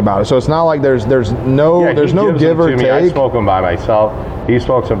talking about it. So it's not like there's no give or take. I smoke them by myself. He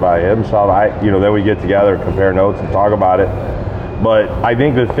smokes them by himself. Then we get together, compare notes, and talk about it. But I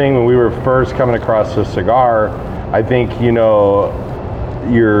think the thing when we were first coming across this cigar, I think, you're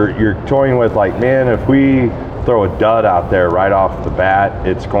toying with like, man, if we throw a dud out there right off the bat,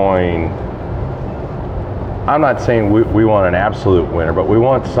 it's going, I'm not saying we want an absolute winner, but we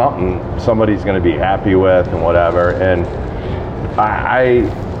want something somebody's going to be happy with and whatever. And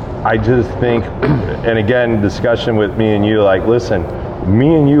I just think, and again, discussion with me and you, like, listen,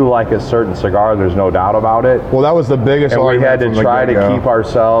 me and you like a certain cigar, there's no doubt about it. Well, that was the biggest and argument. We had to try to keep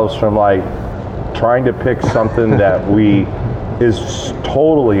ourselves from like trying to pick something that is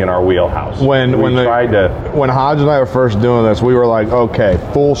totally in our wheelhouse. When Hodge and I were first doing this, we were like, okay,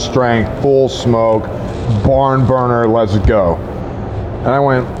 full strength, full smoke, barn burner, let's go. And I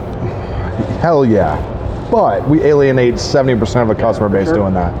went, hell yeah. But we alienate 70% of the customer base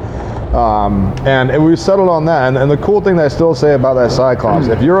doing that. And we settled on that. And the cool thing that I still say about that Cyclops,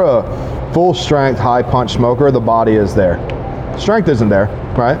 if you're a full strength, high punch smoker, the body is there. Strength isn't there,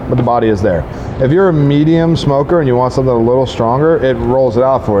 right? But the body is there. If you're a medium smoker and you want something a little stronger, it rolls it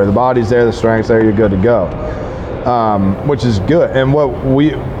out for you. The body's there, the strength's there, you're good to go. Which is good. And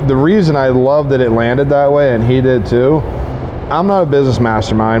the reason I love that it landed that way, and he did too, I'm not a business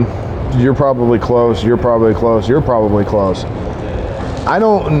mastermind. You're probably close, you're probably close, you're probably close. I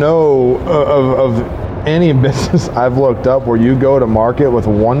don't know of any business I've looked up where you go to market with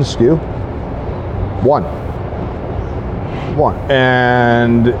one SKU. One.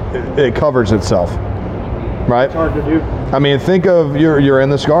 And it covers itself, right? It's hard to do. I mean, think of you're in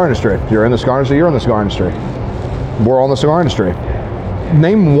the cigar industry. You're in the cigar industry, you're in the cigar industry. We're all in the cigar industry.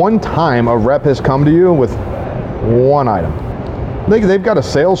 Name one time a rep has come to you with one item. They've got a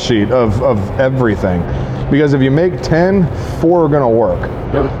sales sheet of everything. Because if you make 10, 4 are going to work.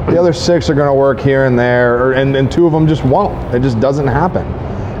 The other 6 are going to work here and there, and 2 of them just won't. It just doesn't happen.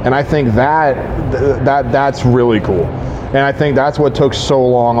 And I think that's really cool. And I think that's what took so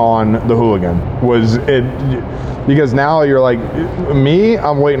long on the Hooligan, was it, because now you're like, me,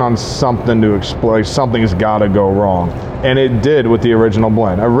 I'm waiting on something to explode. Something's got to go wrong. And it did with the original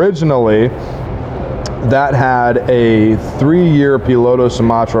blend. Originally, that had a 3-year Piloto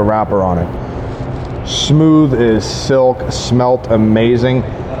Sumatra wrapper on it. Smooth as silk, smelt amazing.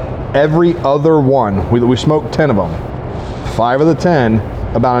 Every other one, we smoked 10 of them. 5 of the 10,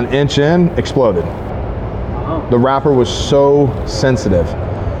 about an inch in, exploded. The wrapper was so sensitive.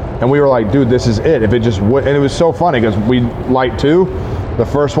 And we were like, dude, this is it. If it just would, and it was so funny because we light 2. The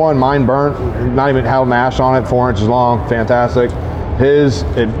first one, mine burnt, not even had an ash on it, 4 inches long, fantastic. His,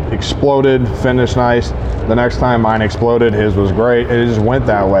 it exploded, finished nice. The next time mine exploded, his was great. It just went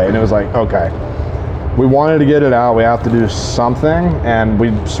that way. And it was like, okay, we wanted to get it out. We have to do something. And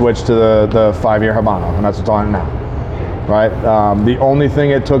we switched to the 5-year Habano, and that's what's on it now. Right? The only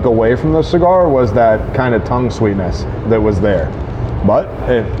thing it took away from the cigar was that kind of tongue sweetness that was there. But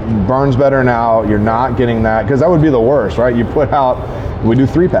it burns better now. You're not getting that, because that would be the worst, right? You put out, we do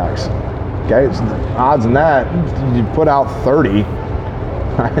 3-packs. Okay, it's odds in that, you put out 30.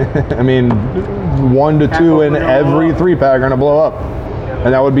 I mean, 1 to 2 in every 3-pack are gonna blow up.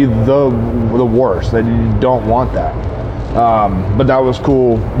 And that would be the worst, that you don't want that. But that was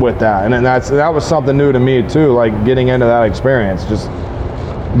cool with that, and then that was something new to me too. Like getting into that experience, just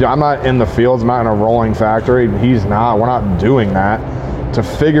I'm not in the fields, I'm not in a rolling factory. He's not. We're not doing that. To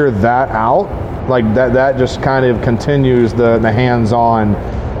figure that out, like that just kind of continues the hands-on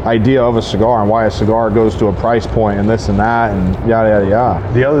idea of a cigar and why a cigar goes to a price point and this and that and yada yada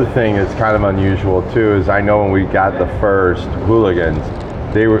yada. The other thing that's kind of unusual too is I know when we got the first Hooligans,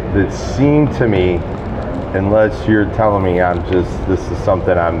 it seemed to me, unless you're telling me this is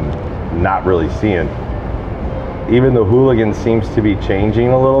something I'm not really seeing, even the Hooligan seems to be changing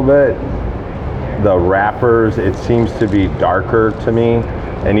a little bit. The wrappers, it seems to be darker to me,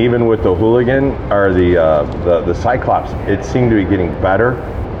 and even with the Hooligan or the Cyclops, it seemed to be getting better.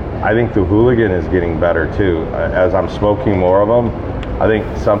 I think the Hooligan is getting better too. As I'm smoking more of them, I think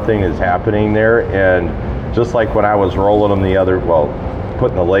something is happening there. And just like when I was rolling them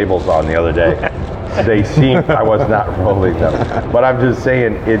putting the labels on the other day, they seemed, I was not rolling them, but I'm just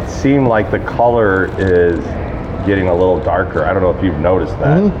saying it seemed like the color is getting a little darker. I don't know if you've noticed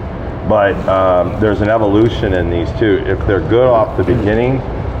that. But there's an evolution in these too. If they're good off the beginning,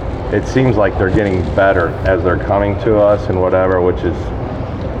 it seems like they're getting better as they're coming to us and whatever, which is...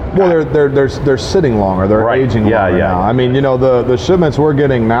 Well, they're sitting longer. They're aging longer now. I mean, the shipments we're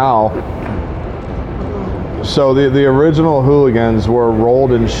getting now. So the original Hooligans were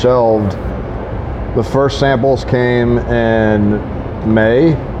rolled and shelved. The first samples came in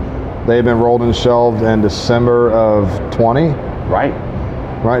May. They've been rolled and shelved in December of 20. Right.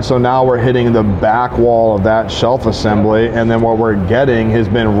 So now we're hitting the back wall of that shelf assembly, and then what we're getting has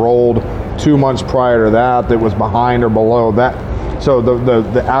been rolled 2 months prior to that was behind or below that. So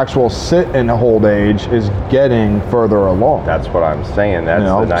the actual sit and hold age is getting further along. That's what I'm saying. That's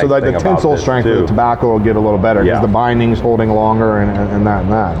the nice so like thing the tensile strength of the tobacco will get a little better because the binding's holding longer and that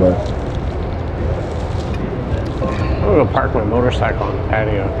and that. But I'm gonna go park my motorcycle on the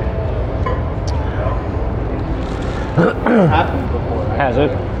patio. Happened before. Has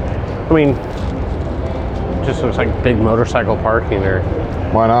it? I mean, just looks like big motorcycle parking there.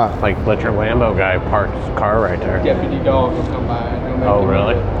 why not? Like let your Lambo guy park his car right there. Deputy dog will come by. Oh,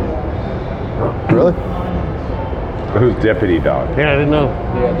 really? Really? Who's deputy dog? Yeah, I didn't know.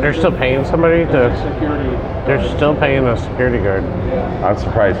 Yeah, They're still paying somebody to. security. They're still paying a security guard. I'm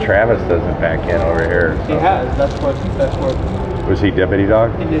surprised Travis doesn't back in over here. He has. That's what Was he deputy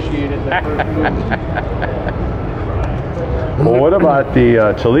dog? initiated the first move. Well, what about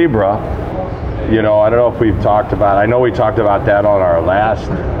the Talibra? I don't know if we've talked about. I know we talked about that on our last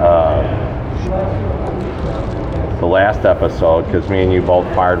episode because me and you both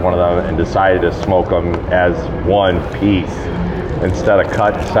fired one of them and decided to smoke them as one piece instead of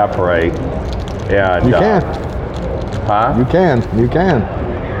cut and separate. And You can. Huh? You can.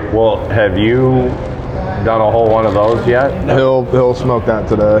 Well, have you done a whole one of those yet? He'll smoke that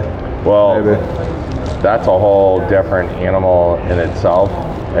today. Well, Maybe. that's a whole different animal in itself,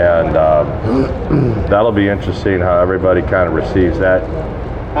 and that'll be interesting how everybody kind of receives that.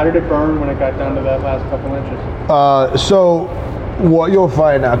 How did it burn when it got down to that last couple inches? So what you'll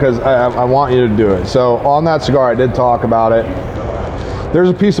find now, because I want you to do it. So on that cigar, I did talk about it. There's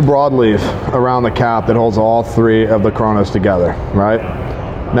a piece of broadleaf around the cap that holds all three of the Kronos together, right?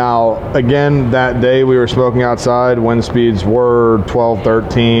 Now, again, that day we were smoking outside, wind speeds were 12,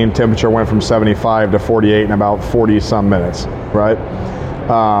 13, temperature went from 75 to 48 in about 40 some minutes, right?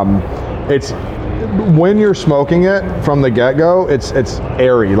 It's when you're smoking it from the get-go, it's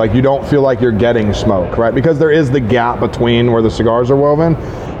airy, like you don't feel like you're getting smoke, right? Because there is the gap between where the cigars are woven.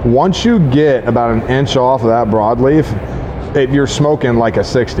 Once you get about an inch off of that broadleaf, you're smoking like a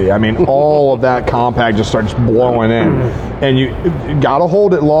 60. I mean, all of that compact just starts blowing in, and you gotta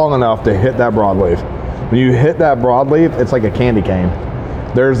hold it long enough to hit that broadleaf. When you hit that broadleaf, it's like a candy cane.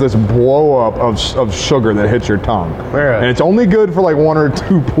 There's this blow up of sugar that hits your tongue, and it's only good for like 1 or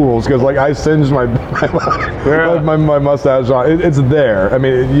 2 pools because like I singed my mustache on. It's there. I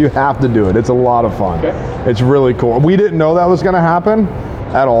mean, you have to do it. It's a lot of fun. Okay. It's really cool. We didn't know that was gonna happen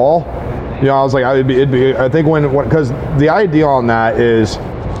at all. I was like, I think because the idea on that is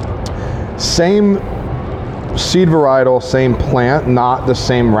same seed varietal, same plant, not the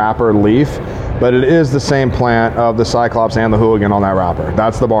same wrapper leaf, but it is the same plant of the Cyclops and the Hooligan on that wrapper.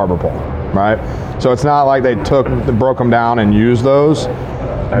 That's the barber pole, right? So it's not like they broke them down and used those.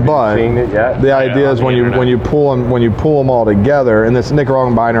 Have you seen it yet? The idea is when you pull them all together, and this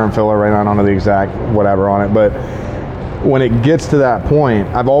Nicaraguan binder and filler, right? I don't know the exact whatever on it, but when it gets to that point,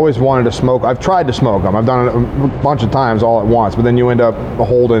 I've always wanted to smoke. I've tried to smoke them. I've done it a bunch of times all at once, but then you end up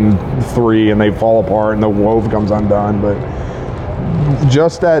holding 3 and they fall apart and the wove comes undone. But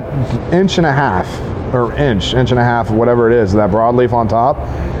just that 1.5 inches or inch and a half, whatever it is, that broadleaf on top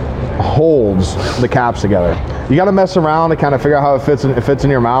holds the caps together. You got to mess around to kind of figure out how it fits in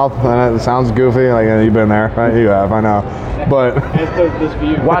your mouth. And it sounds goofy, like you've been there, right? You have, I know. But This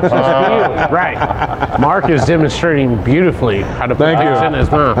view. Watch this view. Right. Mark is demonstrating beautifully how to put things in his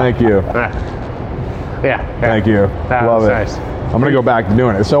mouth. Thank you. Yeah. Thank you. That Love was it. nice. I'm gonna go back to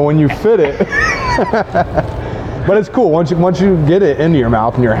doing it. So when you fit it, but it's cool once you get it into your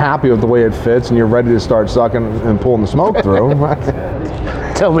mouth and you're happy with the way it fits and you're ready to start sucking and pulling the smoke through.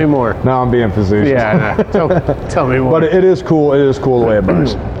 Tell me more. Now I'm being facetious. Yeah. No. Tell me more. But it is cool. It is cool the way it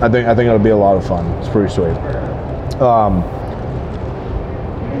burns. I think it'll be a lot of fun. It's pretty sweet.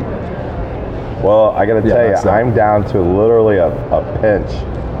 Well, I got to tell that's you, that. I'm down to literally a pinch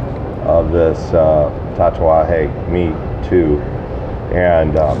of this Tatuaje meat too,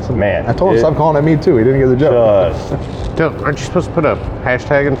 and man, I told him stop calling it me too. He didn't get the joke. Aren't you supposed to put a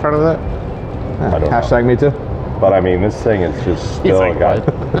hashtag in front of that? I don't know. Hashtag me too. But I mean, this thing is just still like, got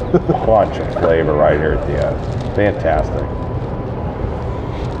a bunch of flavor right here at the end. Fantastic.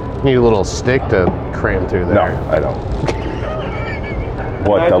 Need a little stick to cram through there. No, I don't.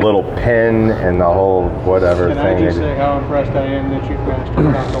 What, the little pin and the whole whatever Can I thing? just say how impressed I am that you've mastered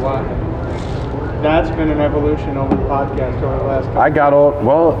Tatuaje? That's been an evolution over the podcast over the last couple I got old.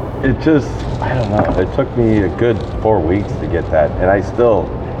 Well, it just, I don't know. It took me a good 4 weeks to get that, and I still,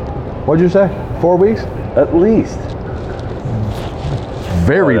 What'd you say? 4 weeks? at least.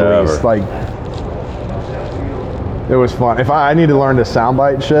 Very Whatever. least. Like, it was fun. If I need to learn to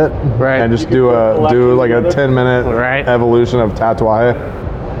soundbite shit, Right. and just You can put do like a together. 10-minute Right. evolution of Tatuaje.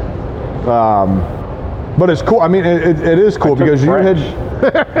 But it's cool. I mean, it is cool because you had.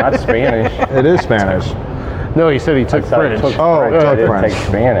 Not Spanish. It is Spanish. No, he said he took I French. took Oh, French. I took didn't French. take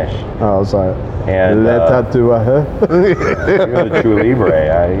Spanish. Oh, sorry. And, Le Tatuaje. You're the True Libre.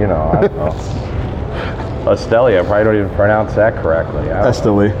 I don't know. Esteli, I probably don't even pronounce that correctly.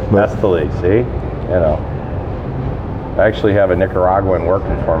 Esteli. but- Esteli, see? You know. I actually have a Nicaraguan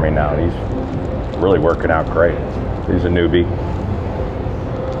working for me now. He's really working out great. He's a newbie.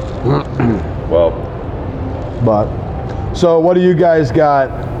 Well, But so, what do you guys got?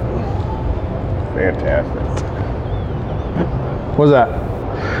 fantastic. What's that?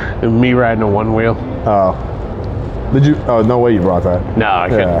 Me riding a one wheel. Oh, did you? Oh, no way you brought that. No, I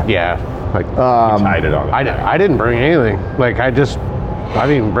couldn't. Yeah. Like, Tied it on. I didn't bring anything. Like, I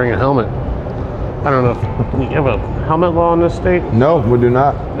didn't even bring a helmet. I don't know if you have a helmet law in this state. No, we do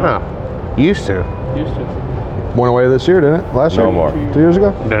not. No. Used to. Used to. Went away this year, didn't it? Last year? No more. 2 years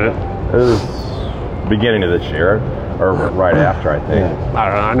ago? Did it? It was beginning of this year, or right after, I think. I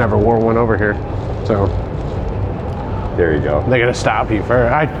don't know. I never wore one over here. So There you go. they got to stop you for.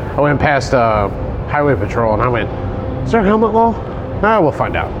 I went past highway patrol and I went, is there a helmet law? We'll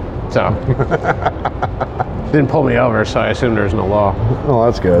find out. So didn't pull me over, so I assume there's no law. Oh,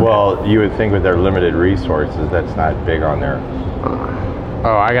 that's good. Well, you would think with their limited resources, that's not big on their.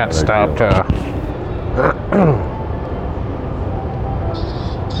 Oh, I got stopped.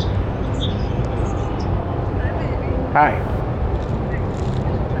 Hi.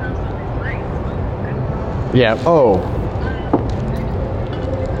 Yeah. Oh,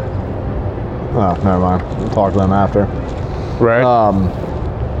 never mind. We'll talk to them after. Right.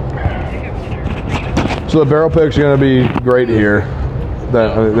 So the barrel picks are going to be great here.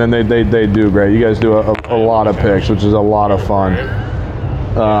 Then they do great. You guys do a lot of picks, which is a lot of fun.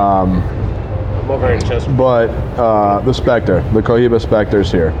 I'm over in Chesapeake. But the Spectre, the Cohiba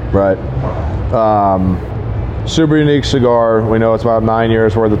Spectre's here, right? Super unique cigar. We know it's about 9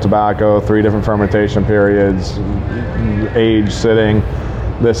 years worth of tobacco, 3 different fermentation periods, age, sitting,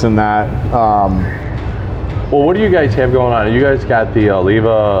 this and that. Well, what do you guys have going on? You guys got the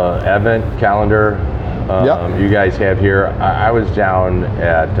Oliva Advent calendar. Yep. You guys have here. I was down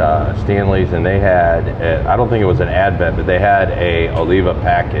at Stanley's, and they had. I don't think it was an Advent, but they had a Oliva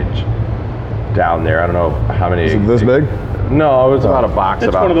package down there. I don't know how many. Is it this big? No, it was about a box It's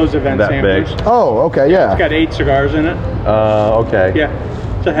about one of those event that samplers. big. Oh, okay, yeah. It's got 8 cigars in it. Okay. Yeah,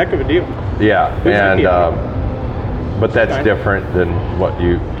 it's a heck of a deal. Yeah, Who's and the but that's Okay. different than what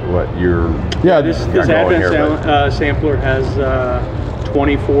you're. Yeah, This got going Advent here, sampler has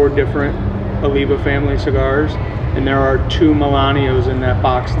 24 different Oliva family cigars, and there are 2 Milanios in that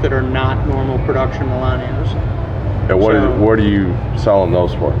box that are not normal production Milanios. And So- what are you selling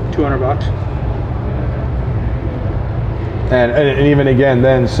those for? $200. and even again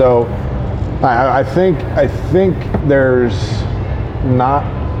then, so I think there's not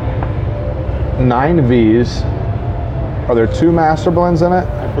 9 V's. Are there 2 master blends in it?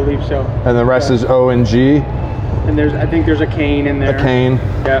 I believe so. And the rest is O and G. And I think there's a cane in there. A cane.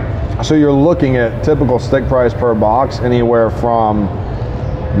 Yeah. So you're looking at typical stick price per box anywhere from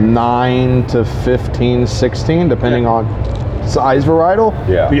 9 to 15, 16, depending on size varietal.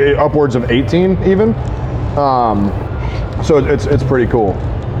 Yeah. Upwards of 18 even. So it's pretty cool.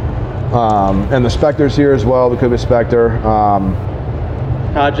 And the Spectre's here as well, the Cuba Spectre.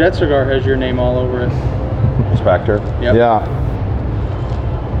 Jet Cigar has your name all over it. Spectre. Yep. Yeah.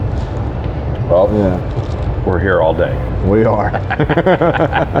 Well, Yeah. we're here all day. We are.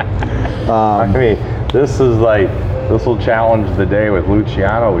 I mean, this will challenge the day with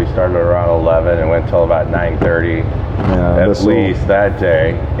Luciano. We started around 11 and went till about 9:30 Yeah, at this'll least that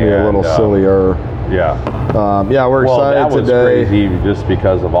day. be a little And, sillier. Yeah. Yeah, we're Well, excited that was today. crazy just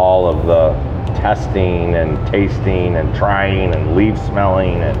because of all of the testing and tasting and trying and leaf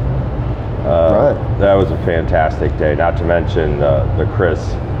smelling and Right. that was a fantastic day. Not to mention the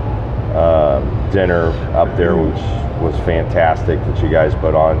Chris dinner up there, which was fantastic that you guys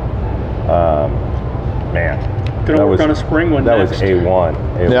put on. Man, Gonna that work was- on a spring one That next. was A1.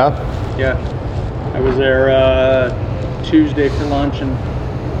 Yeah. Yeah. I was there Tuesday for lunch and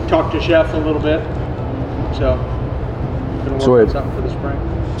talked to Chef a little bit. So, gonna work Sweet. on something for the spring.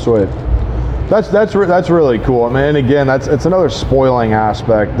 Sweet. That's really cool. I mean, and again, it's another spoiling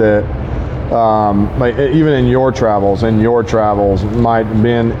aspect that, like even in your travels, might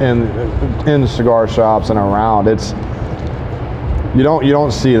been in cigar shops and around. You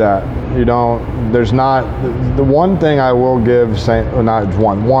don't see that. There's not the one thing I will give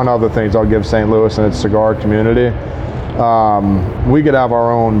one other things I'll give St. Louis and its cigar community. We could have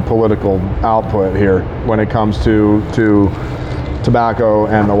our own political output here when it comes to tobacco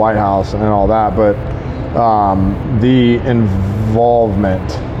and the White House and all that, but the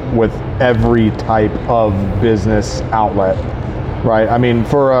involvement with every type of business outlet, right? I mean,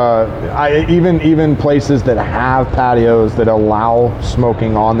 for even places that have patios that allow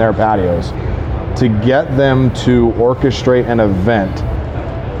smoking on their patios, to get them to orchestrate an event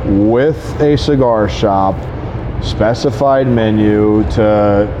with a cigar shop, specified menu,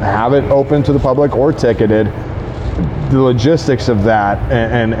 to have it open to the public or ticketed, the logistics of that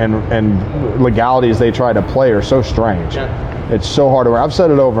and legalities they try to play are so strange. Yeah. It's so hard to. I've said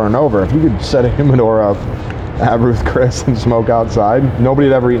it over and over. If you could set a humidor up, have Ruth Chris and smoke outside,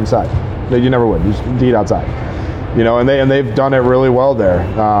 nobody'd ever eat inside. You never would. You just eat outside. You know, and they've done it really well there,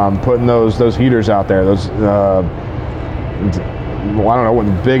 putting those heaters out there. Those I don't know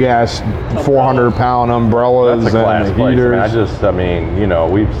what big ass 400-pound umbrellas That's a class and place. heaters. I mean, you know,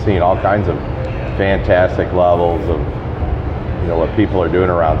 we've seen all kinds of fantastic levels of, you know, what people are doing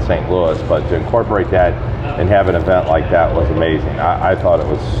around St. Louis, but to incorporate that and have an event like that was amazing. I thought it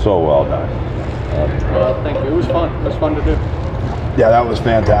was so well done. Well, thank you. It was fun. It was fun to do. Yeah, that was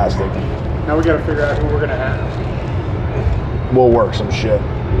fantastic. Now we got to figure out who we're gonna have. We'll work some shit.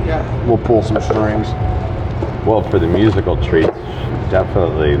 Yeah. We'll pull some strings. Well, for the musical treats,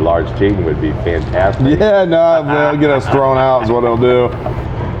 definitely Large Teton would be fantastic. Yeah, no, they'll get us thrown out is what it'll do.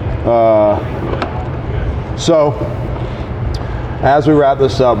 So, as we wrap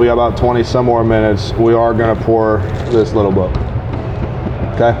this up, we got about 20 some more minutes. We are going to pour this little book.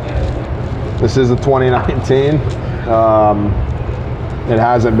 Okay? This is the 2019. It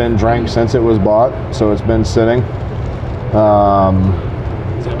hasn't been drank since it was bought, so it's been sitting.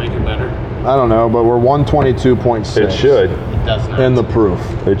 Does that make it better? I don't know, but we're 122.6. It should. It does not. In the proof.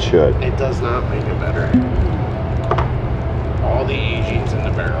 It should. It does not make it better. All the aging's in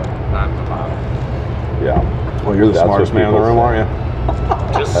the barrel, not the bottle. Yeah. Well, you're the That's smartest what man in the people room, say. aren't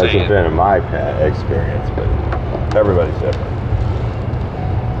you? Just Hasn't saying. been in my experience, but everybody's different.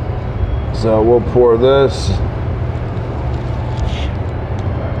 So we'll pour this.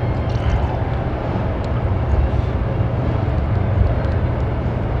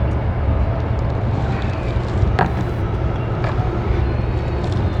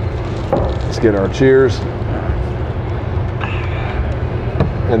 Let's get our cheers.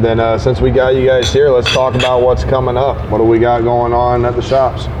 And then since we got you guys here, let's talk about what's coming up. What do we got going on at the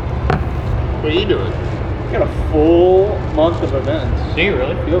shops? What are you doing? We got a full month of events. Do you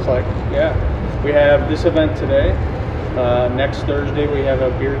really? Feels like, yeah. We have this event today. Next Thursday we have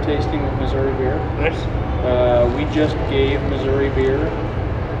a beer tasting with Missouri Beer. Nice. We just gave Missouri Beer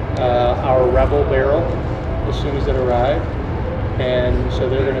our Rebel Barrel as soon as it arrived. And so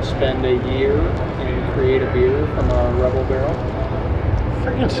they're going to spend a year and create a beer from our Rebel Barrel.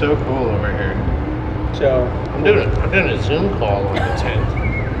 Freaking so cool over here. So I'm doing a Zoom call on the 10th.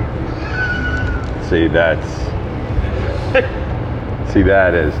 See, that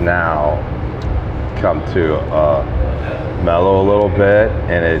is now come to mellow a little bit,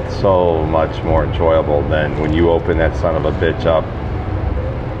 and it's so much more enjoyable than when you open that son of a bitch up.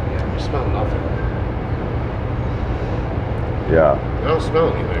 I smell nothing. Yeah. I don't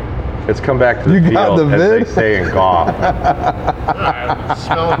smell anything. It's come back to the You got field, the as vid? they say in golf. I'm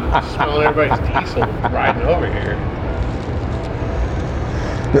smelling everybody's diesel riding over here.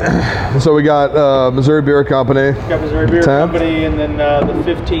 So we got Missouri Beer Company Got Missouri Beer 10th. Company, and then the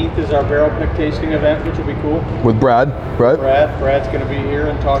 15th is our barrel pick tasting event, which will be cool. with Brad, right? Brad's going to be here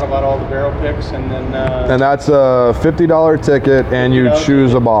and talk about all the barrel picks, and then And that's a $50 ticket, and you $50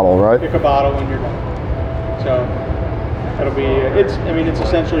 choose a bottle, right? pick a bottle when you're done. So it'll be it's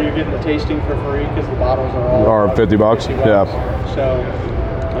essentially you're getting the tasting for free because the bottles are all Or about $50, yeah. So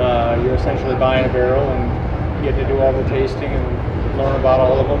you're essentially buying a barrel and you get to do all the tasting and learn about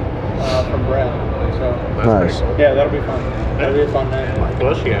all of them from Brad. So Nice. yeah, that'll be fun. That'll be a fun night. What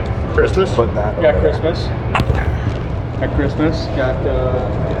else you got? Christmas? Put that. Got Christmas. Got Christmas. Got.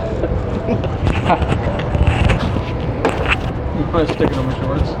 You want to stick it on my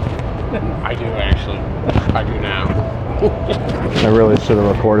shorts? I do actually. I do now. I really should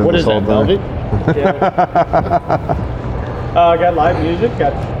have recorded What this is whole that, thing. Velvet? Got live music.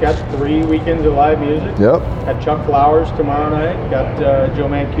 Got 3 weekends of live music. Yep. Got Chuck Flowers tomorrow night. Got Joe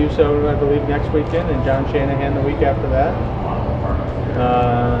Mancuso, I believe, next weekend, and John Shanahan the week after that.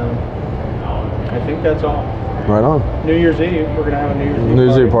 I think that's all. Right on. New Year's Eve, we're gonna have a New Year's Eve New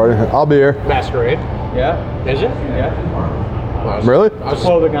Year's Eve party. I'll be here. Masquerade. Yeah, Is it? yeah. Well, Really?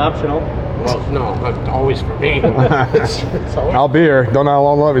 Clothing optional. Well, no, not always for me. it's always, I'll be here. Don't know how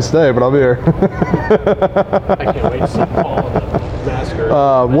long they'll let me stay, but I'll be here. I can't wait to see all of the Masquerade.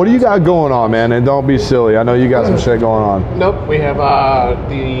 What do you got going on, man? And don't be silly. I know you got some shit going on. Nope, we have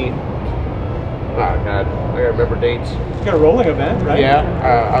the. Oh God, I gotta remember dates. It's got a rolling event, right? Yeah,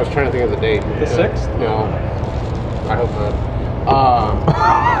 I was trying to think of the date. The 6th? No, I hope not.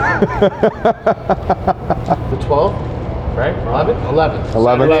 The 12th, right? 11th.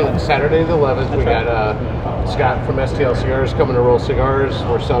 11th. Saturday the 11th. We right. got Scott from STL Cigars coming to roll cigars.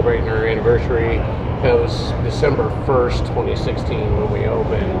 We're celebrating our anniversary. It was December 1st, 2016 when we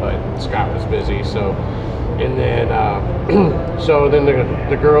opened, but Scott was busy, so. And then, so then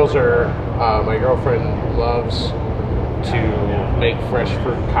the girls are, my girlfriend loves to make fresh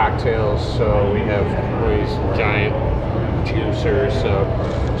fruit cocktails, so we have one of these giant juicers, so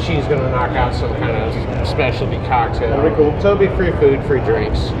she's gonna knock out some kind of specialty cocktail. That'll be cool. So it'll be free food, free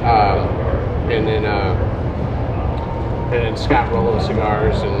drinks, and then Scott rolling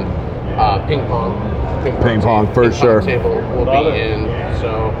cigars and ping pong. Ping pong, for ping sure. Pong table will Love be it. in,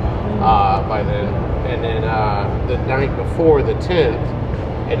 so by then. And then the night before, the 10th,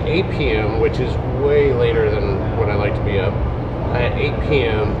 at 8 p.m., which is way later than when I like to be up, at 8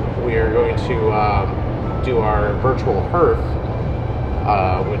 p.m., we are going to do our virtual hearth,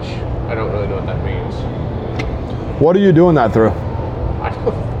 which I don't really know what that means. What are you doing that through? I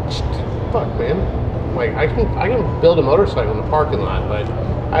fuck, man. Like I can build a motorcycle in the parking lot, but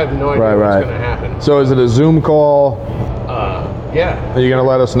I have no idea what's going to happen. So is it a Zoom call? Yeah. Are you going to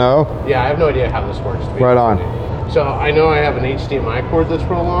let us know? Yeah, I have no idea how this works. To be Right honest on. with you. So I know I have an HDMI cord that's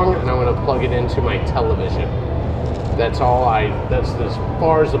real long, and I'm going to plug it into my television. That's as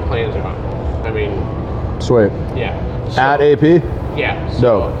far as the plans are. I mean, Sweet. yeah. So, At AP? Yeah.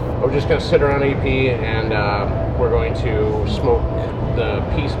 So Dope. we're just going to sit around AP, and we're going to smoke the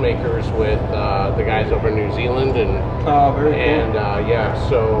Peacemakers with the guys over in New Zealand, and Oh, very cool. and yeah.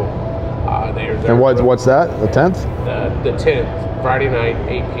 So they're And what's that? The 10th? the 10th, Friday night,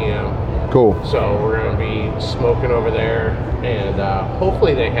 8 p.m. Cool. So we're going to be smoking over there, and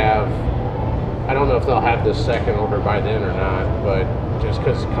hopefully they have, I don't know if they'll have this second order by then or not, but just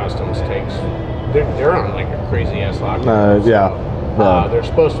because customs takes, they're on like a crazy ass lockdown. Yeah. They're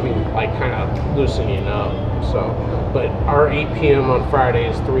supposed to be like kind of loosening up. So, but our 8 p.m. on Friday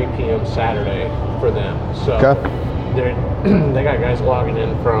is 3 p.m. Saturday for them. So Okay. they got guys logging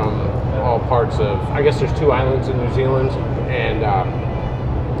in from all parts of, I guess there's 2 islands in New Zealand, and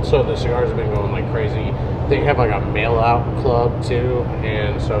so the cigars have been going like crazy. They have like a mail out club too,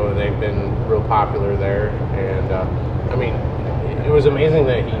 and so they've been real popular there. And I mean, it was amazing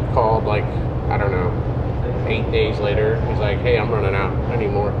that he called like, I don't know, 8 days later. He's like, hey, I'm running out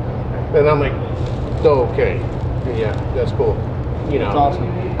anymore. And I'm like, oh, okay, yeah, that's cool. You know, That's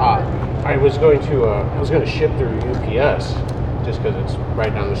awesome. I was going to ship through UPS just because it's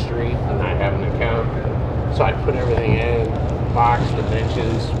right down the street and I have an account. So I put everything in, box,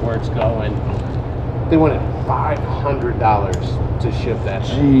 dimensions, where it's going. They wanted $500 to ship that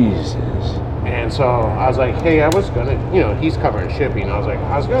thing. Jesus. And so I was like, hey, I was gonna, he's covering shipping. I was like,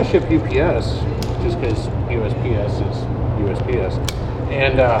 I was gonna ship UPS just because USPS is, USPS.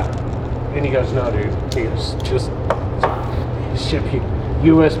 And he goes, no, dude. He goes, just ship you.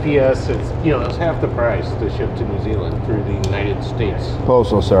 USPS is, it's half the price to ship to New Zealand through the United States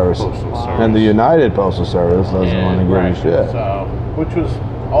Postal Service. Postal Service. And the United Postal Service doesn't want to give you shit. So, which was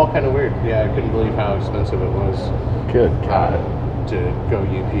all kind of weird. Yeah, I couldn't believe how expensive it was. Good. To go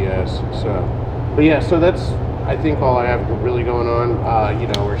UPS. So, but yeah, so that's I think all I have really going on.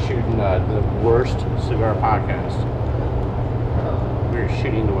 We're shooting the worst cigar podcast. We're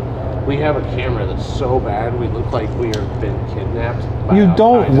shooting we have a camera that's so bad we look like we have been kidnapped. You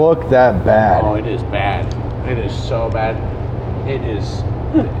don't look that bad. Oh, it is bad. It is so bad. It is.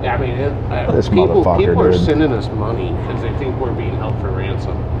 I mean, This people motherfucker, are dude. sending us money because they think we're being held for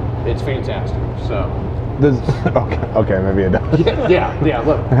ransom. It's fantastic. So. Okay, maybe it does. Yeah.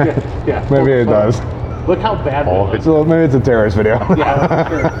 Look. Yeah. Maybe it does. Look how bad we look. So maybe it's a terrorist video.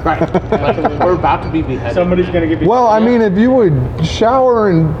 Yeah, right. Like, we're about to be beheaded. Somebody's going to give you. Well, I mean, if you would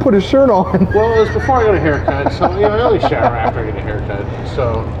shower and put a shirt on. Well, it was before I got a haircut, so I only shower after I get a haircut.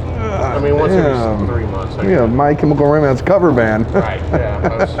 So, I mean, once every 3 months. My Chemical Romance cover band. Right.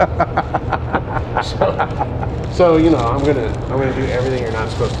 Yeah. So I'm gonna do everything you're not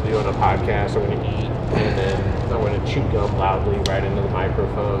supposed to do on a podcast. I'm gonna eat, and then I'm gonna chew gum loudly right into the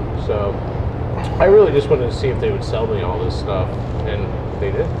microphone. So. I really just wanted to see if they would sell me all this stuff, and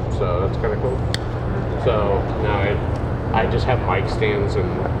they did, so that's kind of cool. So now I just have mic stands, and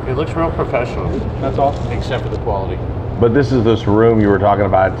it looks real professional. That's awesome. Except for the quality. But this is this room you were talking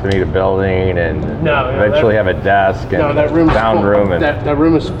about to need a building and eventually have a desk and that room sound room. And that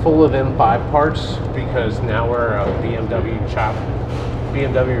room is full of M5 parts because now we're a BMW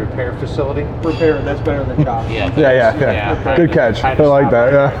repair facility. Repair, that's better than chop. Yeah. Good catch. I like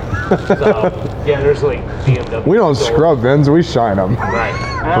that. Yeah. So there's like BMW. We don't scrub bins, we shine them. Right.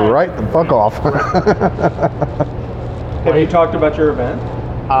 Right the fuck off. Have you talked about your event?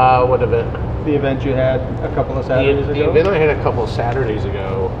 What event? The event you had a couple of Saturdays ago? The event I had a couple of Saturdays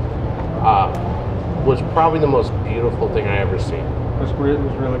ago was probably the most beautiful thing I ever seen. It was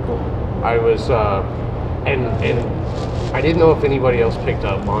really cool. I was, and I didn't know if anybody else picked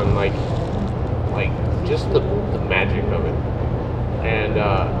up on like just the magic of it.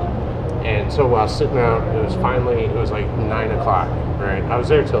 And so while sitting out, it was like 9 o'clock, right? I was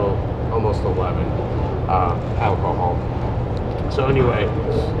there till almost 11, alcohol. So anyway,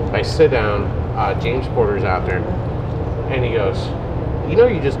 I sit down, James Porter's out there, and he goes, you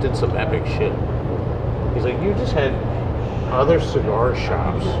just did some epic shit. He's like, you just had other cigar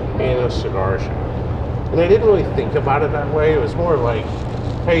shops in a cigar shop. And I didn't really think about it that way. It was more like,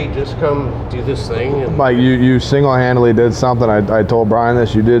 hey, just come do this thing. And Like you single-handedly did something. I told Brian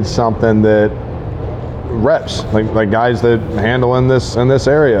this. You did something that reps, like guys that handle in this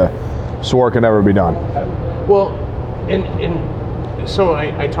area, swore could never be done. well, and so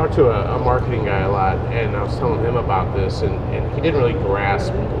I talked to a marketing guy a lot, and I was telling him about this, and he didn't really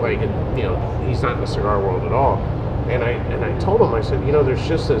grasp, he's not in the cigar world at all. And I told him, I said, there's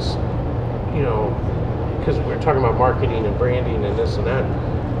just this, because we're talking about marketing and branding and this and that,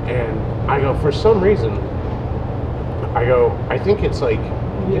 and I go, for some reason, I think it's like,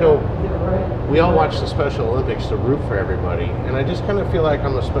 we all watch the Special Olympics to root for everybody, and I just kind of feel like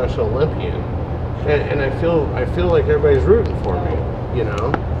I'm a Special Olympian, and I feel like everybody's rooting for me,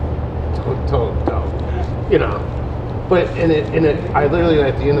 don't. But I literally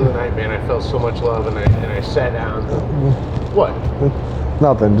at the end of the night, man, I felt so much love, and I sat down. What?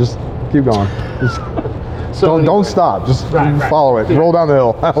 Nothing. Just keep going. So Don't stop. Just Right. follow it. Yeah. Roll down the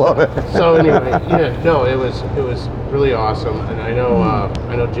hill. I love it. So anyway, it was really awesome, and I know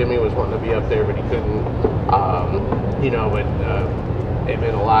Jimmy was wanting to be up there, but he couldn't. But it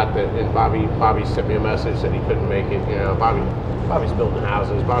meant a lot that, and Bobby sent me a message that he couldn't make it. Bobby's building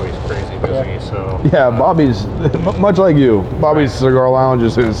houses. Bobby's crazy busy. So Yeah, Bobby's much like you. Bobby's cigar lounge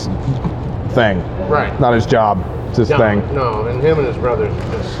is his thing, right. not his job. It's his thing. No, and him and his brothers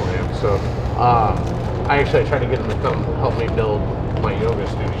just slammed. So I tried to get him to come help me build my yoga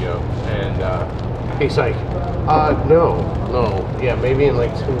studio, and he's like, no, yeah, maybe in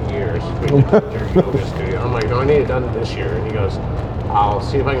like 2 years we can build your yoga studio. I'm like, no, I need it done this year. And he goes, I'll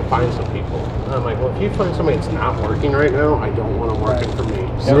see if I can find some people. And I'm like, well, if you find somebody that's not working right now, I don't want them working for me.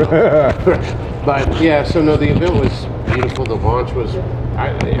 So, but yeah, so no, the event was beautiful. The launch was,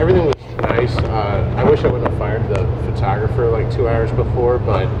 everything was nice. I wish I wouldn't have fired the photographer like 2 hours before,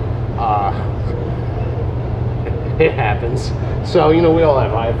 but it happens. So, we all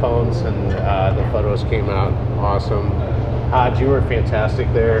have iPhones, and the photos came out awesome. You were fantastic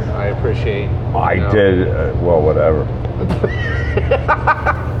there. I appreciate. I did, well, whatever.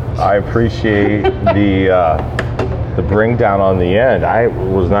 I appreciate the bring down on the end, I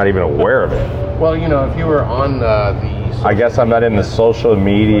was not even aware of it. Well, you know, if you were on the I guess I'm not in the social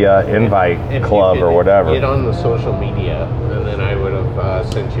media invite if club you could or whatever. Get on the social media, and then I would have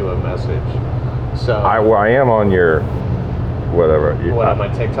sent you a message. So I am on your whatever. what on my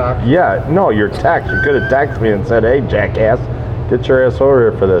TikTok? Yeah, no, your text. You could have texted me and said, "Hey, jackass, get your ass over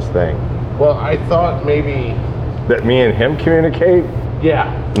here for this thing." Well, I thought maybe. That me and him communicate? Yeah.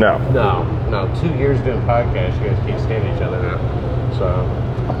 No. No. 2 years doing podcasts, you guys can't stand each other now. So.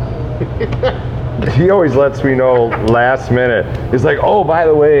 He always lets me know last minute. He's like, "Oh, by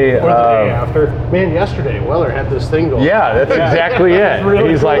the way." Or the day after. Man, yesterday Weller had this thing going. Yeah, that's exactly it. Really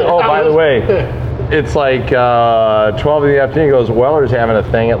He's like, cool. "Oh, by the way, it's like 12 in the afternoon." He goes, "Weller's having a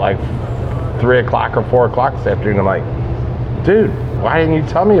thing at like 3 o'clock or 4 o'clock this afternoon." I'm like, "Dude, why didn't you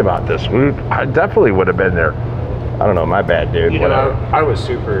tell me about this? I definitely would have been there." I don't know, my bad, dude. You know, I was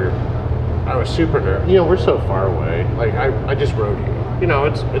super nervous. You know, we're so far away. Like I just rode you. You know,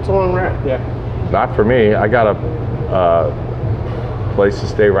 it's a long ride. Yeah. Not for me. I got a place to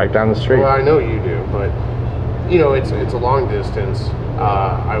stay right down the street. Well, I know you do, but you know, it's a long distance.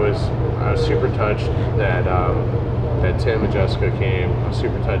 I was super touched that that Tim and Jessica came. I was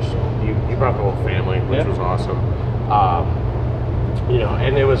super touched. You brought the whole family, which was awesome. You know,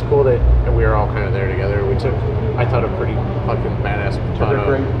 and it was cool that we were all kind of there together. We took, I thought, a pretty fucking badass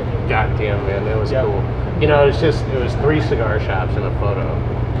photo. Goddamn, man, that was cool. You know, it was 3 cigar shops in a photo,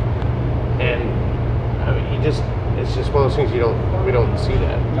 and I mean, it's just one of those things we don't see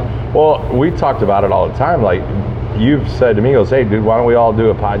that. Well, we talked about it all the time. Like, you've said to me, goes, "Hey, dude, why don't we all do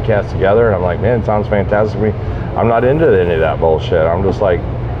a podcast together?" And I'm like, "Man, it sounds fantastic to me." I'm not into any of that bullshit. I'm just like,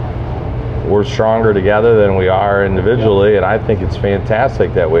 we're stronger together than we are individually, and I think it's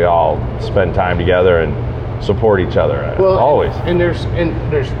fantastic that we all spend time together and support each other. Well, always. And there's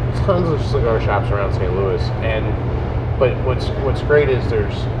tons of cigar shops around St. Louis, but what's great is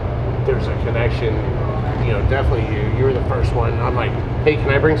there's a connection. You know, definitely you were the first one. I'm like, "Hey, can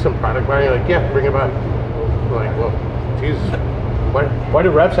I bring some product by?" You're like, "Yeah, bring it by." I'm like, "Well, Jesus, why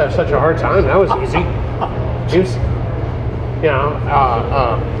do reps have such a hard time? That was easy." Juice, you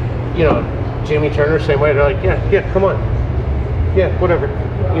know, Jimmy Turner, same way. They're like, yeah, come on. Yeah, whatever.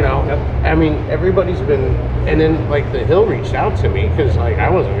 You know, I mean, everybody's been, and then like the Hill reached out to me because like I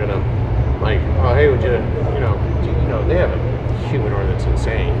wasn't gonna like, "Oh, hey, would you know, they have a humidor that's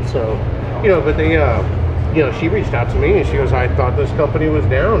insane." So, you know, but they, you know, she reached out to me and she goes, "I thought this company was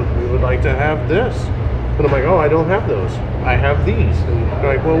down. We would like to have this." And I'm like, "Oh, I don't have those. I have these." And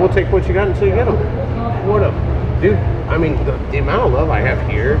they're like, "Well, we'll take what you got until you get them." What up, dude? I mean, the amount of love I have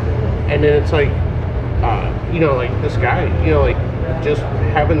here, and then it's like, you know, like this guy, you know, like just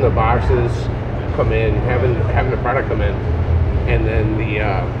having the boxes come in, having the product come in, and then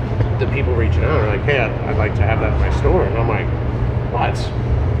the people reaching out are like, "Hey, I'd like to have that in my store," and I'm like, "Well, it's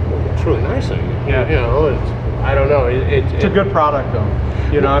really nice of you." Yeah. You know, I don't know. It's a good product, though.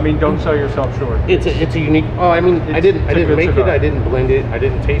 You know, I mean, don't sell yourself short. It's a unique. Oh, I mean, I didn't make cigar. it. I didn't blend it. I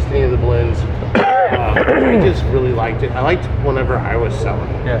didn't taste any of the blends. I just really liked it. I liked whenever I was selling.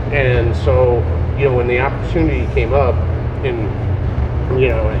 Yeah. And so, you know, when the opportunity came up, and you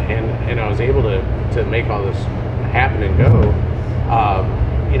know, and I was able to make all this happen and go,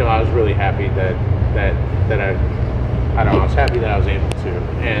 you know, I was really happy that I don't know. I was happy that I was able to,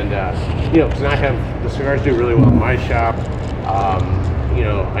 and you know, because I have the cigars do really well in my shop. You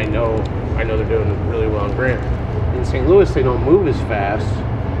know, I know they're doing really well in Grant. In St. Louis, they don't move as fast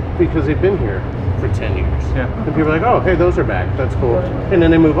because they've been here for 10 years. Yeah. And people are like, "Oh, hey, those are back. That's cool." And then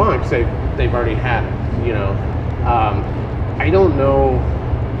they move on because they've already had it. You know, I don't know.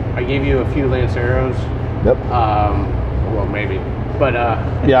 I gave you a few Lanceros. Yep. Well, maybe. But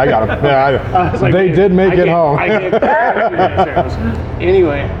Yeah, I got them. Yeah, I was like, they did make it home. I gave Lanceros.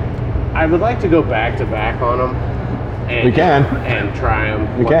 Anyway, I would like to go back to back on them. And, We can. and try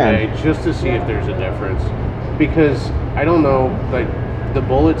them We one can. day just to see if there's a difference, because I don't know, like the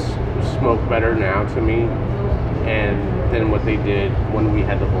bullets smoke better now to me, and than what they did when we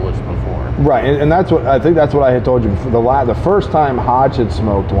had the bullets before. Right, and that's what I think. That's what I had told you. The first time Hodge had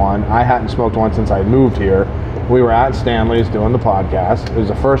smoked one, I hadn't smoked one since I moved here. We were at Stanley's doing the podcast. It was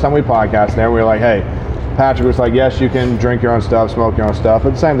the first time we podcasted there. We were like, "Hey," Patrick was like, "Yes, you can drink your own stuff, smoke your own stuff."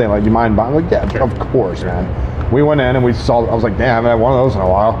 But the same thing, like, "You mind buying?" I'm like, "Yeah, of course, man." We went in and we saw. I was like, "Damn, I haven't had one of those in a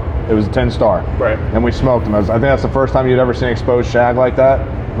while." It was a 10-star. Right. And we smoked them. I think that's the first time you'd ever seen exposed shag like that,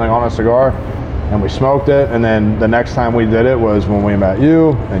 like on a cigar. And we smoked it, and then the next time we did it was when we met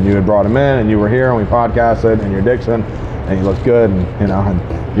you, and you had brought him in, and you were here, and we podcasted, and you're Dixon, and you look good, and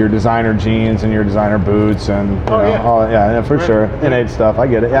and your designer jeans and your designer boots and yeah, for sure, innate stuff. I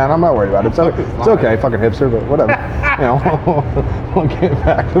get it. Yeah, and I'm not worried about it. It's okay, fucking hipster, but whatever. We'll get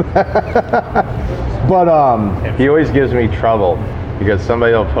back to that. But He always gives me trouble because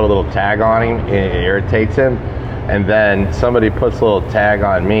somebody will put a little tag on him, it irritates him. And then somebody puts a little tag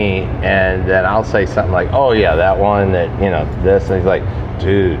on me, and then I'll say something like, "Oh yeah, that one that this," and he's like,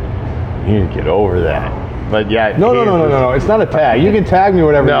 "Dude, you need to get over that." But yeah, no, it's not a tag. You can tag me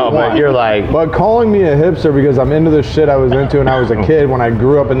whatever you want. but you're like, but calling me a hipster because I'm into the shit I was into when I was a kid, when I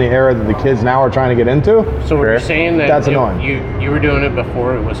grew up in the era that the kids now are trying to get into. So what you're saying that That's annoying. You were doing it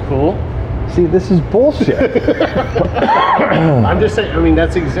before it was cool? See, this is bullshit. I'm just saying. I mean,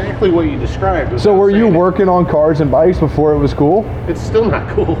 that's exactly what you described. So were you working on cars and bikes before it was cool? It's still not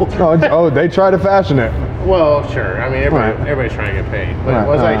cool. Oh, they try to fashion it. Well, sure. I mean, everybody's trying to get paid. But Right.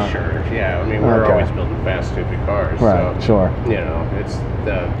 was I sure? Yeah. I mean, we're Okay. always building fast, stupid cars. Right, So, sure. It's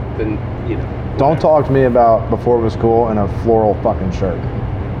the Don't talk to me about before it was cool in a floral fucking shirt.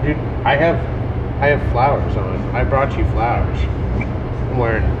 Dude, I have flowers on. I brought you flowers. I'm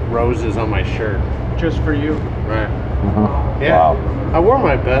wearing roses on my shirt. Just for you. Right. Yeah. Wow. I wore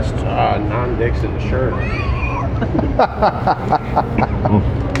my best non-Dixon shirt.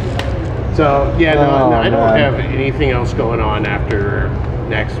 So yeah, no, I don't have anything else going on after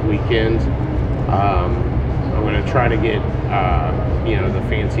next weekend. I'm gonna try to get the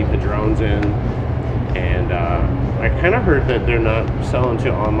fancy padrones in, and I kind of heard that they're not selling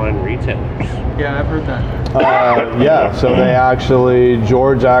to online retailers. Yeah, I've heard that. Yeah, so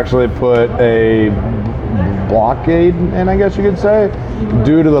George actually put a blockade in, I guess you could say,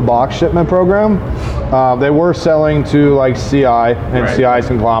 due to the box shipment program. They were selling to like CI and CI's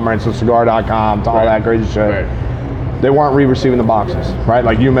conglomerates, so cigar.com, to all that crazy shit. Right. They weren't re-receiving the boxes, right?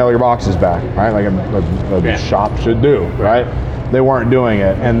 Like you mail your boxes back, right? Like a shop should do, right? They weren't doing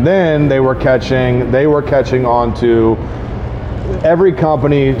it. And then they were catching on to every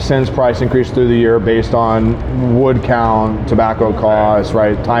company sends price increase through the year based on wood count, tobacco costs,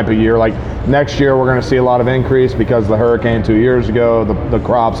 right? Time of year. Like next year, we're going to see a lot of increase because of the hurricane 2 years ago, the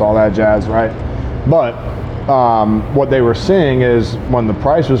crops, all that jazz, right? But what they were seeing is when the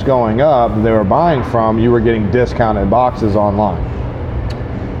price was going up, they were buying from, you were getting discounted boxes online.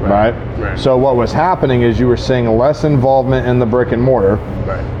 Right? So what was happening is you were seeing less involvement in the brick and mortar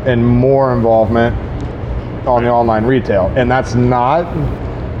and more involvement on the online retail. And that's not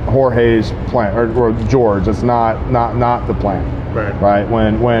Jorge's plan, or George. It's not the plan. Right?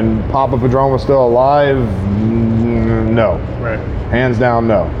 When Papa Padron was still alive, no. Hands down,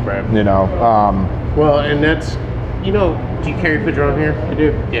 no. Well, and that's, do you carry Padron here? I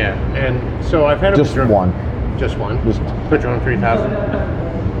do. Yeah, and so I've had a Just Padron. one. Just one? Padron 3000.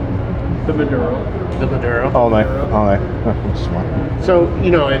 The Maduro. The Maduro. Only. Just one. So,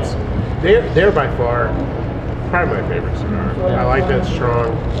 they're by far probably my favorite cigar. I like that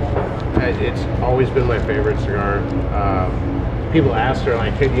strong. It's always been my favorite cigar. People ask her,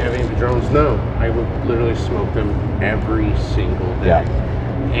 like, hey, do you have any Padrones? No. I would literally smoke them every single day. Yeah.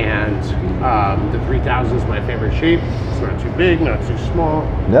 And the 3000 is my favorite shape. It's not too big, not too small.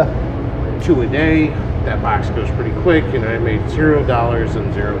 Yeah. 2 a day. That box goes pretty quick, and I made $0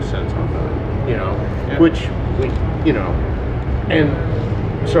 and 0 cents on them. Which and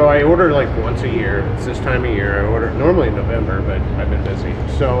so I order like once a year. It's this time of year. I order normally in November, but I've been busy.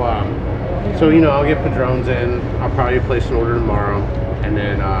 So I'll get Padrones in. I'll probably place an order tomorrow, and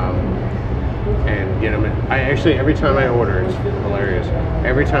then and get them in. I actually, every time I order, it's hilarious.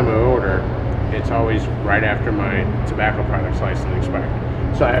 Every time I order, it's always right after my tobacco products license expired.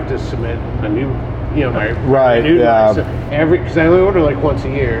 So I have to submit a new, my new license because I only order like once a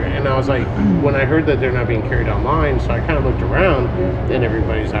year. And I was like, when I heard that they're not being carried online, so I kind of looked around, and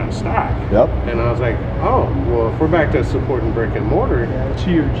everybody's out of stock. Yep. And I was like, oh, well, if we're back to supporting brick and mortar, It's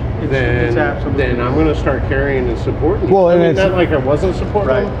huge. It's absolutely then I'm going to start carrying and supporting. Well, and it's it's- not like I wasn't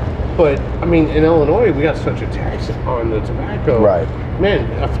supporting them, but I mean, in Illinois, we got such a tax on the tobacco. Right. Man,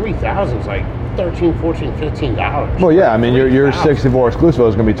 a 3000 is like $13, $14, $15. Well, yeah. I mean, your 3,000. 64 exclusive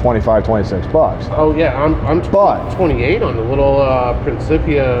is going to be $25, $26. Oh yeah, I'm But- 28 on the little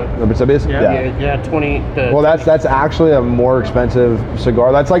Principia. Yeah, 20. Well, that's actually a more expensive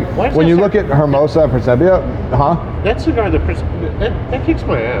cigar. That's like Why is when that you so- look at Hermosa and Principia, that cigar, that kicks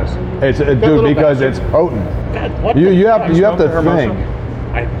my ass. It's dude little because bastard. it's potent. God, what You the have fuck? to smoked the think. Hermosa?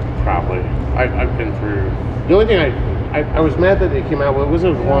 I've been through. The only thing I was mad that they came out with was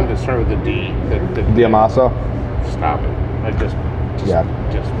one that started with the D. Diamaso. Stop it.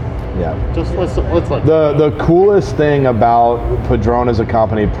 Yeah. Just let's let The coolest thing about Padron as a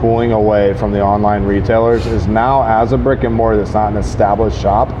company pulling away from the online retailers is now, as a brick and mortar that's not an established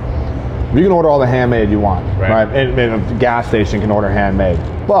shop, you can order all the handmade you want, right? And a gas station can order handmade,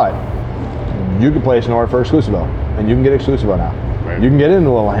 but you can place an order for Exclusivo, and you can get Exclusivo now. Right. You can get into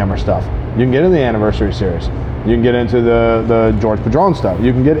the Little Hammer stuff. You can get into the Anniversary Series. You can get into the George Padron stuff.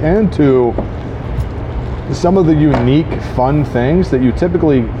 You can get into some of the unique, fun things that you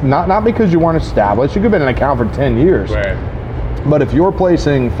typically, not because you weren't established, you could have been an account for 10 years. Right. But if you're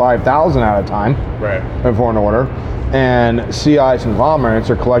placing 5,000 at a time Right. for an order, and CI's conglomerates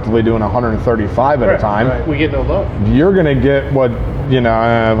are collectively doing 135 at a time, We get no love. you're gonna get what,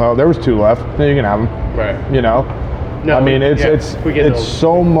 well, there was 2 left, then you can have them, Right. No, I mean, it's we get it's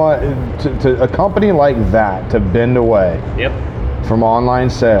so much, to a company like that to bend away Yep. from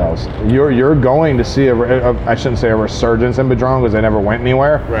online sales, you're going to see I shouldn't say a resurgence in Padron because they never went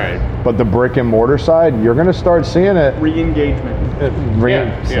anywhere. Right. But the brick and mortar side, you're going to start seeing it. Re-engagement.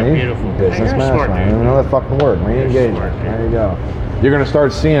 Beautiful. Business You're master. smart, I don't dude. even know that fucking word. Re-engagement. smart, dude. There you go. You're going to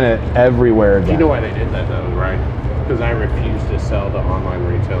start seeing it everywhere again. You know why they did that though, right? Because I refuse to sell to online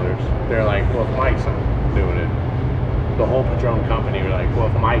retailers. They're like, well, if Mike's not doing it, the whole Padron company were like, well,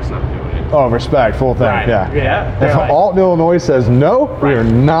 if Mike's not doing it. Oh, respect, full thing. Right. Yeah. Yeah. If They're like, Alton, Illinois says no, we are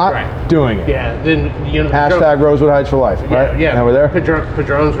not Right. doing it. yeah, then Hashtag Rosewood Heights for life. Right? Yeah. Now we're there.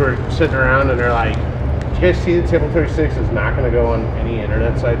 Padrons were sitting around and they're like, "Do you guys see the Table 36 is not going to go on any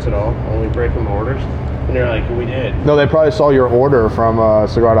internet sites at all, only brick and mortars?" And they're like, "We did." No, they probably saw your order from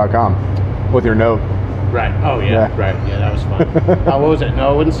cigar.com with your note. Right. Oh yeah. Yeah. Right. Yeah, that was fun. What was it?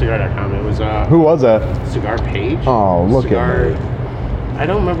 No, it wasn't cigar.com. It was Who was that? Cigar Page. Oh, look Cigar, at me. I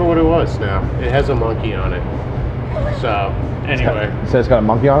don't remember what it was now. It has a monkey on it. So anyway, It says it's got a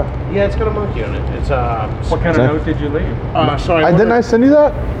monkey on it? yeah, it's got a monkey on it. It's What kind Okay. of note did you leave? So Didn't I send you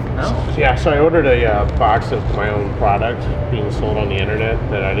that? Yeah, so I ordered a box of my own product being sold on the internet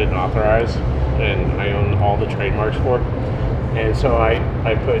that I didn't authorize, and I own all the trademarks for. And so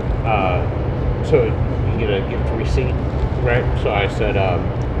I put, so you get a gift receipt, right? So I said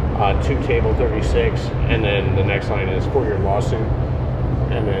 2 Table 36, and then the next line is for your lawsuit.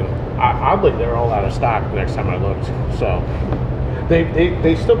 And then oddly, they're all out of stock the next time I looked. So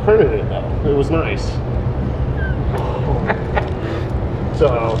they still printed it though. It was nice.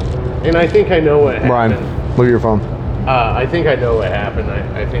 So, and I think I know what happened. Brian, look at your phone. I think I know what happened.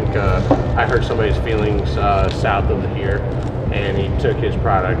 I think I hurt somebody's feelings south of here, and he took his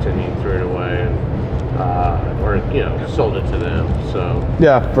product and he threw it away, and or sold it to them. So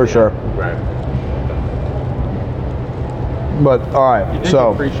Yeah, for sure. right. But all right,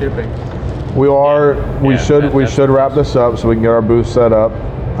 so Free shipping. we Yeah, should wrap this up so we can get our booth set up.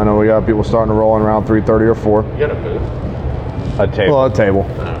 I know we got people starting to roll in around 3:30 or 4. You got a booth? A table. Well, a table.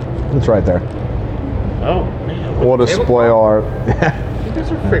 It's right there. Oh man. We'll display all our. You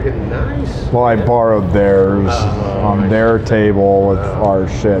guys are freaking nice. Well, I borrowed theirs on their table with our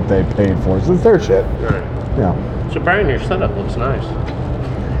shit they paid for. So it's their shit. Right. Yeah. So Brian, your setup looks nice.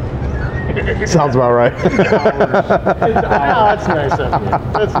 Sounds about right. Oh, that's nice of you.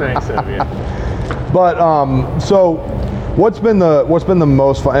 That's nice of you. But so what's been the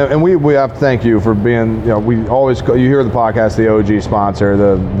most fun? And we have to thank you for being, we always you hear the podcast, the OG sponsor,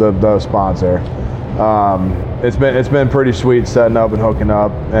 the sponsor. It's been pretty sweet setting up and hooking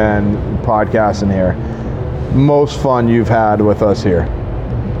up and podcasting here. Most fun you've had with us here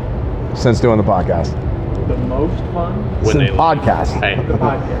since doing the podcast. The most fun? When they Since podcast. Hey, The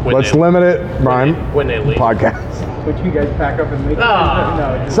podcast. when Let's they- limit it, Brian. when they leave. Podcast. Would you guys pack up and leave? Ah.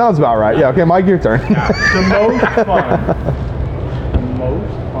 No, just Sounds about right. Yeah. Okay, Mike, your turn. the most fun. The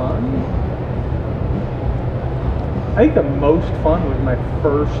most fun? I think the most fun was my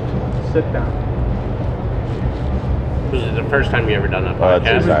first sit down. Was it the first time you ever done a Oh, that's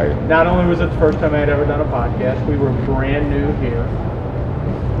podcast? exciting. Not only was it the first time I had ever done a podcast, we were brand new here.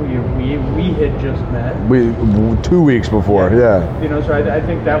 We had just met. 2 weeks before. Yeah. So I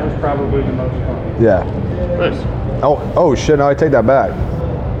think that was probably the most fun. Yeah. Nice. Oh shit! No, I take that back.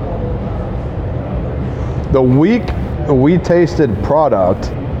 The week we tasted product,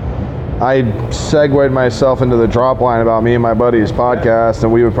 I segued myself into the drop line about me and my buddy's podcast,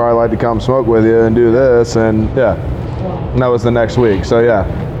 and we would probably like to come smoke with you and do this, and yeah, and that was the next week. So yeah.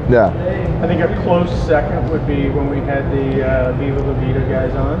 I think a close second would be when we had the Viva La Vida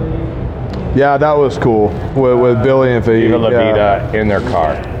guys on. Yeah, that was cool with Billy and Fee. Viva La Vida in their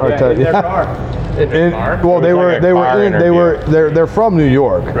car. Our Yeah, te- in their car. They're from New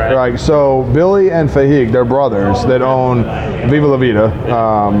York, right? So Billy and Fahig, they're brothers that own Viva La Vida,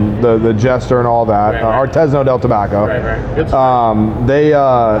 the Jester and all that, Artesano del Tobacco.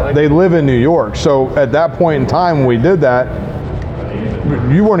 They live in New York. So at that point in time when we did that,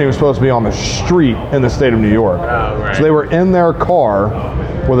 you weren't even supposed to be on the street in the state of New York. So they were in their car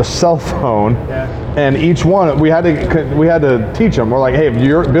with a cell phone, and each one we had to teach them. We're like, hey,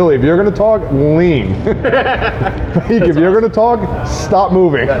 Billy, if you're going to talk, lean. If you're going to talk, stop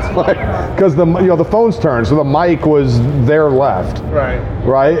moving, because the phone's turned, so the mic was their left,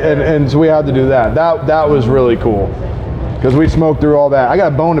 right, and so we had to do that. That was really cool, because we smoked through all that. I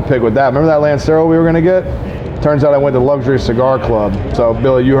got a bone to pick with that. Remember that Lancero we were going to get? Turns out I went to Luxury Cigar Club. So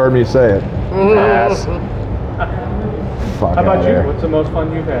Billy, you heard me say it. Ass. How about you? What's the most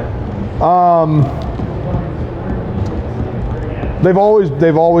fun you've had? They've always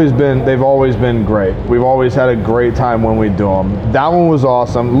been great. We've always had a great time when we do them. That one was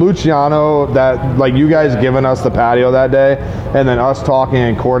awesome. Luciano, that like you guys giving us the patio that day, and then us talking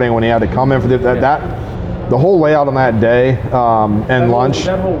and courting when he had to come in for the whole layout on that day and lunch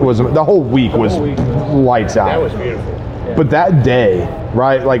was the whole week was lights out. That was beautiful. But that day,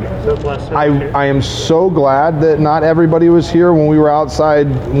 right? Like, I am so glad that not everybody was here when we were outside,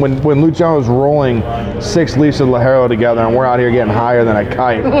 when Luciano was rolling 6 leaves of Ligero together, and we're out here getting higher than a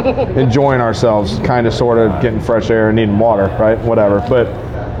kite, enjoying ourselves, kind of, sort of, getting fresh air and needing water, right? Whatever. But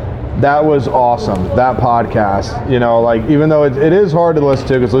that was awesome. That podcast, like, even though it is hard to listen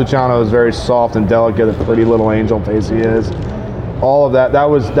to because Luciano is very soft and delicate, the pretty little angel face he is. All of that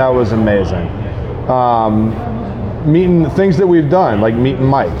was amazing. Meeting things that we've done, like meeting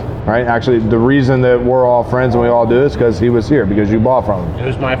Mike, right? Actually, the reason that we're all friends and we all do this because he was here, because you bought from him. It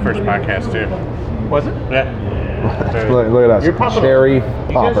was my first podcast too. Was it? Yeah. Look at us. You're popping cherry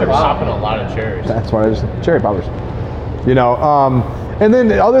poppers. poppers. You guys are popping a lot of cherries. That's why it's cherry poppers. And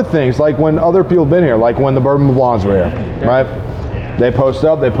then other things, like when other people have been here, like when the Bourbon Blondes were here, right? They posted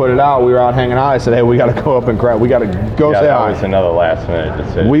up, they put it out, we were out hanging out, I said, hey, we got to go up and crack, we got to go say hi. That was another last minute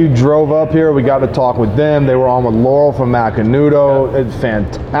decision. We drove up here, we got to talk with them, they were on with Laurel from Macanudo. It's a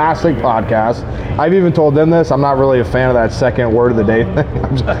fantastic podcast. I've even told them this, I'm not really a fan of that second word of the day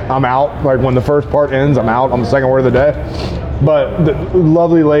thing. I'm out, like when the first part ends, I'm out on the second word of the day. But the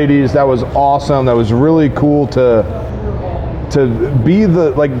lovely ladies, that was awesome, that was really cool to be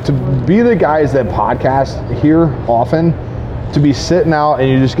the guys that podcast here often, to be sitting out and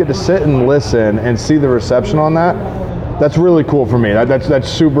you just get to sit and listen and see the reception on that. That's really cool for me. That's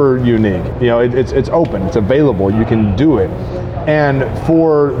super unique. It's open, it's available, you can do it. And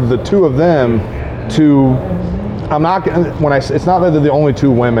for the two of them to, it's not that they're the only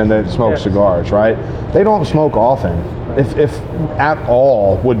two women that smoke cigars, right? They don't smoke often, if at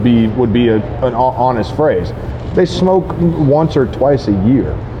all would be an honest phrase. They smoke once or twice a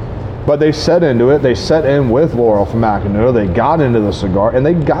year. But they set into it. They set in with Laurel from Macanudo. They got into the cigar, and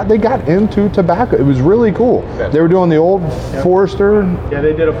they got into tobacco. It was really cool. They were doing the Old Forester. Yeah,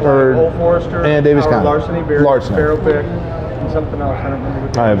 they did a Old Forester and Davis County Larceny, Sparrow Pick, and something else. I don't remember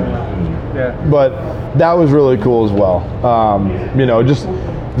what Yeah. But that was really cool as well. Just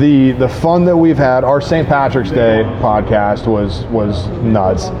the fun that we've had. Our St. Patrick's Day podcast was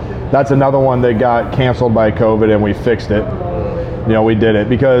nuts. That's another one that got canceled by COVID, and we fixed it. We did it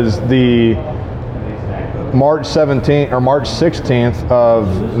because the March 17th or March 16th of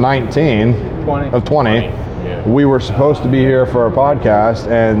 20, we were supposed to be here for a podcast,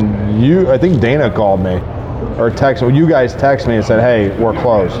 and I think Dana called me or you guys texted me and said, hey, we're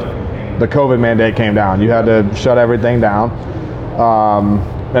closed. The COVID mandate came down. You had to shut everything down.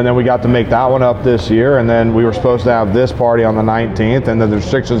 And then we got to make that one up this year, and then we were supposed to have this party on the 19th, and then the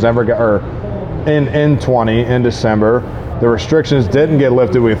restrictions in December. The restrictions didn't get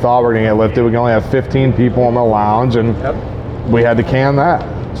lifted. We thought we were going to get lifted. We can only have 15 people in the lounge, and we had to can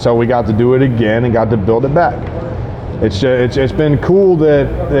that. So we got to do it again and got to build it back. It's been cool that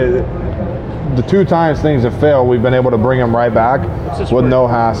the 2 times things have failed, we've been able to bring them right back with no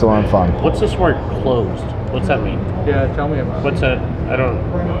hassle and fun. What's this word, closed? What's that mean? Yeah, tell me about it. What's that? I don't.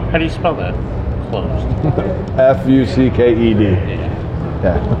 How do you spell that? Closed. Fucked.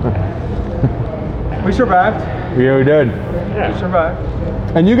 Yeah. We survived. Yeah, we did. We survived.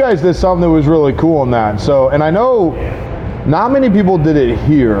 And you guys did something that was really cool in that. So, and I know not many people did it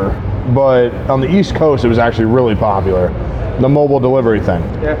here, but on the East Coast it was actually really popular. The mobile delivery thing.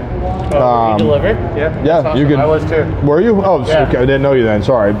 Yeah. You delivered? Yeah. Yeah, awesome. you could. I was too. Were you? Oh, Yeah. okay. I didn't know you then.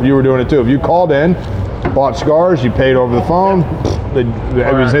 Sorry, you were doing it too. If you called in, bought cigars, you paid over the phone. It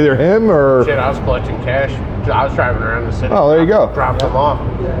was either him or. Shit, I was collecting cash. I was driving around the city. Oh, there you go. Dropped them off.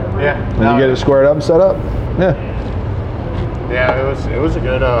 Yeah. And you get it squared up and set up. Yeah. Yeah, it was a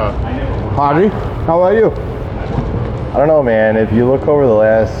good. Haji, how about you? I don't know, man. If you look over the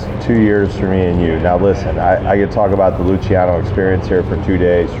last 2 years for me and you, now listen, I could talk about the Luciano experience here for 2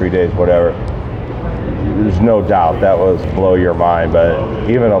 days, 3 days, whatever. There's no doubt that was blow your mind, but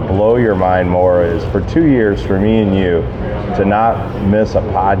even a blow your mind more is for 2 years for me and you to not miss a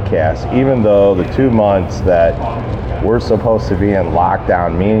podcast, even though the 2 months that we're supposed to be in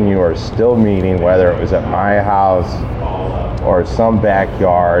lockdown, me and you are still meeting, whether it was at my house or some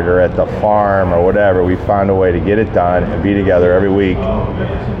backyard or at the farm or whatever. We found a way to get it done and be together every week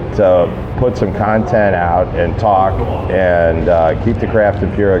to put some content out and talk and keep the Craft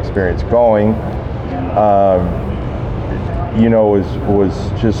and Pure experience going. You know, was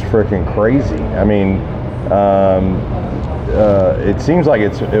just freaking crazy. I mean, it seems like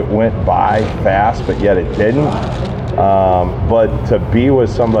it went by fast, but yet it didn't. But to be with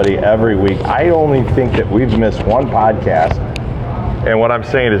somebody every week, I only think that we've missed one podcast. And what I'm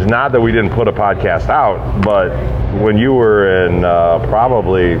saying is not that we didn't put a podcast out, but when you were in,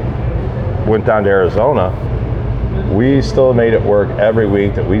 probably went down to Arizona, we still made it work every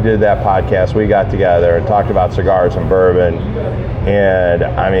week that we did that podcast. We got together and talked about cigars and bourbon. And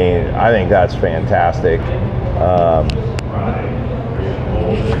I mean, I think that's fantastic.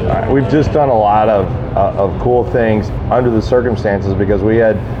 We've just done a lot of cool things under the circumstances because we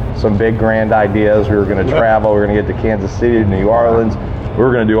had some big grand ideas. We were going to travel. We were going to get to Kansas City, to New Orleans. We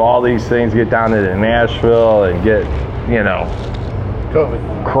were going to do all these things, get down to Nashville and get, you know,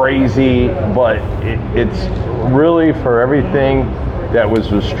 crazy. But it's really for everything that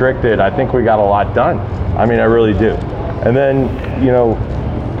was restricted, I think we got a lot done. I mean, I really do. And then, you know,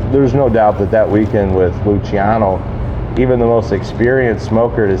 there's no doubt that weekend with Luciano, even the most experienced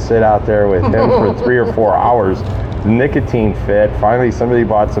smoker, to sit out there with him for 3 or 4 hours, nicotine fit. Finally, somebody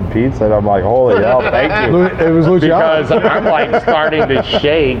bought some pizza, and I'm like, holy hell, thank you. It was Luciano. Because I'm like starting to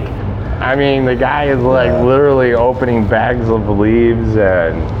shake. I mean, the guy is like literally opening bags of leaves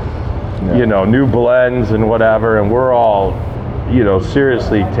and, you know, new blends and whatever, and we're all, you know,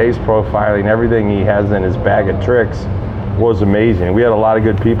 seriously taste profiling. Everything he has in his bag of tricks was amazing. We had a lot of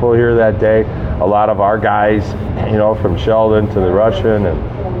good people here that day. A lot of our guys, you know, from Sheldon to the Russian, and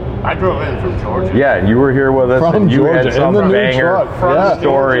I drove in from Georgia. yeah, and you were here with us, From and you Georgia, had some in the new banger truck.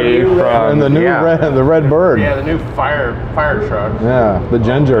 story from And the new the red bird. Yeah, the new fire truck. Yeah, the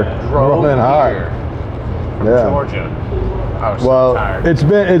ginger. Drove Rolling hot. here from Yeah. Georgia. I was so Well, tired.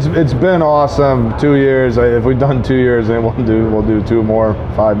 it's been awesome. 2 years. If we've done 2 years, then we'll do 2 more,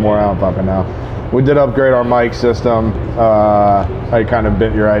 5 more. I don't fucking know. We did upgrade our mic system. I kind of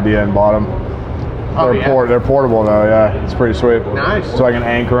bit your idea and bought them. They're portable now. Yeah, it's pretty sweet. Nice. So I can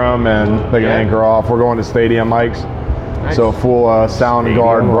anchor them and they can anchor off. We're going to stadium mics. Nice. So full sound Stadium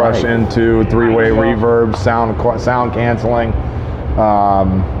guard mic. brush into 3-way reverb, sound canceling.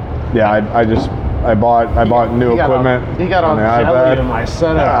 Yeah, I bought new equipment. He got on the jelly iPad. in my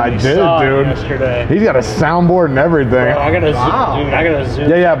setup. I You did, saw it dude. Yesterday. He's got a soundboard and everything. I gotta zoom. Dude, I gotta zoom.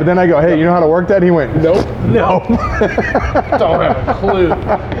 Yeah, but then I go, hey, you know how to work that? He went, nope. No. Don't have a clue.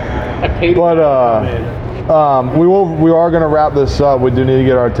 I paid But we are gonna wrap this up. We do need to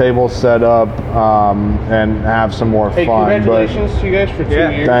get our table set up and have some more Hey, fun. congratulations to you guys for 2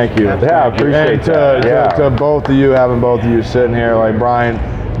 years. Thank you. Yeah, I appreciate and that. Yeah. to both of you, having both of you sitting here, like Brian,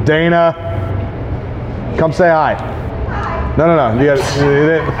 Dana, come say hi. No. You got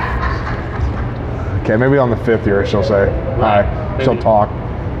it. Okay, maybe on the 5th year she'll say hi. She'll talk.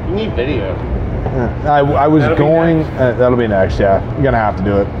 You need video. I was That'll be going. next. That'll be next. Yeah, you're gonna have to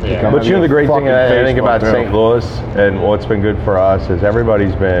do it. Yeah. But you know the great thing Fucking I think Facebook, about too. St. Louis and what's been good for us is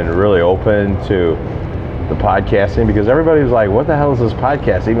everybody's been really open to the podcasting because everybody's like, "What the hell is this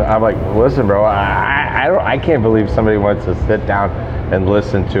podcast?" Even I'm like, "Listen, bro, I can't believe somebody wants to sit down and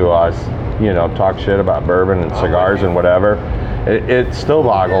listen to us, you know, talk shit about bourbon and cigars and whatever." It still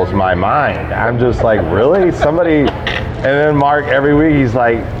boggles my mind. I'm just like, really? Somebody? And then Mark every week he's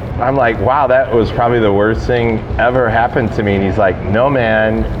like, I'm like, wow, that was probably the worst thing ever happened to me. And he's like, no,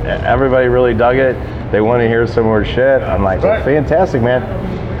 man, everybody really dug it. They want to hear some more shit. I'm like, well, fantastic, man.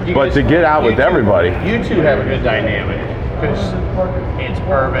 But guys- to get out with you two- everybody. You two have a good dynamic because it's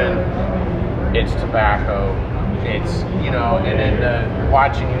bourbon, it's tobacco, it's, you know, and then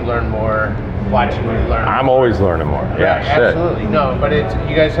watching you learn more, watching you learn. I'm always learning more. Yeah, Right, shit. absolutely. No, but it's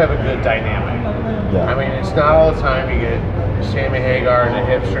you guys have a good dynamic. Yeah. I mean, it's not all the time you get Sammy Hagar and a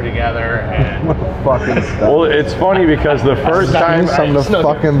hipster together and Fucking stuff. Well, it's funny because the first time Something to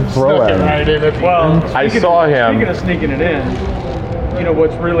fucking throw snuck at it him. right in at the Well, end. I saw him. Speaking of sneaking it in, you know,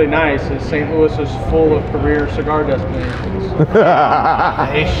 what's really nice is St. Louis is full of career cigar destinations.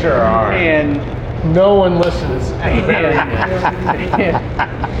 They sure are. And No one listens.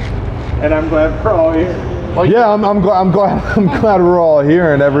 and I'm glad we're all here. Yeah, I'm glad we're all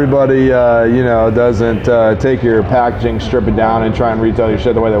here, and everybody, you know, doesn't take your packaging, strip it down, and try and retail your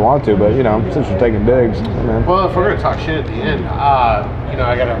shit the way they want to. But you know, since we're taking digs, man. Well, if we're gonna talk shit at the end, you know,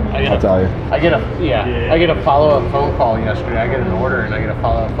 I get I'll tell you. I get a follow-up phone call yesterday. I get an order and I get a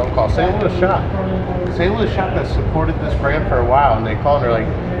follow-up phone call. St. Louis shop that supported this brand for a while, and they call and they're like,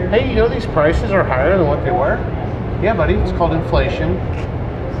 "Hey, you know these prices are higher than what they were?" Yeah, buddy, it's called inflation.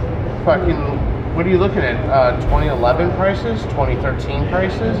 Fucking. What are you looking at? 2011 prices, 2013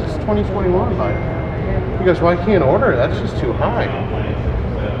 prices? It's 2021, bud. He goes, well, I can't order. That's just too high.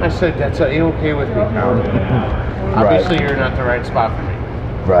 I said, that's A-okay with me, pal. Obviously, you're not the right spot for me.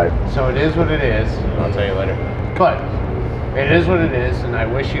 Right. So it is what it is. I'll tell you later. But it is what it is, and I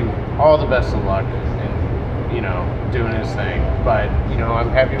wish you all the best of luck in, you know, doing this thing. But, you know, I'm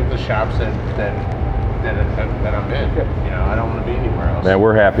happy with the shops that I'm in. You know, I don't want to be anywhere else. Man,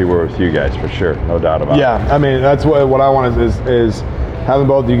 we're happy we're with you guys for sure, no doubt about it. Yeah, I mean that's what I want is having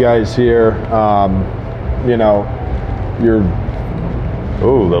both of you guys here. You know, you're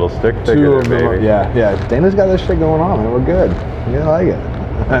Ooh, little stick two figure of there, them. baby. Yeah. Dana's got this shit going on, man. We're good. You like it.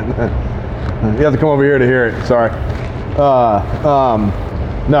 You have to come over here to hear it. Sorry.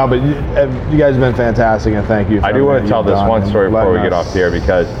 No, but you guys have been fantastic, and thank you. For I do want to everything tell you've this done one and story before we letting get us- off the air,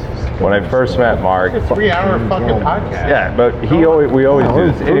 because when I first met Mark, It's a 3-hour fucking podcast. yeah, but we always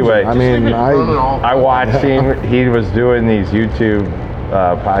do this anyway. I mean, I watched him. He was doing these YouTube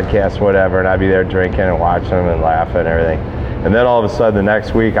podcasts, whatever, and I'd be there drinking and watching him and laughing and everything. And then all of a sudden, the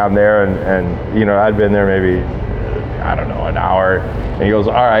next week, I'm there, and you know, I'd been there maybe, I don't know, an hour. And he goes,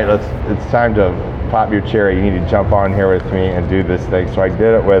 "All right, it's time to pop your cherry. You need to jump on here with me and do this thing." So I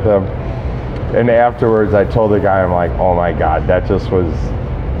did it with him. And afterwards, I told the guy, I'm like, "Oh my God, that just was."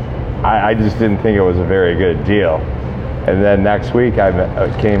 I just didn't think it was a very good deal. And then next week I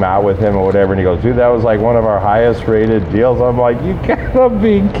came out with him or whatever, and he goes, "Dude, that was like one of our highest rated deals." I'm like, "You gotta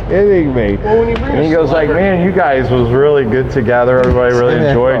be kidding me." Well, when you bring And he a goes like, celebrity- "Man, you guys was really good together. Everybody really Yeah,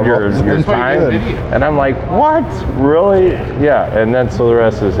 enjoyed your that's pretty time." good. And I'm like, "What? Really?" Yeah. And then so the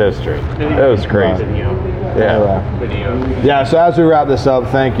rest is history. It was crazy. Yeah. Yeah, so as we wrap this up,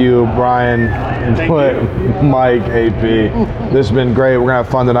 thank you, Brian, Mike, AP. This has been great. We're going to have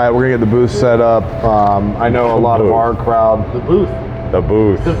fun tonight. We're going to get the booth set up. I know a lot of our crowd. The booth. The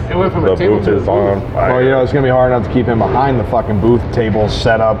booth. It went from The a table booth to a is on booth. fire. Well, you know, it's going to be hard enough to keep him behind the fucking booth table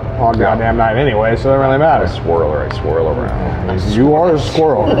set up all goddamn night anyway, so it doesn't really matter. Swirler. I swirl around. You are a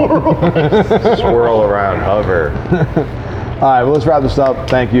squirrel. Swirl around, hover. All right, well, let's wrap this up.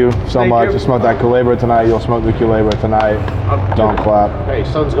 Thank you so much. you. You smoked that Culebra tonight. You'll smoke the Culebra tonight. Don't clap. Hey,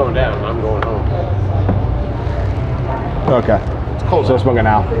 sun's going down. I'm going home. Okay. It's cold. So smoking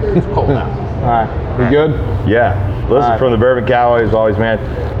now. It's cold now. All right. We good? Yeah. Listen, right. from the Bourbon Cowboy, as always, man.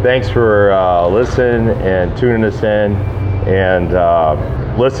 Thanks for listening and tuning us in. And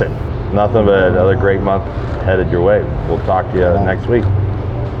listen, nothing but another great month headed your way. We'll talk to you next week.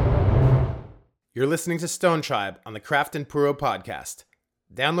 You're listening to Stone Tribe on the Craft and Puro podcast.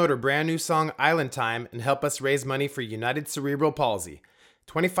 Download our brand new song Island Time and help us raise money for United Cerebral Palsy.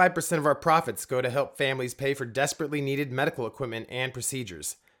 25% of our profits go to help families pay for desperately needed medical equipment and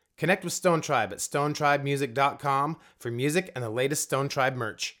procedures. Connect with Stone Tribe at stonetribemusic.com for music and the latest Stone Tribe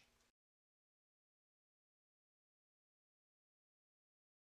merch.